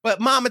there. But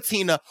Mama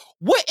Tina,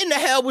 what in the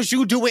hell was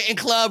you doing in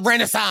Club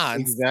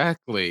Renaissance?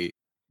 Exactly.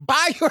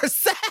 By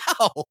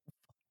yourself.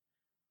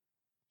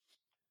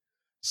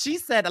 She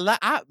said a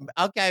lot.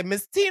 Okay,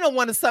 Miss Tina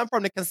wanted something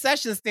from the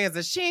concession stands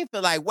and she ain't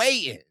feel like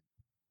waiting.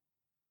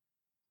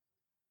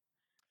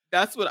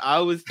 That's what I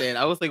was saying.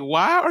 I was like,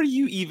 why are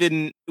you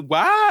even,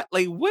 why?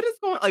 Like, what is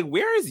going, like,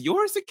 where is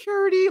your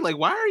security? Like,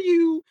 why are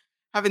you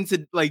having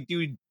to, like,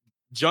 do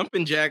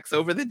jumping jacks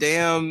over the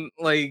damn,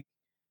 like,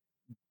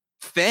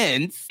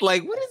 fence?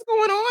 Like, what is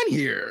going on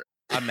here?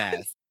 A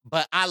mess.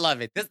 But I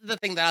love it. This is the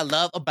thing that I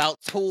love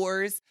about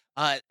tours,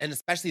 and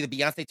especially the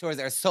Beyonce tours.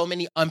 There are so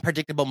many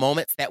unpredictable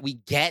moments that we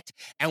get,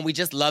 and we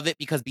just love it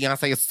because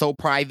Beyonce is so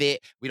private.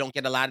 We don't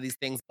get a lot of these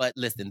things. But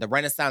listen, the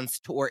Renaissance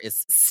tour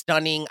is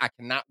stunning. I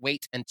cannot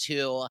wait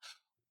until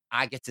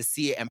I get to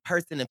see it in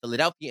person in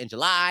Philadelphia in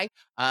July.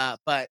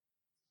 But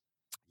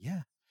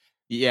yeah.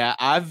 Yeah,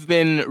 I've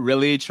been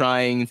really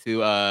trying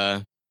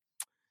to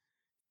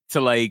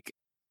like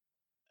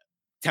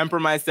temper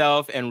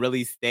myself and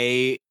really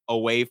stay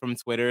away from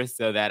Twitter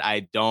so that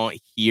I don't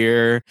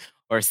hear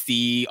or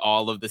see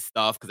all of the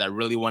stuff because I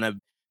really want to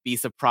be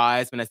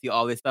surprised when I see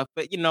all this stuff.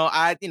 But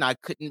I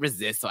couldn't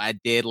resist, so I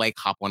did like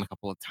hop on a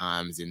couple of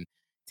times and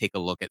take a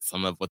look at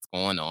some of what's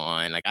going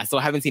on. Like I still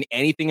haven't seen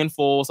anything in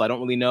full, so I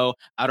don't really know.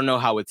 I don't know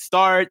how it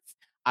starts.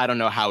 I don't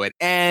know how it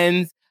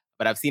ends.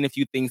 But I've seen a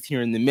few things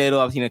here in the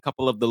middle. I've seen a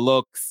couple of the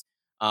looks.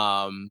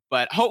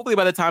 But hopefully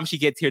by the time she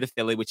gets here to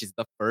Philly, which is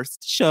the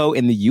first show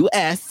in the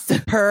US,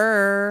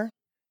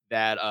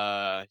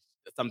 that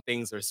some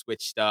things are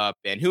switched up,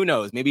 and who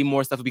knows, maybe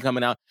more stuff will be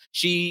coming out.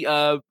 She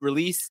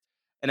released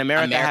an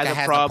America Has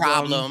a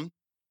Problem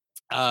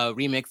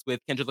remix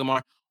with Kendrick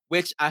Lamar,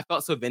 which I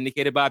felt so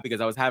vindicated by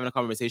because I was having a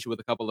conversation with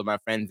a couple of my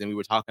friends and we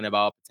were talking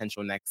about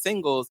potential next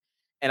singles.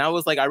 And I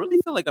was like, I really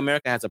feel like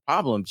America Has a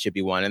Problem should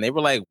be one. And they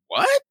were like,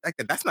 what? Like,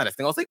 that's not a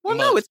single. I was like, well,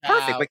 no, it's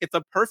perfect. Like, it's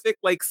a perfect,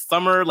 like,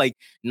 summer, like,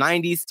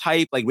 90s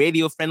type, like,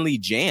 radio-friendly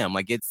jam.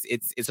 Like, it's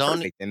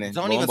perfect. And then,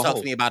 don't even talk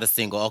to me about a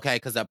single, okay?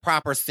 Because a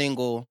proper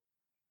single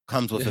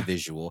comes with a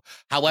visual.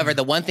 However,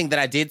 the one thing that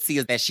I did see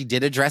is that she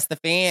did address the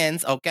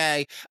fans,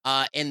 okay?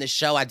 In the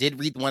show, I did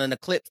read one of the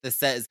clips that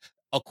says,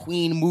 a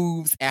queen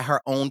moves at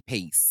her own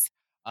pace.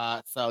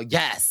 So,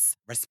 yes,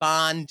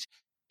 respond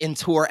in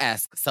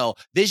tour-esque. So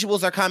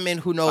visuals are coming.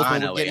 Who knows?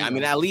 Finally, I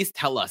mean, at least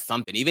tell us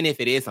something, even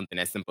if it is something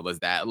as simple as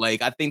that.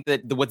 Like, I think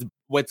that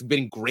what's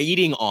been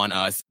grating on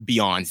us,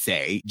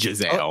 Beyonce,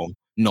 Giselle,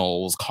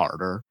 Knowles,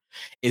 Carter,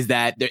 is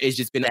that there has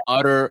just been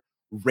utter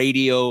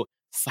radio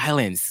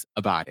silence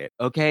about it.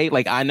 Okay,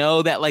 like I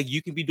know that like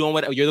you can be doing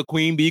whatever, you're the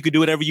queen, but you can do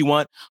whatever you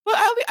want. But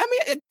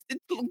I mean,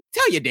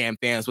 tell your damn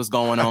fans what's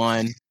going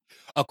on.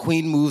 A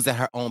queen moves at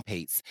her own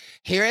pace.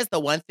 Here is the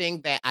one thing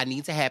that I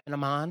need to happen,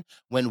 Aman.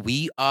 When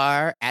we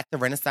are at the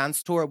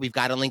Renaissance tour, we've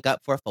got to link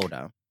up for a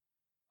photo.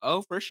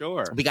 Oh, for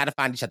sure. We got to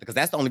find each other because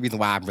that's the only reason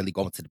why I'm really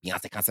going to the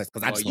Beyonce concert.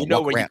 Because I just you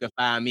know where you can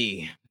find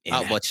me.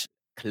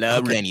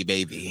 Club Rennie,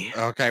 baby.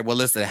 Okay, well,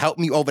 listen, help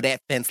me over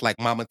that fence like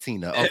Mama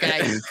Tina,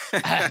 okay?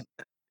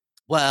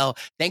 Well,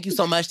 thank you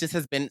so much. This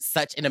has been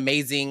such an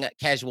amazing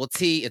casual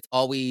tea. It's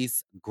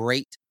always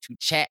great to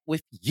chat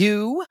with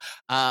you.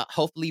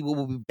 Hopefully, we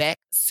will be back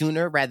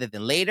sooner rather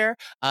than later.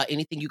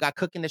 Anything you got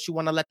cooking that you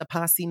want to let the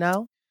posse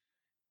know?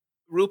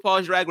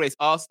 RuPaul's Drag Race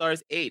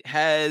All-Stars 8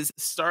 has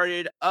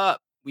started up.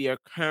 We are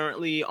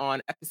currently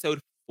on episode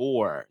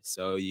 4.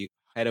 So you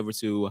head over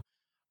to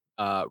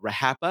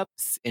Rahap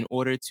Ups in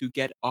order to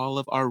get all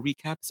of our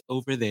recaps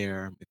over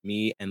there with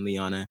me and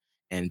Liana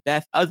and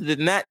Beth. Other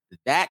than that,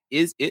 that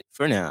is it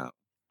for now.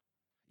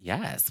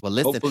 Yes. Well,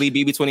 listen. Hopefully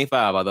BB25,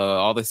 although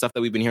all the stuff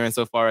that we've been hearing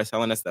so far is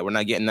telling us that we're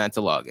not getting that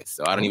till August.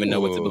 So I don't even know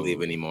what to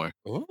believe anymore.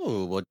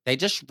 Ooh, well, they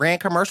just ran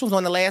commercials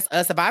on the last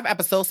Survivor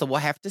episode, so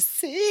we'll have to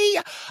see.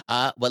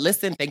 Well,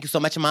 listen, thank you so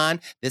much, Aman.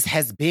 This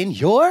has been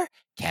your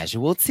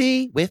Casual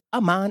Tea with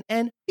Aman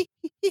and B.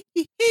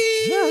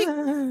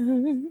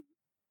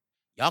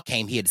 Y'all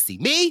came here to see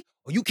me,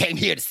 or you came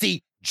here to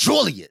see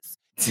Julius?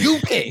 You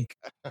pick.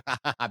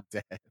 I'm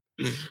dead.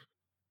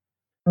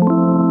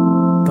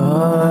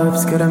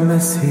 Barb's got a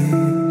message.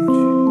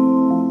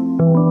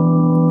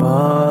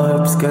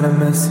 Barb's got a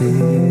message.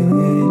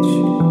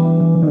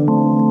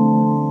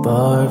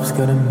 Barb's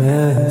got a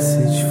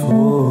message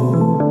for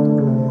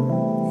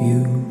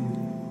you.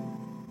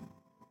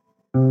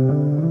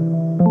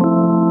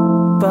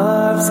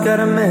 Barb's got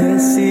a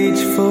message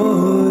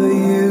for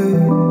you.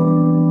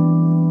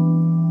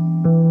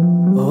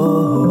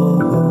 Oh,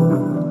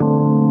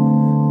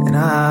 and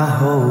I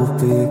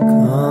hope it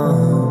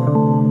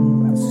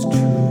comes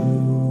true.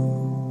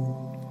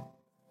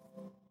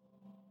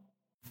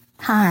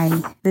 Hi,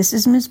 this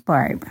is Ms.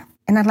 Barb,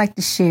 and I'd like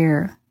to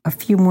share a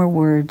few more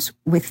words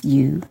with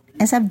you,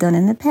 as I've done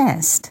in the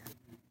past.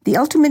 The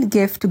ultimate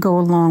gift to go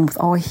along with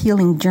all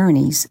healing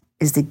journeys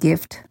is the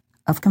gift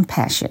of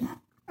compassion.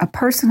 A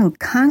person who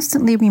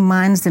constantly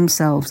reminds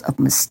themselves of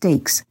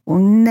mistakes will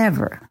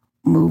never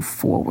move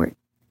forward.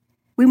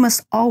 We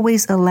must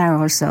always allow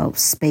ourselves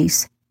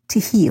space to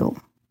heal,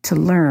 to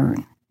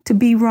learn, to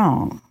be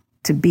wrong,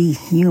 to be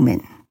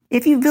human.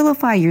 If you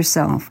vilify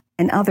yourself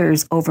and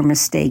others over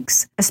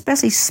mistakes,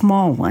 especially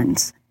small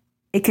ones,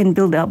 it can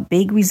build up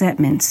big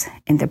resentments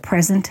in the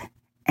present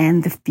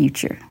and the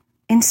future.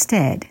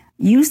 Instead,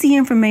 use the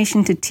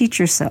information to teach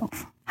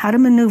yourself how to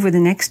maneuver the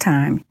next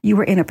time you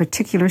are in a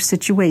particular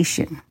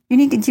situation. You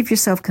need to give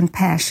yourself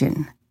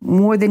compassion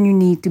more than you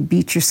need to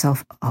beat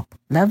yourself up.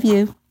 Love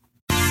you.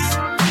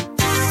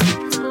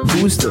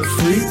 Who's the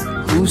freak?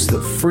 Who's the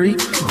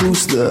freak?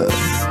 Who's the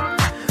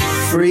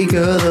freak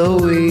of the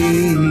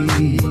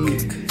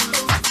week?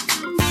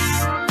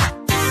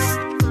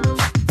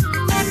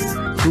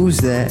 Who's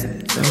that?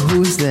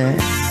 Who's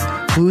that?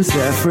 Who's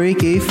that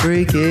freaky,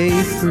 freaky,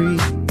 freak?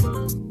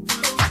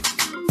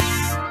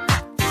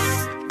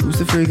 Who's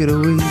the freak of the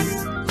week?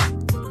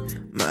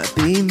 Might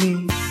be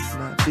me,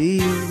 might be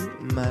you,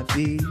 might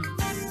be.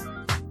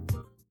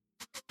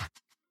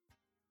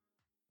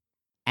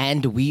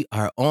 And we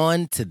are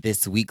on to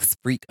this week's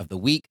Freak of the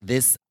Week.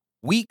 This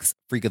week's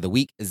Freak of the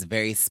Week is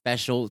very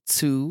special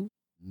to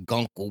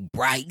Gunkle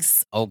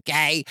Bryce,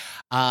 okay?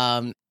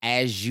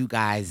 As you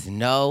guys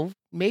know,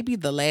 maybe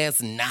the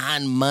last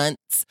 9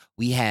 months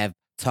we have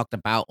talked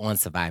about on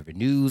Survivor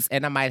News,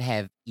 and I might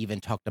have even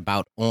talked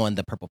about on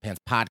the Purple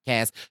Pants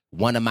podcast.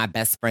 One of my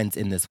best friends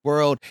in this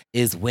world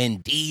is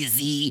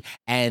Wendy's,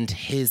 and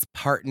his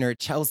partner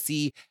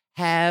Chelsea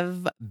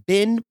have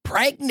been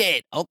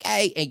pregnant,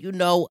 okay? And you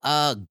know,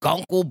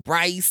 Gunkle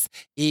Bryce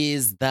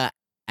is the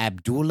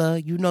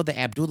Abdullah, the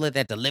Abdullah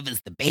that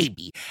delivers the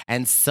baby.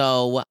 And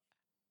so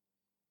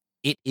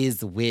it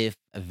is with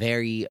a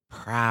very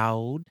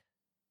proud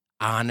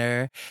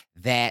honor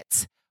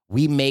that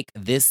we make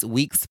this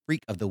week's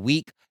Freak of the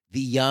Week the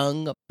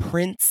young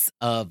prince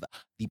of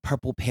the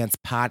Purple Pants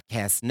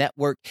Podcast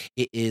Network.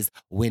 It is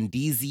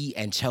Wendy's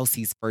and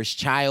Chelsea's first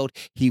child.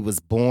 He was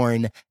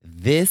born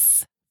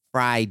this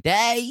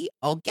Friday,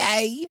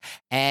 okay?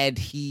 And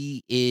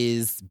he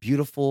is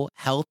beautiful,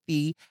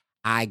 healthy.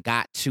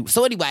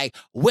 So anyway,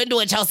 Wendell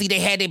and Chelsea, they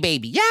had their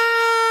baby. Yeah!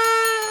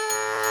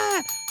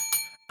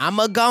 I'm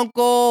a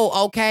Gunkle,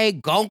 okay?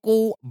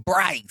 Gunkle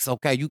Bryce,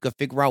 okay? You can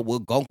figure out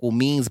what Gunkle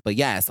means, but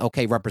yes,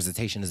 okay,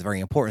 representation is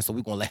very important, so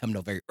we're going to let him know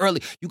very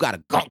early. You got a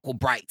Gunkle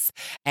Bryce.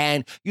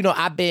 And,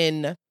 I've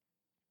been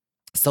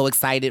so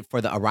excited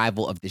for the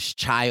arrival of this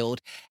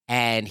child,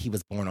 and he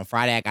was born on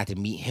Friday. I got to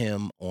meet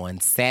him on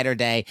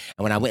Saturday,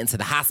 and when I went into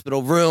the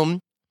hospital room,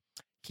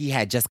 he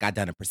had just got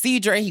done a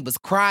procedure, and he was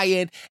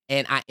crying,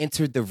 and I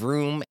entered the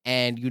room,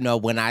 and,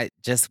 when I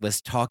just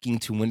was talking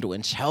to Wendell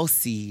and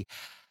Chelsea,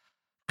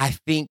 I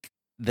think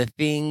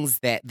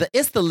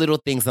it's the little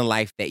things in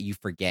life that you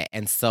forget.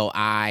 And so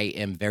I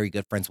am very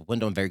good friends with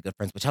Wendell and very good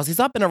friends with Chelsea.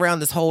 So I've been around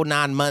this whole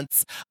 9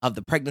 months of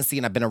the pregnancy,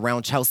 and I've been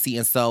around Chelsea.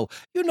 And so,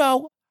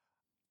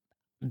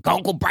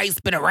 Gunkle Bryce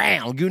been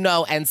around,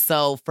 And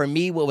so for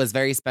me, what was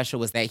very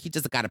special was that he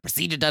just got a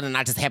procedure done, and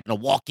I just happened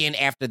to walk in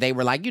after they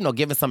were like,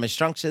 giving some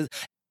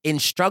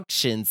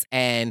instructions.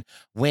 And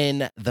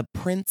when the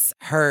prince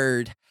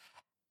heard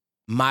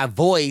my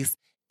voice,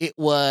 it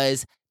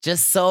was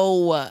just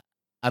so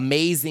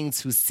amazing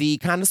to see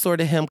kind of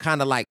him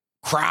kind of like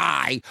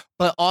cry,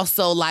 but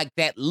also like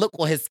that look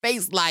on his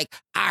face like,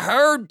 I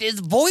heard this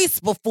voice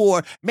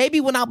before,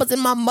 maybe when I was in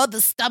my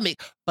mother's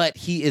stomach. But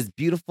he is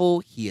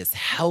beautiful, he is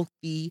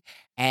healthy,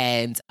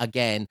 and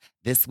again,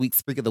 this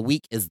week's Freak of the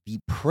Week is the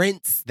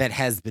prince that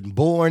has been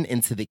born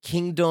into the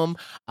kingdom.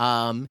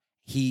 I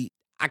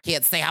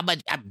can't say how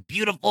much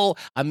beautiful,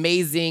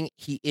 amazing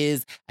he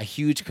is. A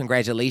huge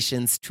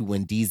congratulations to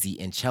Wendy's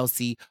and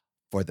Chelsea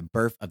for the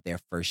birth of their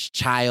first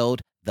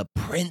child, the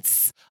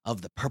prince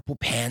of the Purple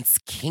Pants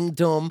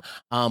Kingdom,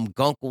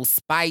 Gunkle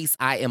Spice.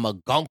 I am a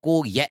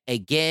Gunkle yet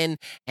again.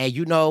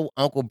 And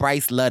Uncle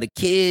Bryce love the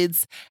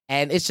kids.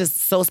 And it's just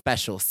so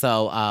special.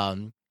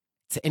 So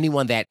to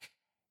anyone that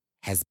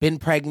has been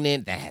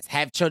pregnant, that has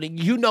had children,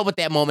 you know what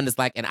that moment is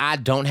like. And I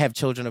don't have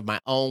children of my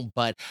own,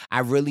 but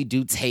I really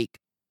do take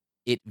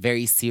it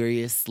very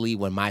seriously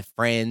when my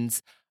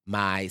friends,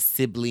 my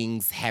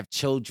siblings have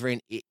children.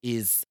 It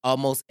is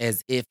almost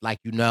as if,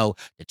 the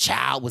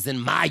child was in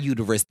my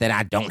uterus that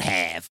I don't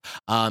have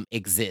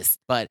exist.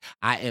 But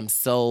I am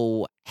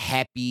so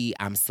happy.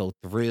 I'm so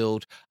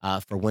thrilled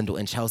for Wendell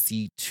and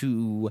Chelsea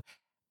to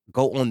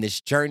go on this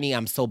journey.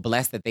 I'm so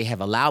blessed that they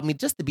have allowed me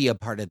just to be a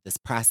part of this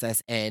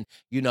process and,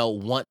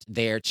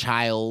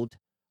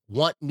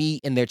 want me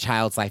in their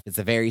child's life. It's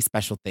a very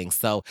special thing.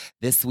 So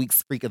this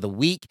week's Freak of the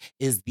Week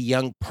is the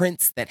young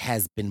prince that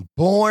has been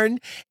born.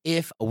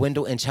 If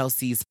Wendell and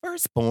Chelsea's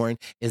firstborn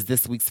is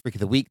this week's Freak of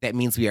the Week, that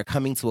means we are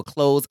coming to a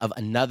close of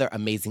another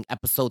amazing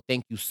episode.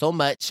 Thank you so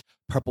much,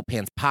 Purple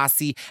Pants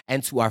Posse,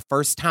 and to our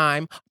first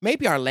time,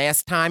 maybe our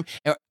last time,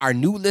 our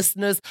new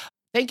listeners,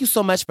 thank you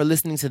so much for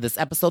listening to this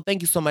episode.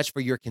 Thank you so much for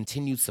your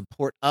continued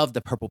support of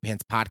the Purple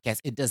Pants Podcast.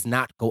 It does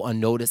not go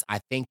unnoticed. I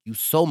thank you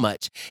so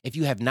much. If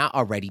you have not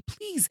already,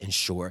 please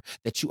ensure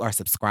that you are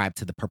subscribed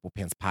to the Purple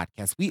Pants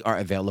Podcast. We are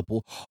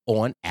available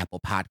on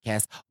Apple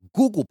Podcasts,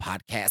 Google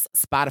Podcasts,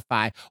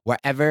 Spotify,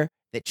 wherever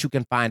that you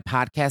can find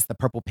podcasts. The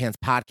Purple Pants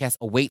Podcast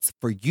awaits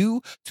for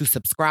you to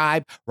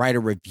subscribe, write a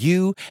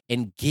review,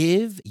 and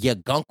give your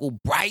Gunkle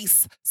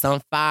Bryce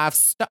some 5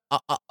 stars.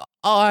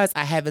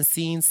 I haven't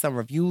seen some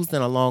reviews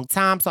in a long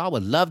time, so I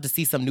would love to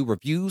see some new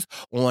reviews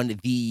on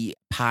the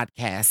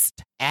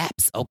podcast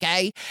apps,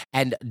 okay?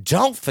 And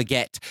don't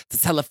forget to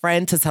tell a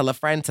friend, to tell a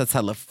friend, to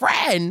tell a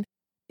friend.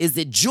 Is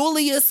it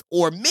Julius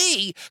or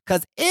me?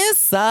 Because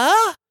it's the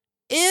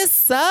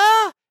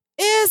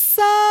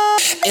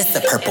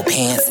Purple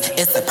Pants.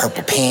 It's the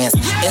Purple Pants.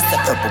 It's the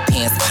Purple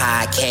Pants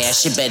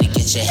Podcast. You better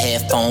get your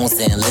headphones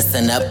and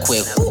listen up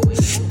quick. Woo.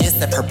 It's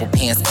the Purple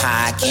Pants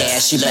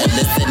Podcast. You better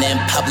listen in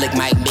public,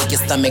 might make your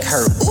stomach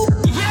hurt. Ooh.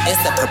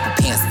 It's the Purple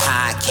Pants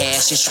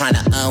Podcast. You're trying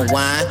to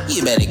unwind,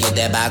 you better get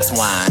that box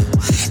wine.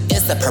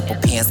 It's the Purple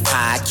Pants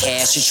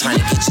Podcast. You're trying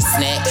to get your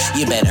snack,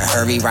 you better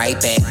hurry right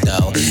back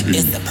though.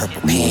 It's the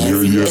Purple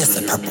Pants. It's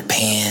the Purple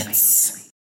Pants.